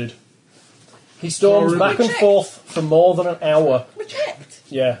corroded. He storms So back and checked. forth for more than an hour. We checked!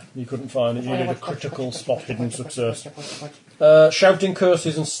 Yeah, you couldn't find it. You needed a critical spot hidden success. Shouting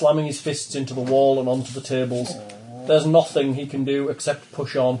curses and slamming his fists into the wall and onto the tables. There's nothing he can do except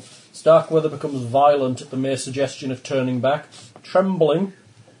push on. Starkweather becomes violent at the mere suggestion of turning back. Trembling,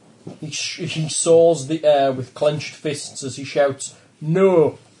 he saws the air with clenched fists as he shouts,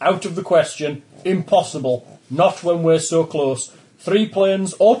 "No! Out of the question! Impossible! Not when we're so close! 3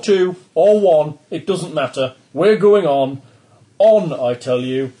 planes, or 2, or 1, it doesn't matter. We're going on. On, I tell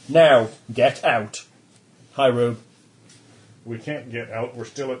you. Now, get out." Hi, Robe. We can't get out. We're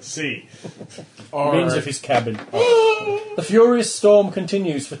still at sea. Means of his cabin. The furious storm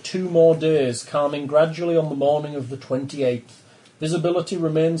continues for 2 more days, calming gradually on the morning of the 28th. Visibility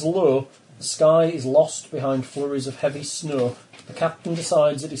remains low. The sky is lost behind flurries of heavy snow. The captain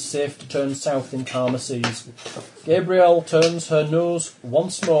decides it is safe to turn south in calmer seas. Gabrielle turns her nose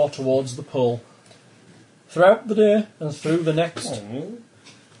once more towards the pole. Throughout the day and through the next...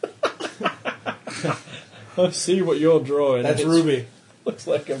 I see what you're drawing. That's It's- Ruby. Looks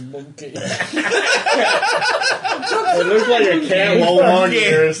like a monkey. It looks like a cat with long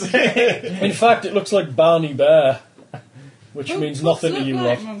ears. In fact, it looks like Barney Bear, which means What's nothing to look you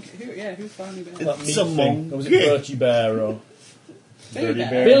like lot. monkey? Who's Barney Bear? That meat It's a thing. Or was it Bertie Bear or Billy Dirty Bear.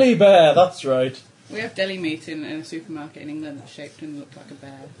 Bear. Billy Bear? That's right. We have deli meat in a supermarket in England that's shaped and looked like a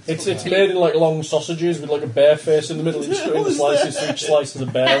bear. It's made in like long sausages with like a bear face in the middle. You just cut into slices, so each slice has a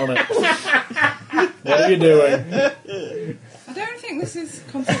bear on it. What are you doing? I don't think this is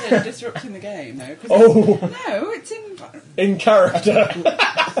considered disrupting the game, though. 'Cause Oh, no, it's in... in character.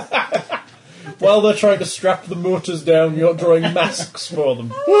 While they're trying to strap the motors down, you're drawing masks for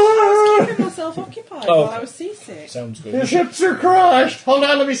them. I was keeping myself occupied Oh. while I was seasick. Sounds The good. ships are crushed. Hold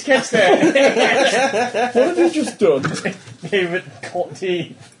on, let me sketch that. What have you just done? David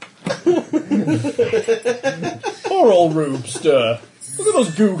teeth. Poor old Rube Stir. Look at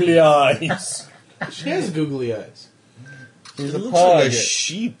those googly eyes. She has googly eyes. It a looks like a target.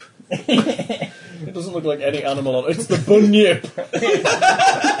 sheep. It doesn't look like any animal on it. It's the bunyip.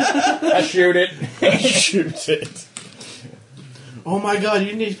 I shoot it. Shoot it. Oh my god,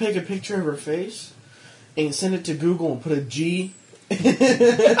 you need to take a picture of her face and send it to Google and put a G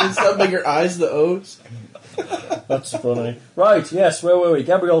and stuff, make her eyes the O's. That's funny. Right, yes, where were we?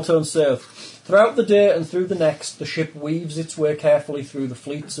 Gabrielle turns south. Throughout the day and through the next, the ship weaves its way carefully through the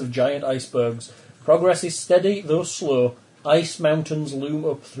fleets of giant icebergs. Progress is steady, though slow. Ice mountains loom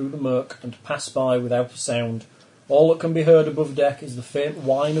up through the murk and pass by without a sound. All that can be heard above deck is the faint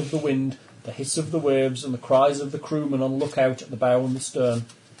whine of the wind the hiss of the waves and the cries of the crewmen on lookout at the bow and the stern.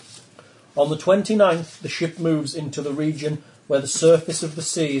 On the 29th, the ship moves into the region where the surface of the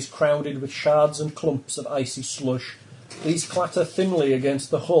sea is crowded with shards and clumps of icy slush. These clatter thinly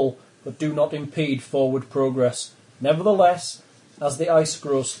against the hull, but do not impede forward progress. Nevertheless, as the ice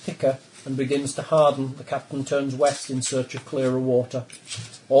grows thicker and begins to harden, the captain turns west in search of clearer water.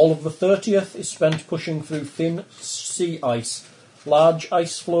 All of the 30th is spent pushing through thin sea ice. Large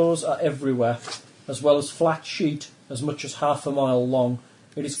ice floes are everywhere, as well as flat sheet as much as half a mile long.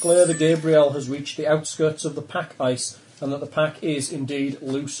 It is clear the Gabriel has reached the outskirts of the pack ice, and that the pack is indeed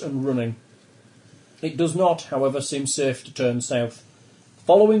loose and running. It does not, however, seem safe to turn south. The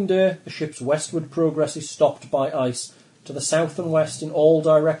following day, the ship's westward progress is stopped by ice. To the south and west in all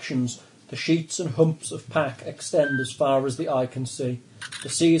directions, the sheets and humps of pack extend as far as the eye can see. The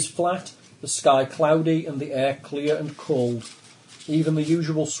sea is flat, the sky cloudy, and the air clear and cold. Even the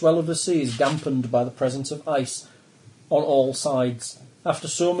usual swell of the sea is dampened by the presence of ice on all sides. After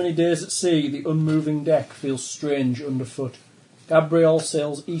so many days at sea, the unmoving deck feels strange underfoot. Gabriel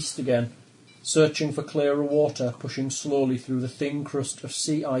sails east again, searching for clearer water, pushing slowly through the thin crust of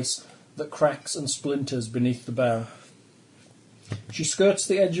sea ice that cracks and splinters beneath the bow. She skirts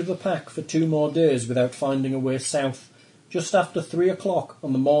the edge of the pack for 2 more days without finding a way south. Just after 3 o'clock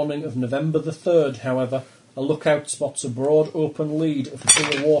on the morning of November the 3rd, however, a lookout spots a broad open lead of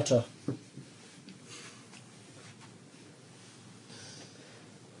clear water.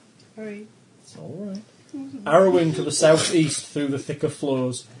 Sorry. It's all right. Arrowing to the southeast through the thicker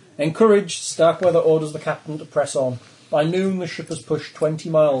floes. Encouraged, Starkweather orders the captain to press on. By noon, the ship has pushed 20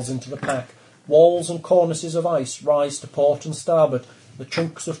 miles into the pack. Walls and cornices of ice rise to port and starboard. The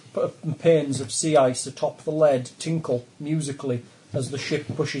chunks and panes of sea ice atop the lead tinkle musically as the ship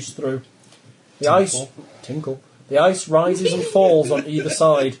pushes through. The ice rises and falls on either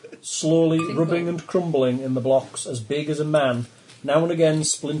side, slowly rubbing and crumbling in the blocks as big as a man, now and again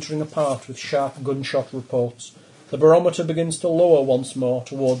splintering apart with sharp gunshot reports. The barometer begins to lower once more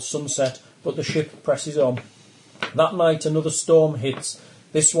towards sunset, but the ship presses on. That night another storm hits.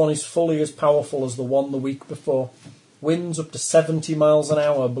 This one is fully as powerful as the one the week before. Winds up to 70 miles an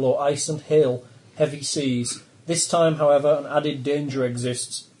hour blow ice and hail, heavy seas. This time, however, an added danger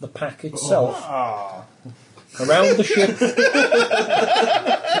exists. The pack itself. Around the ship...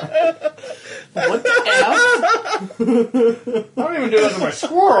 What the F? I don't even do that to my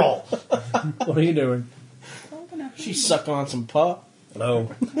squirrel. What are you doing? She's sucking on some pop.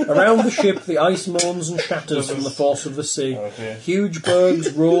 No. Around the ship, the ice moans and shatters from the force of the sea. Okay. Huge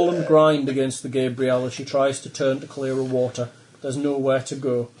bergs roll and grind against the Gabriel as she tries to turn to clearer water. There's nowhere to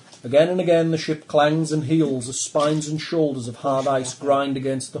go. Again and again the ship clangs and heels as spines and shoulders of hard ice grind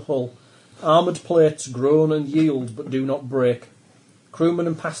against the hull. Armoured plates groan and yield but do not break. Crewmen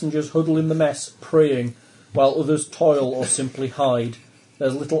and passengers huddle in the mess, praying, while others toil or simply hide.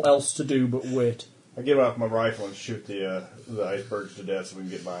 There's little else to do but wait. I get out my rifle and shoot the icebergs to death so we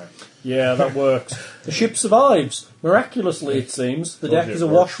can get by. Yeah, that works. The ship survives. Miraculously, it seems. The deck is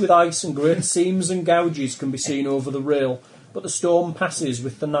awash with ice and great seams and gouges can be seen over the rail. But the storm passes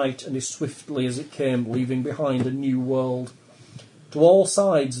with the night and is swiftly as it came, leaving behind a new world. To all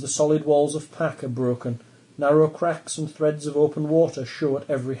sides, the solid walls of pack are broken. Narrow cracks and threads of open water show at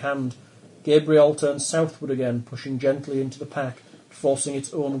every hand. Gabriel turns southward again, pushing gently into the pack, forcing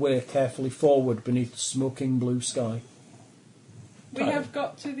its own way carefully forward beneath the smoking blue sky. We have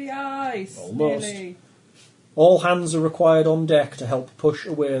got to the ice. Almost. Nearly. All hands are required on deck to help push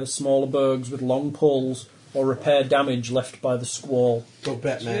away the smaller bergs with long poles or repair damage left by the squall. Go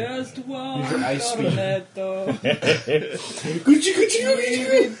Batman. Just one Use your ice speed. tornado.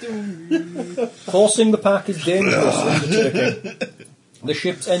 Forcing the pack is dangerous undertaking. The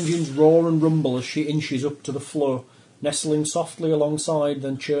ship's engines roar and rumble as she inches up to the floe, nestling softly alongside,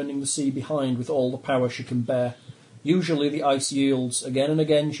 then churning the sea behind with all the power she can bear. Usually the ice yields. Again and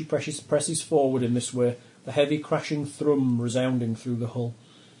again she presses forward in this way, the heavy crashing thrum resounding through the hull.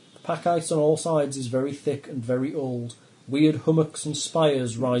 The pack ice on all sides is very thick and very old. Weird hummocks and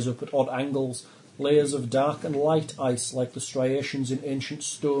spires rise up at odd angles. Layers of dark and light ice like the striations in ancient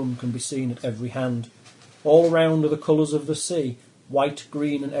stone can be seen at every hand. All around are the colours of the sea, white,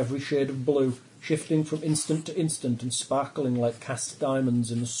 green and every shade of blue, shifting from instant to instant and sparkling like cast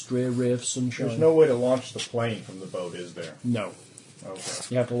diamonds in a stray ray of sunshine. There's no way to launch the plane from the boat, is there? No. Okay.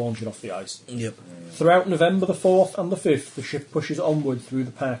 You have to launch it off the ice. Yep. Throughout November the 4th and the 5th, the ship pushes onward through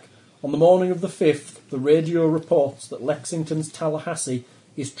the pack. On the morning of the 5th, the radio reports that Lexington's Tallahassee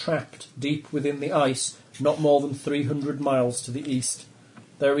is trapped deep within the ice, not more than 300 miles to the east.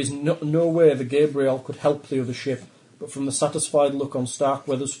 There is no way the Gabriel could help the other ship, but from the satisfied look on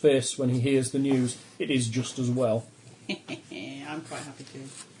Starkweather's face when he hears the news, it is just as well. I'm quite happy too.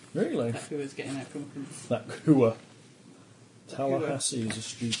 Really? That who is getting out comeuppance. That hooer. Tallahassee is a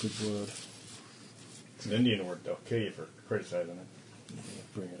stupid word. It's an Indian word, though. Kill you for criticizing it.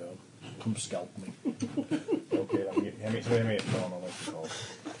 Bring it on. Come scalp me. Okay, hand me a phone. I'll let you call.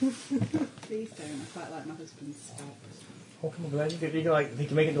 Please don't. I quite like my husband's scalp. Oh, come on, glad you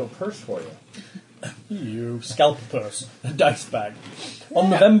can make it into a purse for you. You scalp purse, a dice bag. On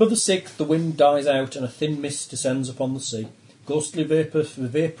November the 6th, the wind dies out and a thin mist descends upon the sea. Ghostly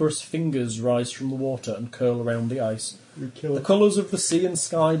vaporous fingers rise from the water and curl around the ice. The colours of the sea and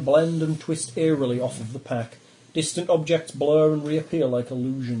sky blend and twist eerily off of the pack. Distant objects blur and reappear like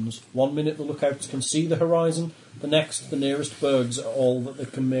illusions. 1 minute the lookouts can see the horizon, the next the nearest bergs are all that they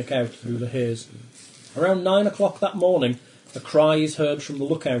can make out through the haze. Around 9 o'clock that morning, a cry is heard from the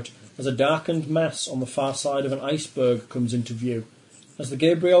lookout as a darkened mass on the far side of an iceberg comes into view. As the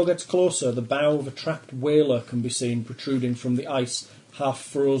Gabriel gets closer, the bow of a trapped whaler can be seen protruding from the ice, half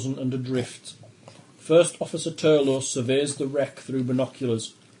frozen and adrift. First Officer Turlo surveys the wreck through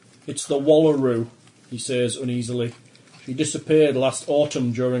binoculars. "It's the Wallaroo," he says uneasily. "She disappeared last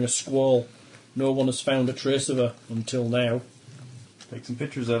autumn during a squall. No one has found a trace of her until now." Take some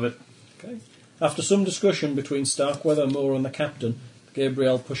pictures of it. Okay. After some discussion between Starkweather, Moore and the captain,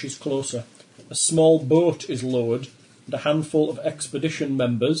 Gabriel pushes closer. A small boat is lowered, and a handful of expedition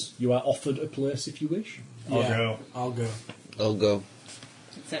members. You are offered a place if you wish. I'll go. I'll go.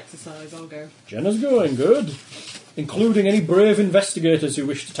 It's exercise, I'll go. Jenna's going, good. Including any brave investigators who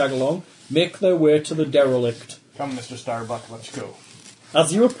wish to tag along, make their way to the derelict. Come, Mr. Starbuck, let's go.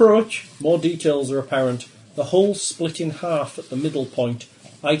 As you approach, more details are apparent. The hull split in half at the middle point,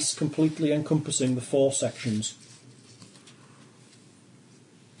 ice completely encompassing the 4 sections.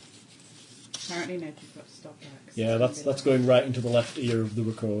 Apparently Ned, you've got to stop that. Yeah, that's going right into the left ear of the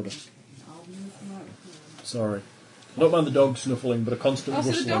recorder. I'll move them out. Sorry. I don't mind the dog snuffling, but a constant Also,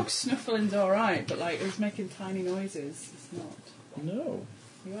 rustling. the dog snuffling's alright, but like, it was making tiny noises. It's not. No.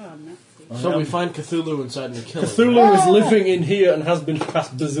 You are nasty. So we find Cthulhu inside and we kill him. Cthulhu is living in here and has been for the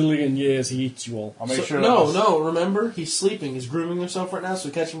past bazillion years. He eats you all. I'll make So- sure. no, remember? He's sleeping. He's grooming himself right now, so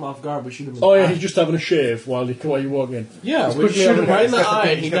we catch him off guard. We shoot him in the Oh yeah, eye. he's just having a shave while you walk in. Yeah, He's we quickly shoot having him a- right in the He's got eye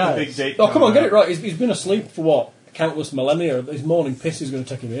the and he big- he's got the dies. big date Oh, come on, coming get it up. right. He's been asleep for what? Countless millennia. His morning piss is going to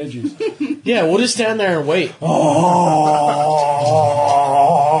take him ages. Yeah, we'll just stand there and wait.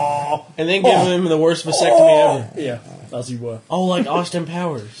 And then give him the worst vasectomy ever. Yeah, as you were. Oh, like Austin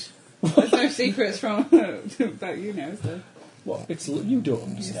Powers. There's no secrets from about you now, is there? What? You don't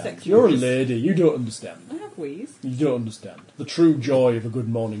understand. sexy You're a voice. lady. You don't understand. I have wheeze. You don't understand the true joy of a good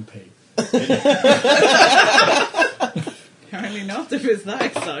morning pee. Apparently not, if it's that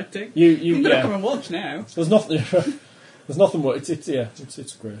exciting. You I'm going to yeah. come and watch now. There's nothing. There's nothing more. It's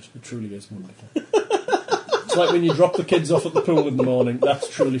great. It truly is wonderful. It's like when you drop the kids off at the pool in the morning. That's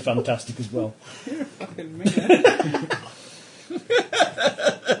truly fantastic as well. You're a fucking minute.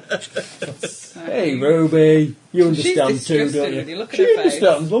 Hey, Ruby, you understand She's too, disgusted don't you? when you look at She her face.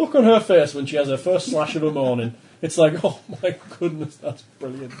 understands. The look on her face when she has her first slash of the morning. It's like, oh my goodness, that's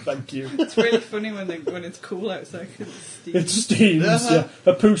brilliant. Thank you. It's really funny when it's cool outside because it's steamy. It steams. Yeah.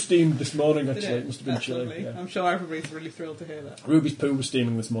 Her poo steamed this morning. Did Actually, it must have been That's chilly. lovely. Yeah. I'm sure everybody's really thrilled to hear that. Ruby's poo was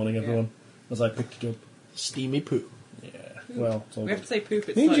steaming this morning. Everyone, as I picked it up. Steamy poo. Yeah. Well, it's all We have good. to say poop. It's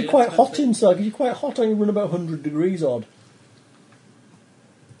It means slightly you're quite less hot offensive. inside. 'Cause you're quite hot and you run about 100 degrees odd.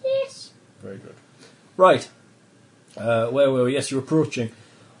 Yes. Very good. Right. Where were we? Yes, you're approaching.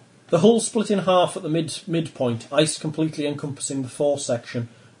 The hull split in half at the midpoint, ice completely encompassing the fore section,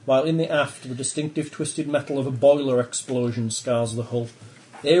 while in the aft the distinctive twisted metal of a boiler explosion scars the hull.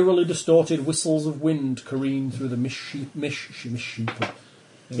 Eerily distorted whistles of wind careen through the misshapen.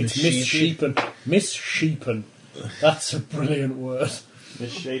 It's misshapen. That's a brilliant word.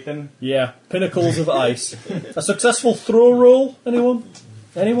 Misshapen. Yeah, pinnacles of ice. A successful throw roll, anyone?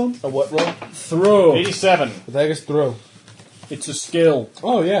 Anyone? A what roll? Throw. 87. What the heck is throw? It's a skill.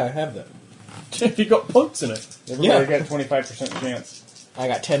 Oh, yeah, I have that. Have you got points in it? Everybody got a 25% chance. I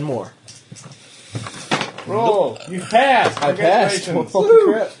got 10 more. Roll. You passed. I passed. Well, Congratulations.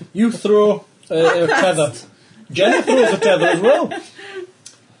 fucking crap. You throw a tether. Jenna throws a tether as well.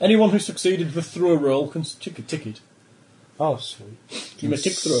 Anyone who succeeded with throw roll can stick a ticket. Oh, sweet. You may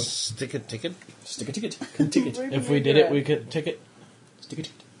tick throw. Stick a ticket. Stick a ticket. Can ticket. If we did it, we could ticket. Stick a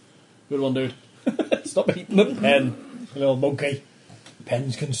ticket. Good one, dude. Stop eating the pen. You little monkey.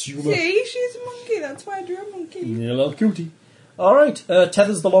 Pen's consumer. See, she's a monkey. That's why I drew a monkey. You little cutie. Alright,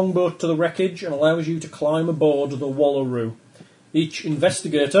 tethers the longboat to the wreckage and allows you to climb aboard the Wallaroo. Each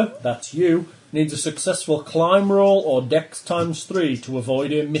investigator, that's you, Needs a successful climb roll or dex times 3 to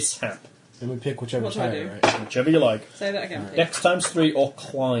avoid a mishap. And we pick whichever's What do I higher, do? right? Whichever you like. Say that again, please. Dex times 3 or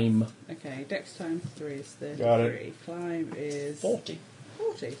climb. Okay, dex times 3 is 33. Got it. Climb is 40.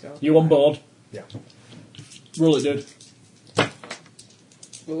 40. So You on board? Yeah. Roll it, dude.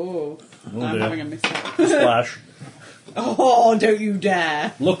 Oh, Oh, I'm dear. having a mishap. Splash. Oh, don't you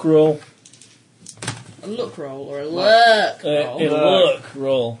dare! Luck roll. A look roll or a look roll? A luck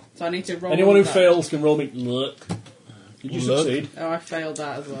roll. So I need to roll. Anyone who that. fails can roll me luck. Did you Luck? succeed? Oh, I failed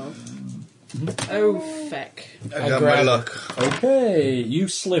that as well. Oh, feck. I got grab my it. luck. Okay, you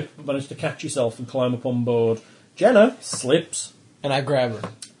slip, but manage to catch yourself and climb up on board. Jenna slips. And I grab her.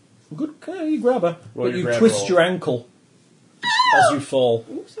 Good, okay, you grab her, Roll but your you grab twist roll. your ankle as you fall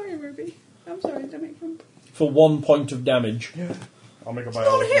Oh, sorry, Ruby. I'm sorry, did I make fun? for 1 point of damage. I'll make a Oh,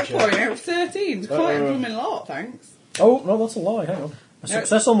 biology hit check. point out of 13. It's quite a blooming lot, thanks. Oh, no, that's a lie, hang on. A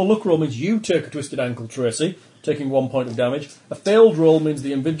success on the luck roll means you take a twisted ankle, Tracy, taking 1 point of damage. A failed roll means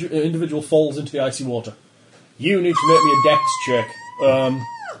the individual falls into the icy water. You need to make me a dex check.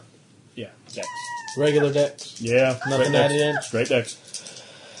 Yeah, dex. Regular dex. Yeah, Nothing straight dex. added in? Straight dex.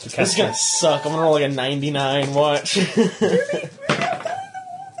 To This is cast gonna it. suck. I'm gonna roll like a 99. Watch.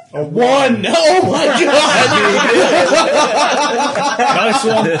 A 1! Oh my god! Nice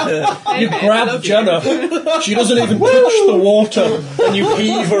one. You grab Jenna. She doesn't even touch the water, and you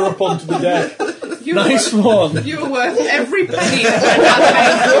heave her up onto the deck. You Nice were, one. You were worth every penny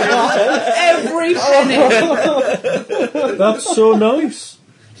that every penny. That's so nice.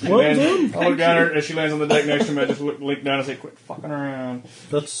 Well And done. then I'll look down her as she lands on the deck next to me. I just look down and say, "Quit fucking around."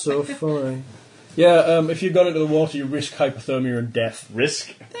 That's so funny. Yeah, if you've gone into the water, you risk hypothermia and death.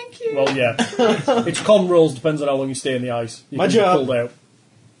 Risk. Thank you. Well, yeah. It's con rolls, depends on how long you stay in the ice. You My can job. Be pulled out.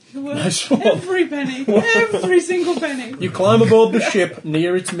 You were Nice one. every penny. Every single penny. You climb aboard the ship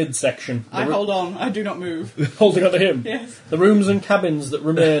near its midsection. I hold on. I do not move. Holding on to him. Yes. The rooms and cabins that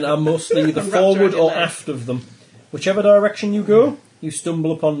remain are mostly either Wrapped forward around your or leg. aft of them. Whichever direction you go, you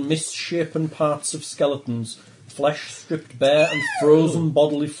stumble upon misshapen parts of skeletons, flesh stripped bare and frozen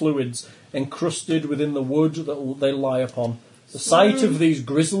bodily fluids encrusted within the wood that they lie upon. The sight of these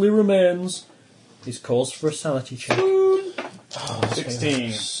grisly remains is cause for a sanity check.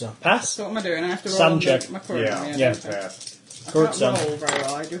 16. Pass? So what am I doing? I have to roll Sand on check. my current Yeah. one, Yeah. don't I? Pass. I Current can't sand. roll very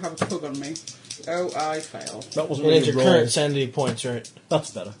well. I do have a pug on me. Oh, I fail. That wasn't And really it's a your roll. current sanity points, right?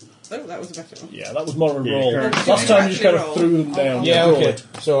 That's better. Oh, that was a better one. Yeah, that was more of a Yeah, roll. current Last time you just kind of roll. threw them down. Yeah, Roll okay. it.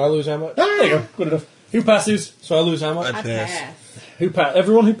 So I lose how much? There you go. Good enough. Who passes? So I lose how much? I I pass. pass.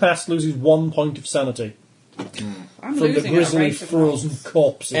 Everyone who passed loses 1 point of sanity I'm from the losing at a grisly rate of frozen knots.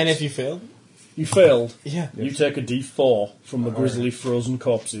 corpses. And if you fail? you failed, Yeah. you take a D4 from the grisly frozen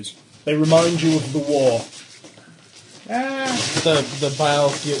corpses. They remind you of the war. The bile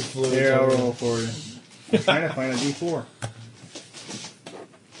fluid. Here, I'll roll for you. I'm trying to find a D4.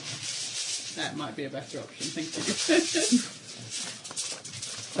 That might be a better option. Thank you.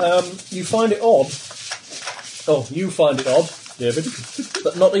 You find it odd. Oh, you find it odd, David,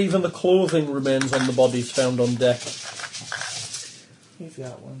 that not even the clothing remains on the bodies found on deck. He's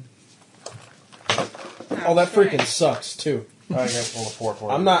got one. Oh, that freaking sucks too. I got full of 4 for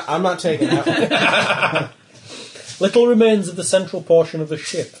you. I'm not taking that one. Little remains of the central portion of the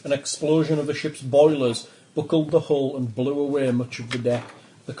ship. An explosion of the ship's boilers buckled the hull and blew away much of the deck.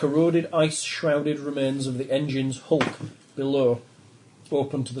 The corroded, ice-shrouded remains of the engine's hulk below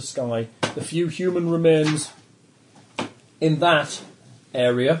open to the sky. The few human remains in that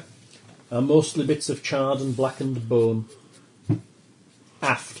area are mostly bits of charred and blackened bone.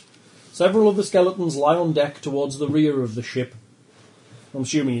 Aft. Several of the skeletons lie on deck towards the rear of the ship. I'm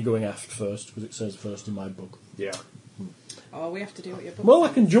assuming you're going aft first, because it says first in my book. Yeah. Oh, we have to do what your book Well, I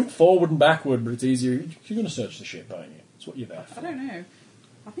says. can jump forward and backward, but it's easier. You're going to search the ship, aren't you? That's what you're there for. I don't know.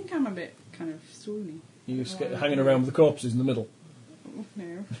 I think I'm a bit kind of swoony. You're just hanging around with the corpses in the middle. Oh,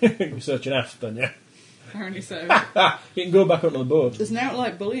 no. You're searching aft, then, yeah. Apparently so. You can go back onto the boat. There's no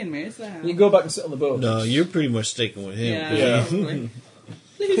like bullying me, is there? You can go back and sit on the boat. No, you're pretty much sticking with him. Yeah. Yeah. Probably.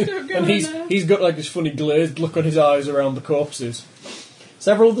 Please don't go And in there. he's got like this funny glazed look on his eyes around the corpses.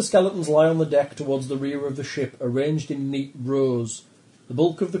 Several of the skeletons lie on the deck towards the rear of the ship, arranged in neat rows. The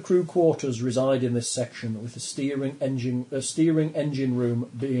bulk of the crew quarters reside in this section, with a steering engine room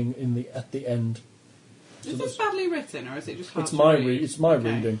being at the end. Is this badly written, or is it just hard It's to my read? it's my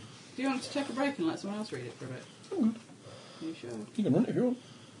Okay. reading. Do you want to take a break and let someone else read it for a bit? Are you sure? You can run it if you want.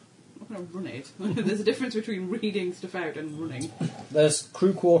 I'm not going to run it. There's a difference between reading stuff out and running. There's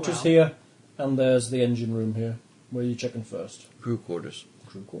crew quarters Wow. here, and there's the engine room here. Where are you checking first? Crew quarters.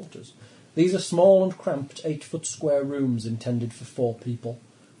 Crew quarters. These are small and cramped 8-foot square rooms intended for 4 people.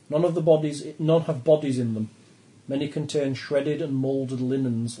 None have bodies in them. Many contain shredded and moulded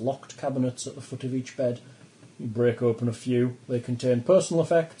linens, locked cabinets at the foot of each bed. You break open a few. They contain personal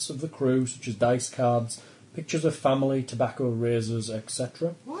effects of the crew, such as dice cards, pictures of family, tobacco, razors,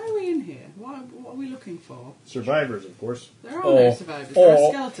 etc. Why are we in here? What are we looking for? Survivors, of course. There are no survivors. There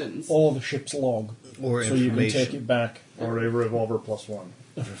are skeletons. Or the ship's log. Or so you can information. take it back. Or a revolver +1.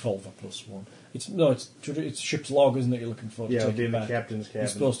 A revolver +1. It's ship's log, isn't it? You're looking for to Yeah, take be it in the back. captain's cabin. You're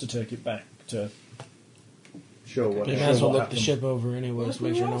supposed to take it back to. Show what You show might as well what look the happened. ship over Well, anyways, if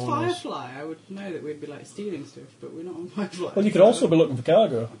make we sure were no on one else. Firefly, I would know that we'd be like stealing stuff, but we're not on Firefly. Well, you could also be looking for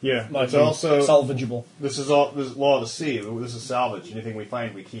cargo. Yeah, Might it's be also salvageable. This is law of the sea. This is salvage. Anything we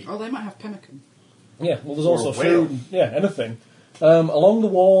find, we keep. Oh, they might have pemmican. Yeah, well, there's Or also a whale. food. Yeah, anything. Along the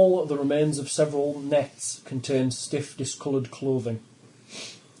wall, the remains of several nets contain stiff, discoloured clothing.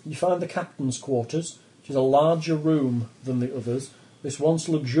 You find the captain's quarters, which is a larger room than the others. This once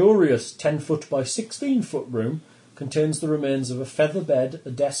luxurious 10-foot by 16-foot room contains the remains of a feather bed,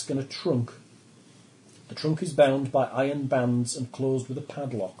 a desk and a trunk. The trunk is bound by iron bands and closed with a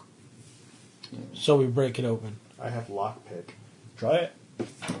padlock. So we break it open. I have lockpick. Try it. I'm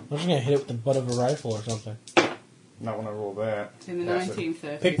just gonna hit it with the butt of a rifle or something. Not when I roll that. In the Pass it.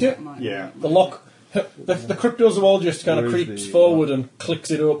 1930s. Picked it? that might Yeah. be- The lock... The cryptozoologist kind of Where's creeps the forward and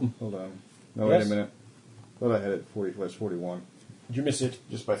clicks it open. Hold on. No, Yes? wait a minute. Thought I had it 40. That's 41. Did you miss it?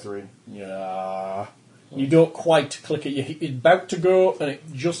 Just by 3. Yeah. You don't quite click it. You're about to go, and it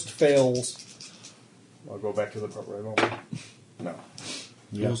just fails. I'll go back to the proper rifle. No.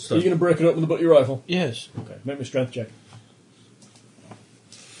 You'll Are you start- going to break it up with the butt of your rifle? Yes. Okay, make me a strength check.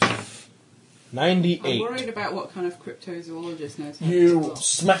 98. I'm worried about what kind of cryptozoologist knows how to You talk.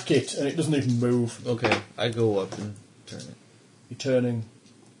 smack it, and it doesn't even move. Okay, I go up and turn it You're turning.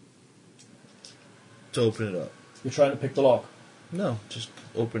 to open it up. You're trying to pick the lock. No, just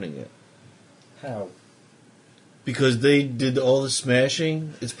opening it. How? Because they did all the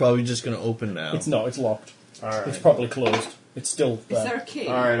smashing, it's probably just going to open now. It's not. It's locked. Alright. It's properly closed. It's still Is there. there a key?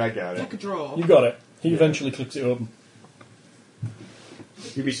 Alright, I got Like a it. drawer? You got it. He eventually clicks it open.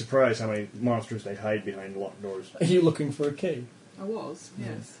 You'd be surprised how many monsters they hide behind locked doors. Are you looking for a key? I was,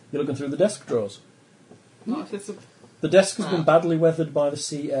 yes. You're looking through the desk drawers. Not if it's a... The desk has been badly weathered by the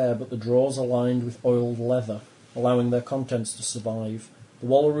sea air, but the drawers are lined with oiled leather, allowing their contents to survive. The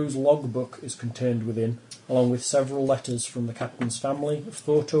Wallaroo's logbook is contained within, along with several letters from the captain's family, a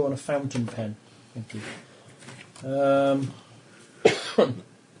photo and a fountain pen. Thank you.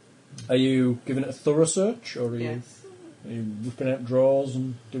 Are you giving it a thorough search, or are you, Yes. are you ripping out drawers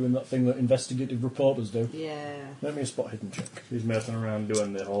and doing that thing that investigative reporters do? Yeah. Make me a spot hidden check. He's messing around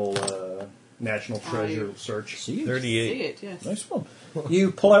doing the whole national treasure search. See it? 38. See it, yes. Nice one.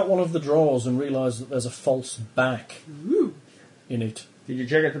 You pull out one of the drawers and realise that there's a false back in it. Did you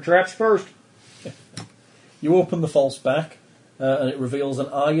check it for traps first? You open the false back, and it reveals an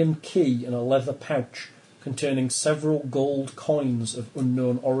iron key in a leather pouch containing several gold coins of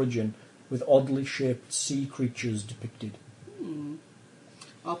unknown origin with oddly shaped sea creatures depicted.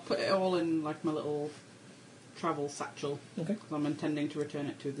 I'll put it all in like my little travel satchel. Okay. Because I'm intending to return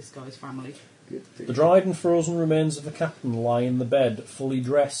it to this guy's family. The dried and frozen remains of the captain lie in the bed, fully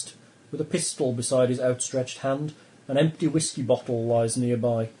dressed, with a pistol beside his outstretched hand. An empty whiskey bottle lies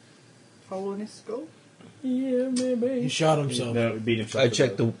nearby. Hole in his skull? Yeah, He maybe. shot himself. No, it beat himself. I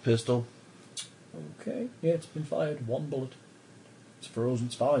checked the pistol. Okay. Yeah, it's been fired. One bullet. It's frozen.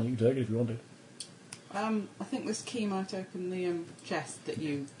 It's fine. You can take it if you want it. I think this key might open the chest that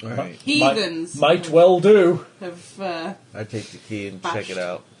you Alright. heathens Might well do. have... I take the key and Bashed. check it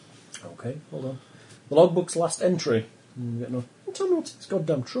out. Okay, hold on. The logbook's last entry. Tell me what's in this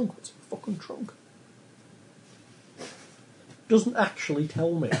goddamn trunk. What's in the fucking trunk? Doesn't actually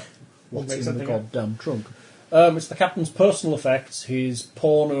tell me what's Make in the something up. goddamn trunk. It's the captain's personal effects, his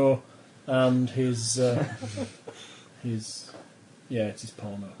porno, and his his. Yeah, it's his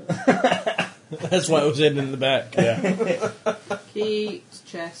porno. That's why it was hidden in the back. Yeah, key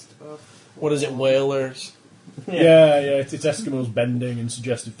chest of... What is it, whalers? yeah. It's Eskimos bending in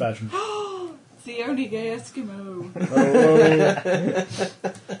suggestive fashion. It's the only gay Eskimo. Oh,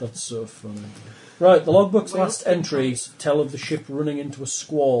 that's so funny. Right, the logbook's Well, last entries tell of the ship running into a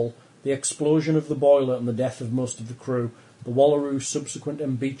squall, the explosion of the boiler and the death of most of the crew, the Wallaroo's subsequent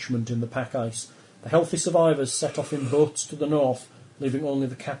embeachment in the pack ice. The healthy survivors set off in boats to the north, leaving only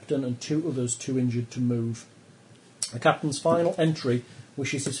the captain and 2 others too injured to move. The captain's final entry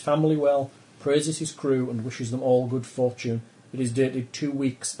wishes his family well, praises his crew and wishes them all good fortune. It is dated 2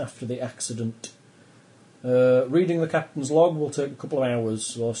 weeks after the accident. Reading the captain's log will take a couple of hours,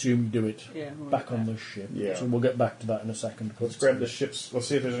 so I assume you do it Yeah, we'll back get on there. the ship. Yeah. So we'll get back to that in a second. Let's grab the ship's... Let's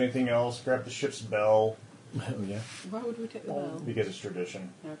see if there's anything else. Grab the ship's bell, Oh, yeah. Why would we take the bell? because it's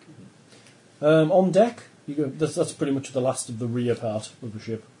tradition. Okay. On deck, that's pretty much the last of the rear part of the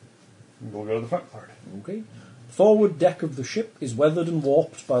ship. We'll go to the front part. Okay. The forward deck of the ship is weathered and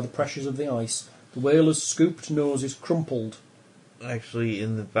warped by the pressures of the ice. The whaler's scooped nose is crumpled. Actually,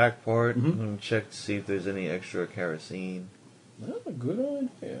 in the back part, Mhm. I'm going to check to see if there's any extra kerosene. That's a good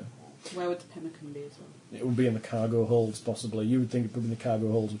idea. Where would the pemmican be as well? It would be in the cargo holds, possibly. You would think it would be in the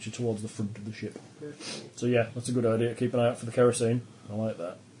cargo holds, which are towards the front of the ship. Good. So yeah, that's a good idea. Keep an eye out for the kerosene. I like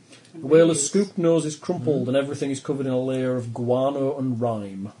that. And The whaler's radios. scooped nose is crumpled and everything is covered in a layer of guano and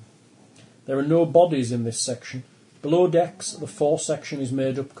rime. There are no bodies in this section. Below decks, the fore section is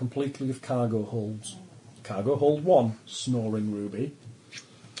made up completely of cargo holds. Cargo hold 1, snoring Ruby.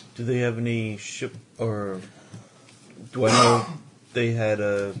 Do they have any ship, or do I know they had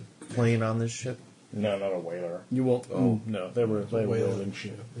a plane on this ship? No, not a whaler. You won't. Oh. No, they were whale. whaling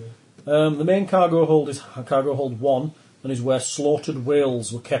ship. The main cargo hold is cargo hold 1 and is where slaughtered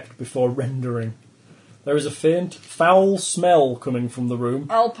whales were kept before rendering. There is a faint, foul smell coming from the room,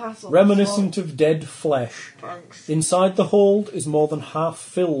 I'll pass on. reminiscent of dead flesh. Thanks. Inside the hold is more than half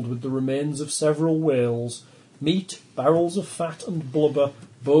filled with the remains of several whales. Meat, barrels of fat and blubber,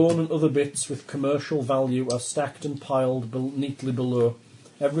 bone and other bits with commercial value are stacked and piled neatly below.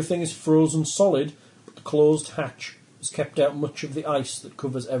 Everything is frozen solid, but the closed hatch has kept out much of the ice that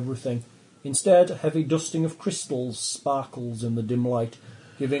covers everything. Instead, a heavy dusting of crystals sparkles in the dim light,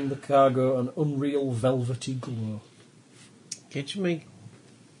 giving the cargo an unreal velvety glow. Can't you make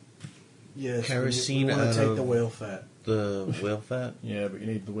Yes, Kerosene we want out to take of- the whale fat. the whale fat? Yeah, but you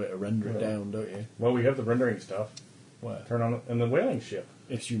need the way to render it down, don't you? Well, we have the rendering stuff. Where? Turn on in the whaling ship.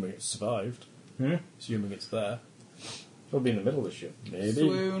 Assuming it's survived. Hmm? Assuming it's there. It'll be in the middle of the ship. Maybe.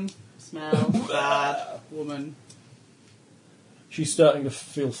 Swoon, smell, bad, woman. She's starting to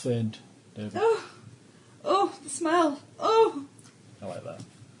feel faint, David. Oh, the smell. Oh, I like that.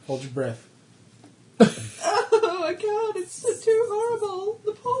 Hold your breath. oh my god, it's too horrible.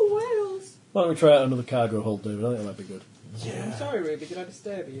 The poor whales. Why don't we try out another cargo hold, David? I think that might be good. I'm sorry, Ruby, did I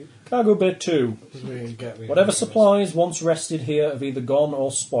disturb you? Cargo bay 2. Whatever supplies once rested here have either gone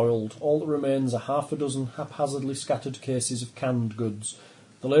or spoiled. All that remains are half a dozen haphazardly scattered cases of canned goods.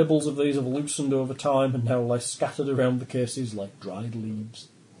 The labels of these have loosened over time and now lie scattered around the cases like dried leaves.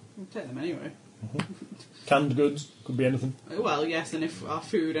 We'll take them anyway. Canned goods, could be anything. Well, yes, and if our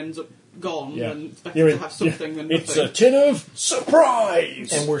food ends up gone, Yeah. then it's better You're to in- have something than It's nothing. a tin of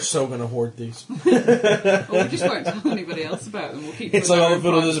surprise! And we're so going to hoard these. Or we just won't tell anybody else about them. We'll keep It's them like in all our the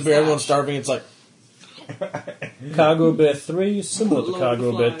photos private disappear, everyone's stash. starving. It's like, Cargo bay 3 is similar to Lord Cargo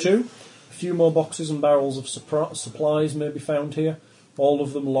of the bay Flies. 2. A few more boxes and barrels of supplies may be found here, all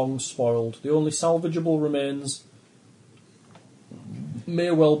of them long spoiled. The only salvageable remains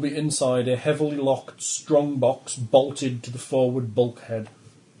may well be inside a heavily locked strong box bolted to the forward bulkhead.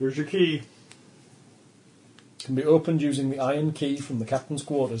 Here's your key. Can be opened using the iron key from the captain's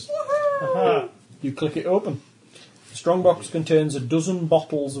quarters. Aha. You click it open. The strong box contains a dozen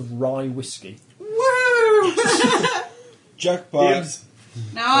bottles of rye whiskey. Woo! Jackpot.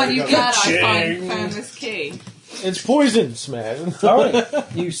 Now There you you glad go. I found this key. it's poison, Smash. Alright,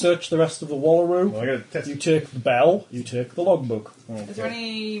 you search the rest of the wallaroo. Well, I gotta test You take the bell, you take the logbook. Is there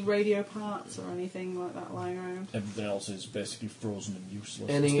any radio parts or anything like that lying around? Everything else is basically frozen and useless.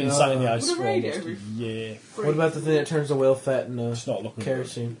 Any, It's been sat in the uh, ice Would a for radio almost a be- year. What about the thing that turns the whale fat into It's not looking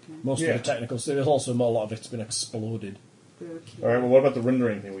kerosene? good. Most Yeah. of the technical stuff, there's also a lot of it's been exploded. Okay. Alright, well, what about the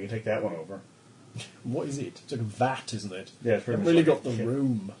rendering thing? We can take that one over. What is it? It's like a vat, isn't it? Yeah, it's You pretty haven't really much got like the a ship.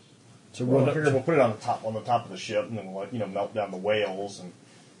 room to Well, run I it. figure we'll put it on the top of the ship, and then we'll, melt down the whales. And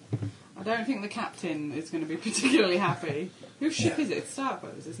I don't think the captain is going to be particularly happy. Whose ship is it? It's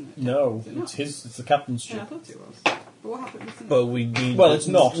Starbo's, isn't it? No, Is it not? it's his. It's the captain's Yeah, I ship. thought it was. But what happened? Isn't But we need. Well, it's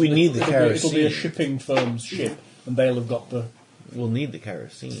not. We need the It'll kerosene. be a shipping firm's ship, and they'll have got the. We'll need the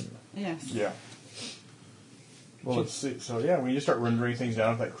kerosene. Yes. yeah. Well, let's see. So yeah, when you start rendering things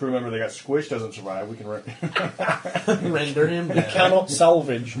down, if that crew member that got squished doesn't survive, we can. Render him down. Cannot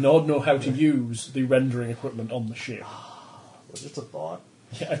salvage nor know how to use the rendering equipment on the ship. Just a thought.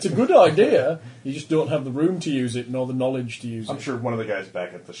 Yeah, it's a good idea. You just don't have the room to use it nor the knowledge to use I'm it. sure one of the guys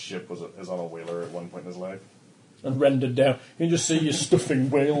back at the ship is on a whaler at one point in his life. And rendered down. You can just see you stuffing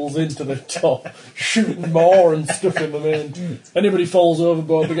whales into the top, shooting more and stuffing them in. Anybody falls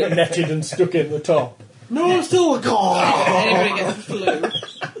overboard, they get netted and stuck in the top. No, it's still a god. Anybody gets the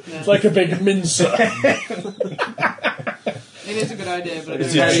flu. It's like a big mincer. It is a good idea, but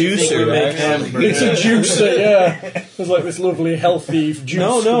It's I a don't know. juicer, It's a juicer, yeah. There's like this lovely, healthy juice.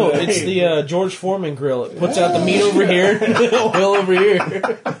 No, for the- it's the George Foreman grill. It puts out the meat over here, oil over here.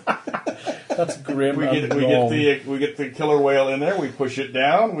 That's grim. We and get wrong. the killer whale in there. We push it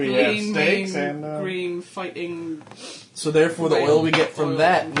down. We have Green, steaks mean, and green fighting. So therefore, the oil we get from Oil.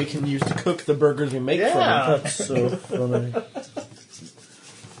 that, we can use to cook the burgers we make from Yeah. it. That's so funny.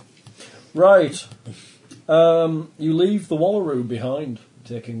 Right. You leave the Wallaroo behind,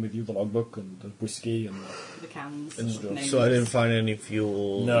 taking with you the logbook and the whiskey and The cans. And stuff. names. So I didn't find any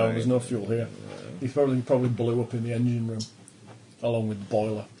fuel. no, there's no fuel here. He probably blew up in the engine room, along with the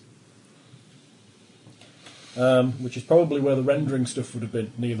boiler. Which is probably where the rendering stuff would have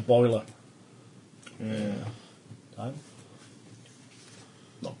been, near the boiler. Yeah. Time.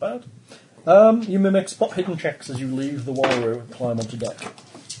 Not bad. You may make spot hidden checks as you leave the Wallaroo and climb onto deck.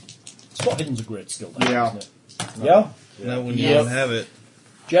 Spot hidden's a great skill, then, Yeah. isn't it? Yeah? Not when you Yes. don't have it.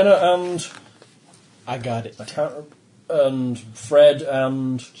 Jenna and I got it. and Fred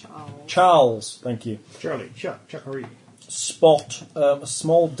and Charles, thank you, Charlie, Chuckaroo. spot a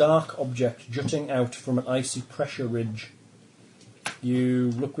small dark object jutting out from an icy pressure ridge.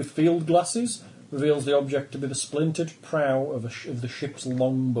 You look with field glasses, reveals the object to be the splintered prow of the ship's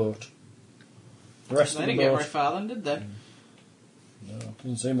longboat. The rest They of the didn't get boat very far then, did they?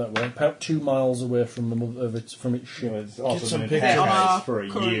 doesn't seem that way. About 2 miles away from from its ship. It's also some been pictures. On our advertised for a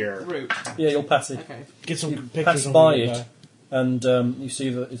current year. route. Yeah, you'll pass it. Okay. Get some You pictures pass on by the it, and you see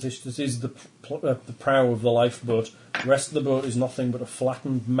that this is the prow of the lifeboat. The rest of the boat is nothing but a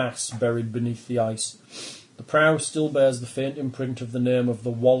flattened mass buried beneath the ice. The prow still bears the faint imprint of the name of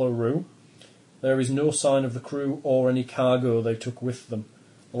the Wallaroo. There is no sign of the crew or any cargo they took with them.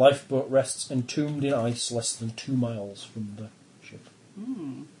 The lifeboat rests entombed in ice less than 2 miles from the ship.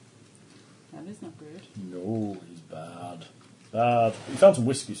 That is not good. No, he's bad. Bad. He found some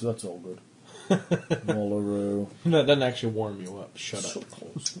whiskey, so that's all good. Wallaroo. That doesn't actually warm you up. Shut So up.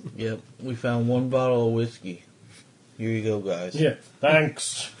 close. Yep. We found 1 bottle of whiskey. Here you go, guys. Yeah,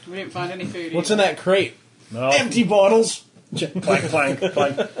 thanks. We didn't find any food. What's in that crate? No. Empty bottles. Clank, clank,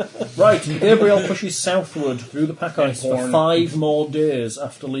 clank. Right, Gabriel pushes southward through the pack ice for 5 more days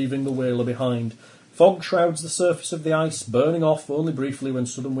after leaving the whaler behind. Fog shrouds the surface of the ice, burning off only briefly when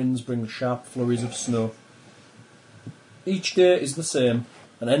southern winds bring sharp flurries of snow. Each day is the same,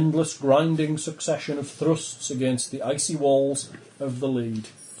 an endless grinding succession of thrusts against the icy walls of the lead.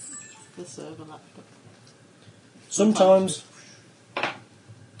 The server laptop. Sometimes...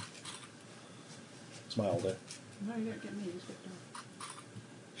 Smile there. No, you don't get me. Just get down.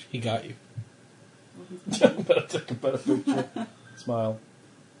 He got you. Better take a better picture. Smile.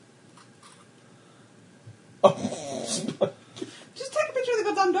 Just take a picture of the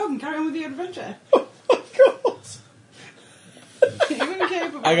goddamn dog and carry on with your adventure. You're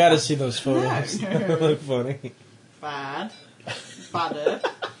incapable. I gotta see those photos. No. They look funny. Bad. Badder.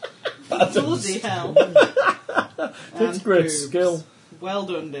 Bloody hell. Takes And great boobs. skill. Well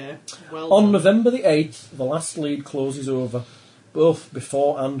done, dear. Well On done. November the 8th, the last lead closes over. Both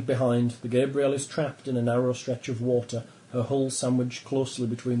before and behind, the Gabriel is trapped in a narrow stretch of water, her hull sandwiched closely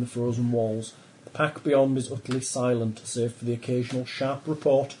between the frozen walls. The pack beyond is utterly silent, save for the occasional sharp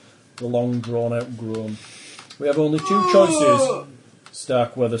report, the long drawn-out groan. We have only 2 choices,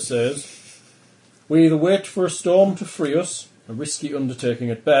 Starkweather says. We either wait for a storm to free us, a risky undertaking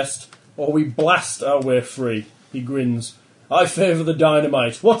at best, or we blast our way free. He grins. I favour the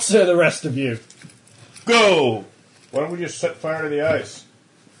dynamite. What say the rest of you? Go! Why don't we just set fire to the ice?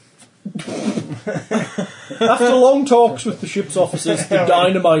 After long talks with the ship's officers, the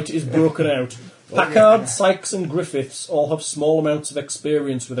dynamite is broken out. Packard, Sykes and Griffiths all have small amounts of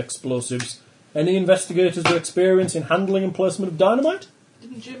experience with explosives. Any investigators with experience in handling and placement of dynamite?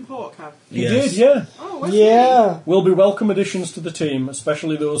 Didn't Jim Hawke have? He Yes. did, yeah. Oh, where's Yeah. Will be welcome additions to the team,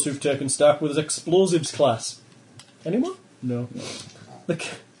 especially those who've taken Starkweather's explosives class. Anyone? No. Look,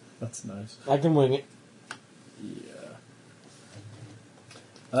 that's nice. I can wing it.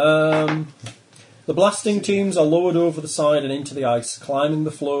 The blasting teams are lowered over the side and into the ice. Climbing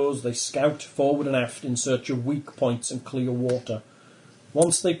the floes, they scout forward and aft in search of weak points and clear water.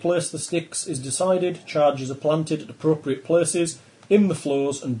 Once they place the sticks is decided, charges are planted at appropriate places, in the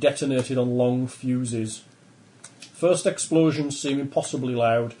floes, and detonated on long fuses. First explosions seem impossibly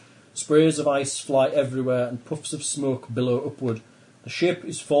loud. Sprays of ice fly everywhere and puffs of smoke billow upward. The ship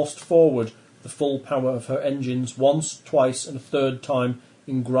is forced forward, the full power of her engines, once, twice, and a third time,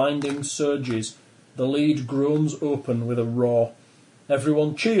 in grinding surges. The lead groans open with a roar.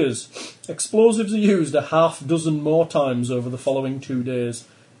 Everyone cheers. Explosives are used a half-dozen more times over the following 2 days.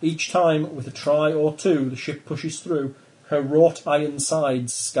 Each time, with a try or two, the ship pushes through, her wrought iron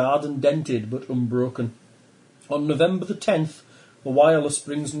sides scarred and dented but unbroken. On November the 10th, the wireless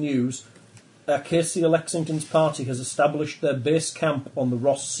brings news. Acacia Lexington's party has established their base camp on the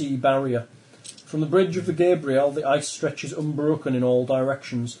Ross Sea barrier. From the bridge of the Gabriel, the ice stretches unbroken in all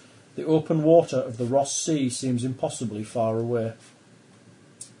directions. The open water of the Ross Sea seems impossibly far away.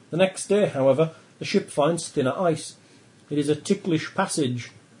 The next day, however, the ship finds thinner ice. It is a ticklish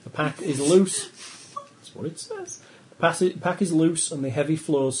passage. The pack is loose. That's what it says. The pack is loose and the heavy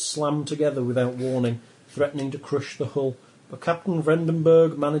floes slam together without warning, threatening to crush the hull. But Captain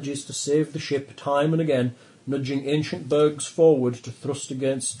Vredenburg manages to save the ship time and again, nudging ancient bergs forward to thrust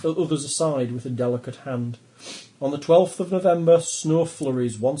against others aside with a delicate hand. On the 12th of November, snow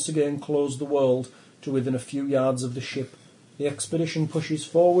flurries once again close the world to within a few yards of the ship. The expedition pushes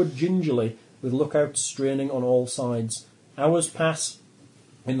forward gingerly, with lookouts straining on all sides. Hours pass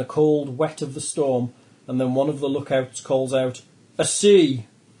in the cold wet of the storm, and then one of the lookouts calls out, "A sea!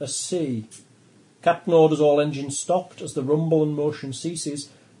 A sea!" Captain orders all engines stopped. As the rumble and motion ceases,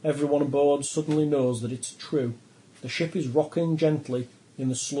 everyone aboard suddenly knows that it's true. The ship is rocking gently in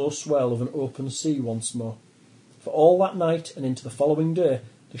the slow swell of an open sea once more. For all that night and into the following day,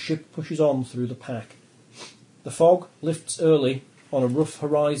 the ship pushes on through the pack. The fog lifts early on a rough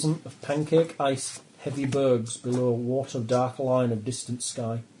horizon of pancake ice, heavy bergs below a water-dark line of distant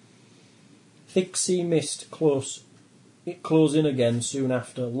sky. Thick sea mist close in again soon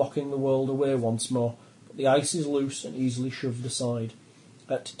after, locking the world away once more, but the ice is loose and easily shoved aside.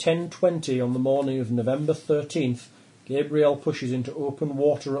 At 10:20 on the morning of November 13th, Gabriel pushes into open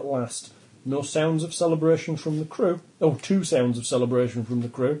water at last. No sounds of celebration from the crew, two sounds of celebration from the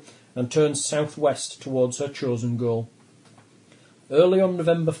crew, and turns southwest towards her chosen goal. Early on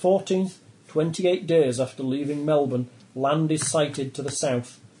November 14th, 28 days after leaving Melbourne, land is sighted to the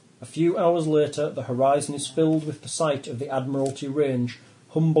south. A few hours later, the horizon is filled with the sight of the Admiralty Range,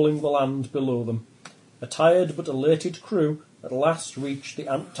 humbling the land below them. A tired but elated crew at last reach the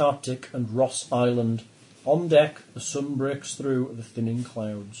Antarctic and Ross Island. On deck, the sun breaks through the thinning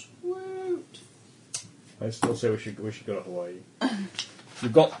clouds. I still say we should go to Hawaii.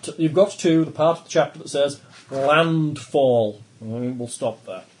 You've got to the part of the chapter that says landfall. We'll stop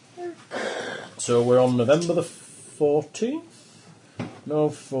there. So we're on November the 14th? No,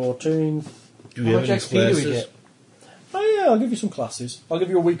 14th. Do we How have much any XP do we classes? get? Oh yeah, I'll give you some classes. I'll give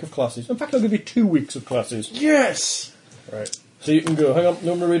you a week of classes. In fact, I'll give you 2 weeks of classes. Yes! Right. So you can go. Hang on, you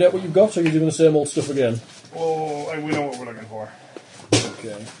want me to read out what you've got, or are you doing the same old stuff again? Oh, we know what we're looking for.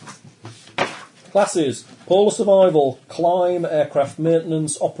 Okay. Classes: Polar Survival, Climb, Aircraft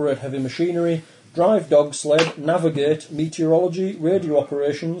Maintenance, Operate Heavy Machinery, Drive Dog Sled, Navigate, Meteorology, Radio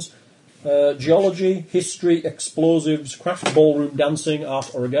Operations, Geology, History, Explosives, Craft Ballroom Dancing, Art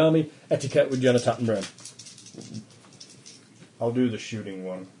Origami, Etiquette with Jenna Tattenbrain. I'll do the shooting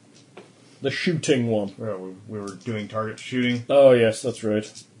one. The shooting one. Well, we were doing target shooting. Oh yes, that's right.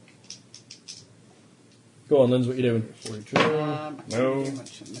 Go on, Linz, what are you doing? 42. No.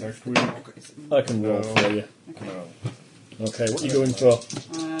 Next week. I can roll No. for you. No. Okay, what are you going for?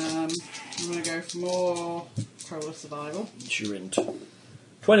 I'm going to go for more Polar Survival. You're into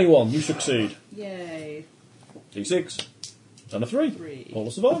 21, you succeed. Yay. D6. And a 3. 3.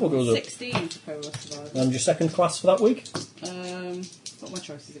 Polar Survival goes up. 16 for Polar Survival. And your second class for that week? What are my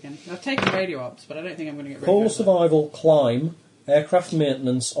choices again? I've taken Radio Ops, but I don't think I'm going to get Radio Polar Ops. Survival, Climb, Aircraft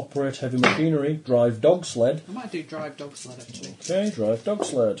Maintenance, Operate Heavy Machinery, Drive Dog Sled. I might do Drive Dog Sled, actually. Okay, Drive Dog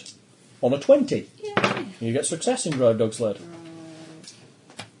Sled. On a 20. Yay. You get success in Drive Dog Sled.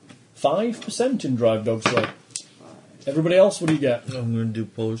 5% in Drive Dog Sled. Everybody else, what do you get? I'm going to do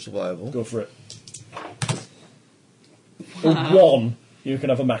Polar Survival. Go for it. A 1. You can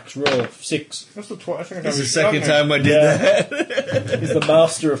have a max roll. 6. That's the second time. That's the second time I did that. He's the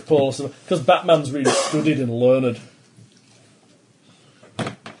master of Polar Survival. Because Batman's really studied and learned.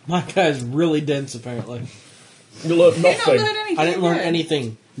 My guy's really dense, apparently. You learned You don't nothing. learn anything. I didn't learn yet.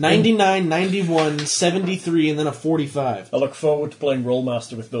 anything. 99, 91, 73, and then a 45. I look forward to playing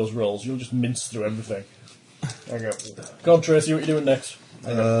Rollmaster with those rolls. You'll just mince through everything. I got Go on, Tracy, what are you doing next?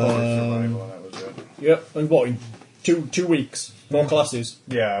 Polar Survival, and that was it. Yep, and what, in two weeks? 4 classes?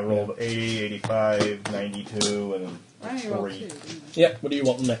 Yeah, I rolled 80, 85, 92, and I only rolled 3. 2, didn't I? Yep, what do you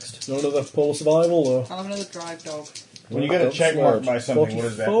want next? You want another Polar Survival, or...? I'll have another Drive Dog. When you get a check mark by something, what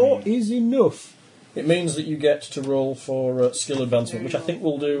does that 44 mean? is enough. It means that you get to roll for skill advancement, which I think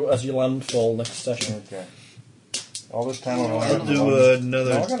we'll do as your landfall next session. Okay. All this time on I'll do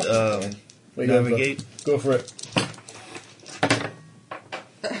another What are you going for? Navigate. Go for it.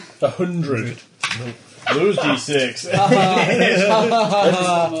 100. Lose D6.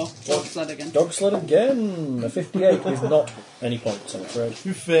 Dog sled again. Dog sled again. A 58 with not any points, I'm afraid.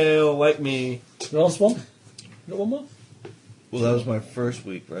 You fail, like me. The last one? You got one more? Well, that was my first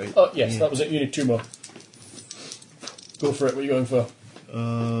week, right? Oh, yes, that was it. You need 2 more. Go for it. What are you going for?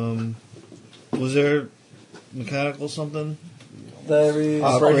 Was there mechanical something? There is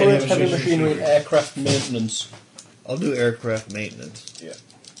Operating heavy machinery. machinery and aircraft maintenance. I'll do aircraft maintenance. Yeah.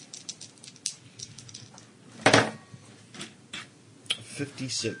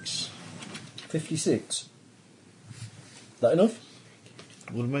 56. 56. Is that enough?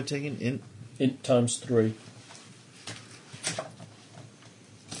 What am I taking? Int times 3.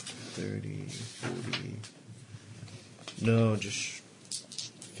 30, 40. No, just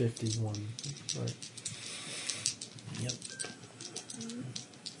 51. Right. Yep.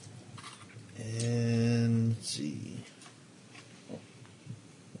 And let's see.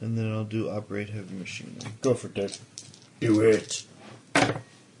 And then I'll do operate heavy machinery. Go for it, Dave. Do it.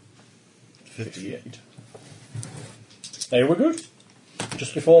 58. There we're good.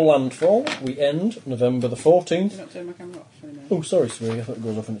 Just before landfall, we end November the 14th. You're not turning my camera off anymore. Oh, sorry, Smee, I thought it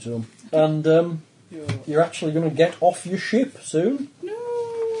goes off in its own. And you're actually going to get off your ship soon. No.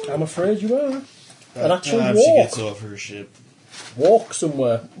 I'm afraid you are. And actually She walk. gets off her ship. Walk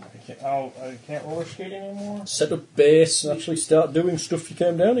somewhere. I can't roller skate anymore. Set up base and actually start doing stuff you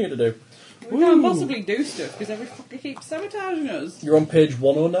came down here to do. We can't possibly do stuff because every fucker keeps sabotaging us. You're on page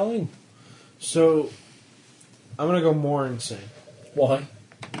 109. So, I'm gonna go more insane. Why?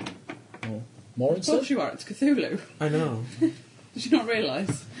 More Of insane? course you are. It's Cthulhu. I know. Did you not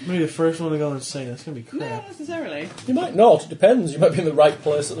realise? I'm gonna be the first one to go insane. That's gonna be No, crap. not necessarily. You might not. It depends. You might be in the right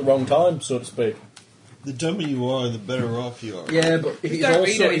place at the wrong time, so to speak. The dumber you are, the better off you are. Yeah, but he's don't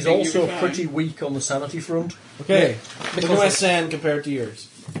read also, he's anything, also you'll be fine. pretty weak on the sanity front. Okay, because look at my of- sand compared to yours.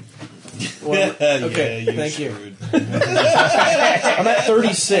 Well, Yeah, okay, you're thank you. screwed. I'm at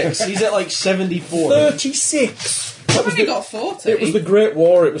 36. He's at like 74. 36! I've only got 40. It was the Great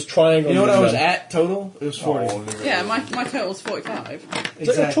War. It was trying on You know what I you, was man. at total? It was 40. Yeah, my total's 45. Is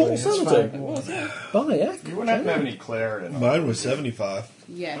that your total That's sanity? fine. What was it? By heck. You wouldn't have to have any clarity. Mine was 75.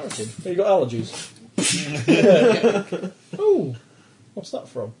 Yes. You got allergies. Oh, what's that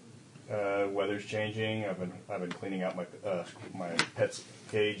from? Weather's changing. I've been cleaning out my pet's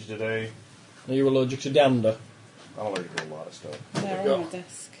cage today. Are you allergic to dander? I'm allergic to a lot of stuff. They're on my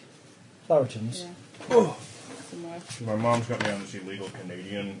desk. Claritins. Yeah. Somewhere. My mom's got me on this illegal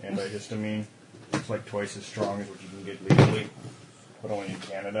Canadian antihistamine. It's like twice as strong as what you can get legally, but only in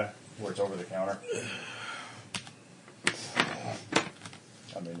Canada, where it's over the counter.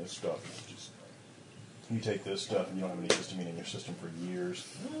 I mean, this stuff is just... You take this stuff and you don't have any histamine in your system for years.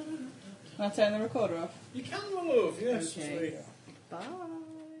 Can I turn the recorder off? You can move, yes. Okay. Bye.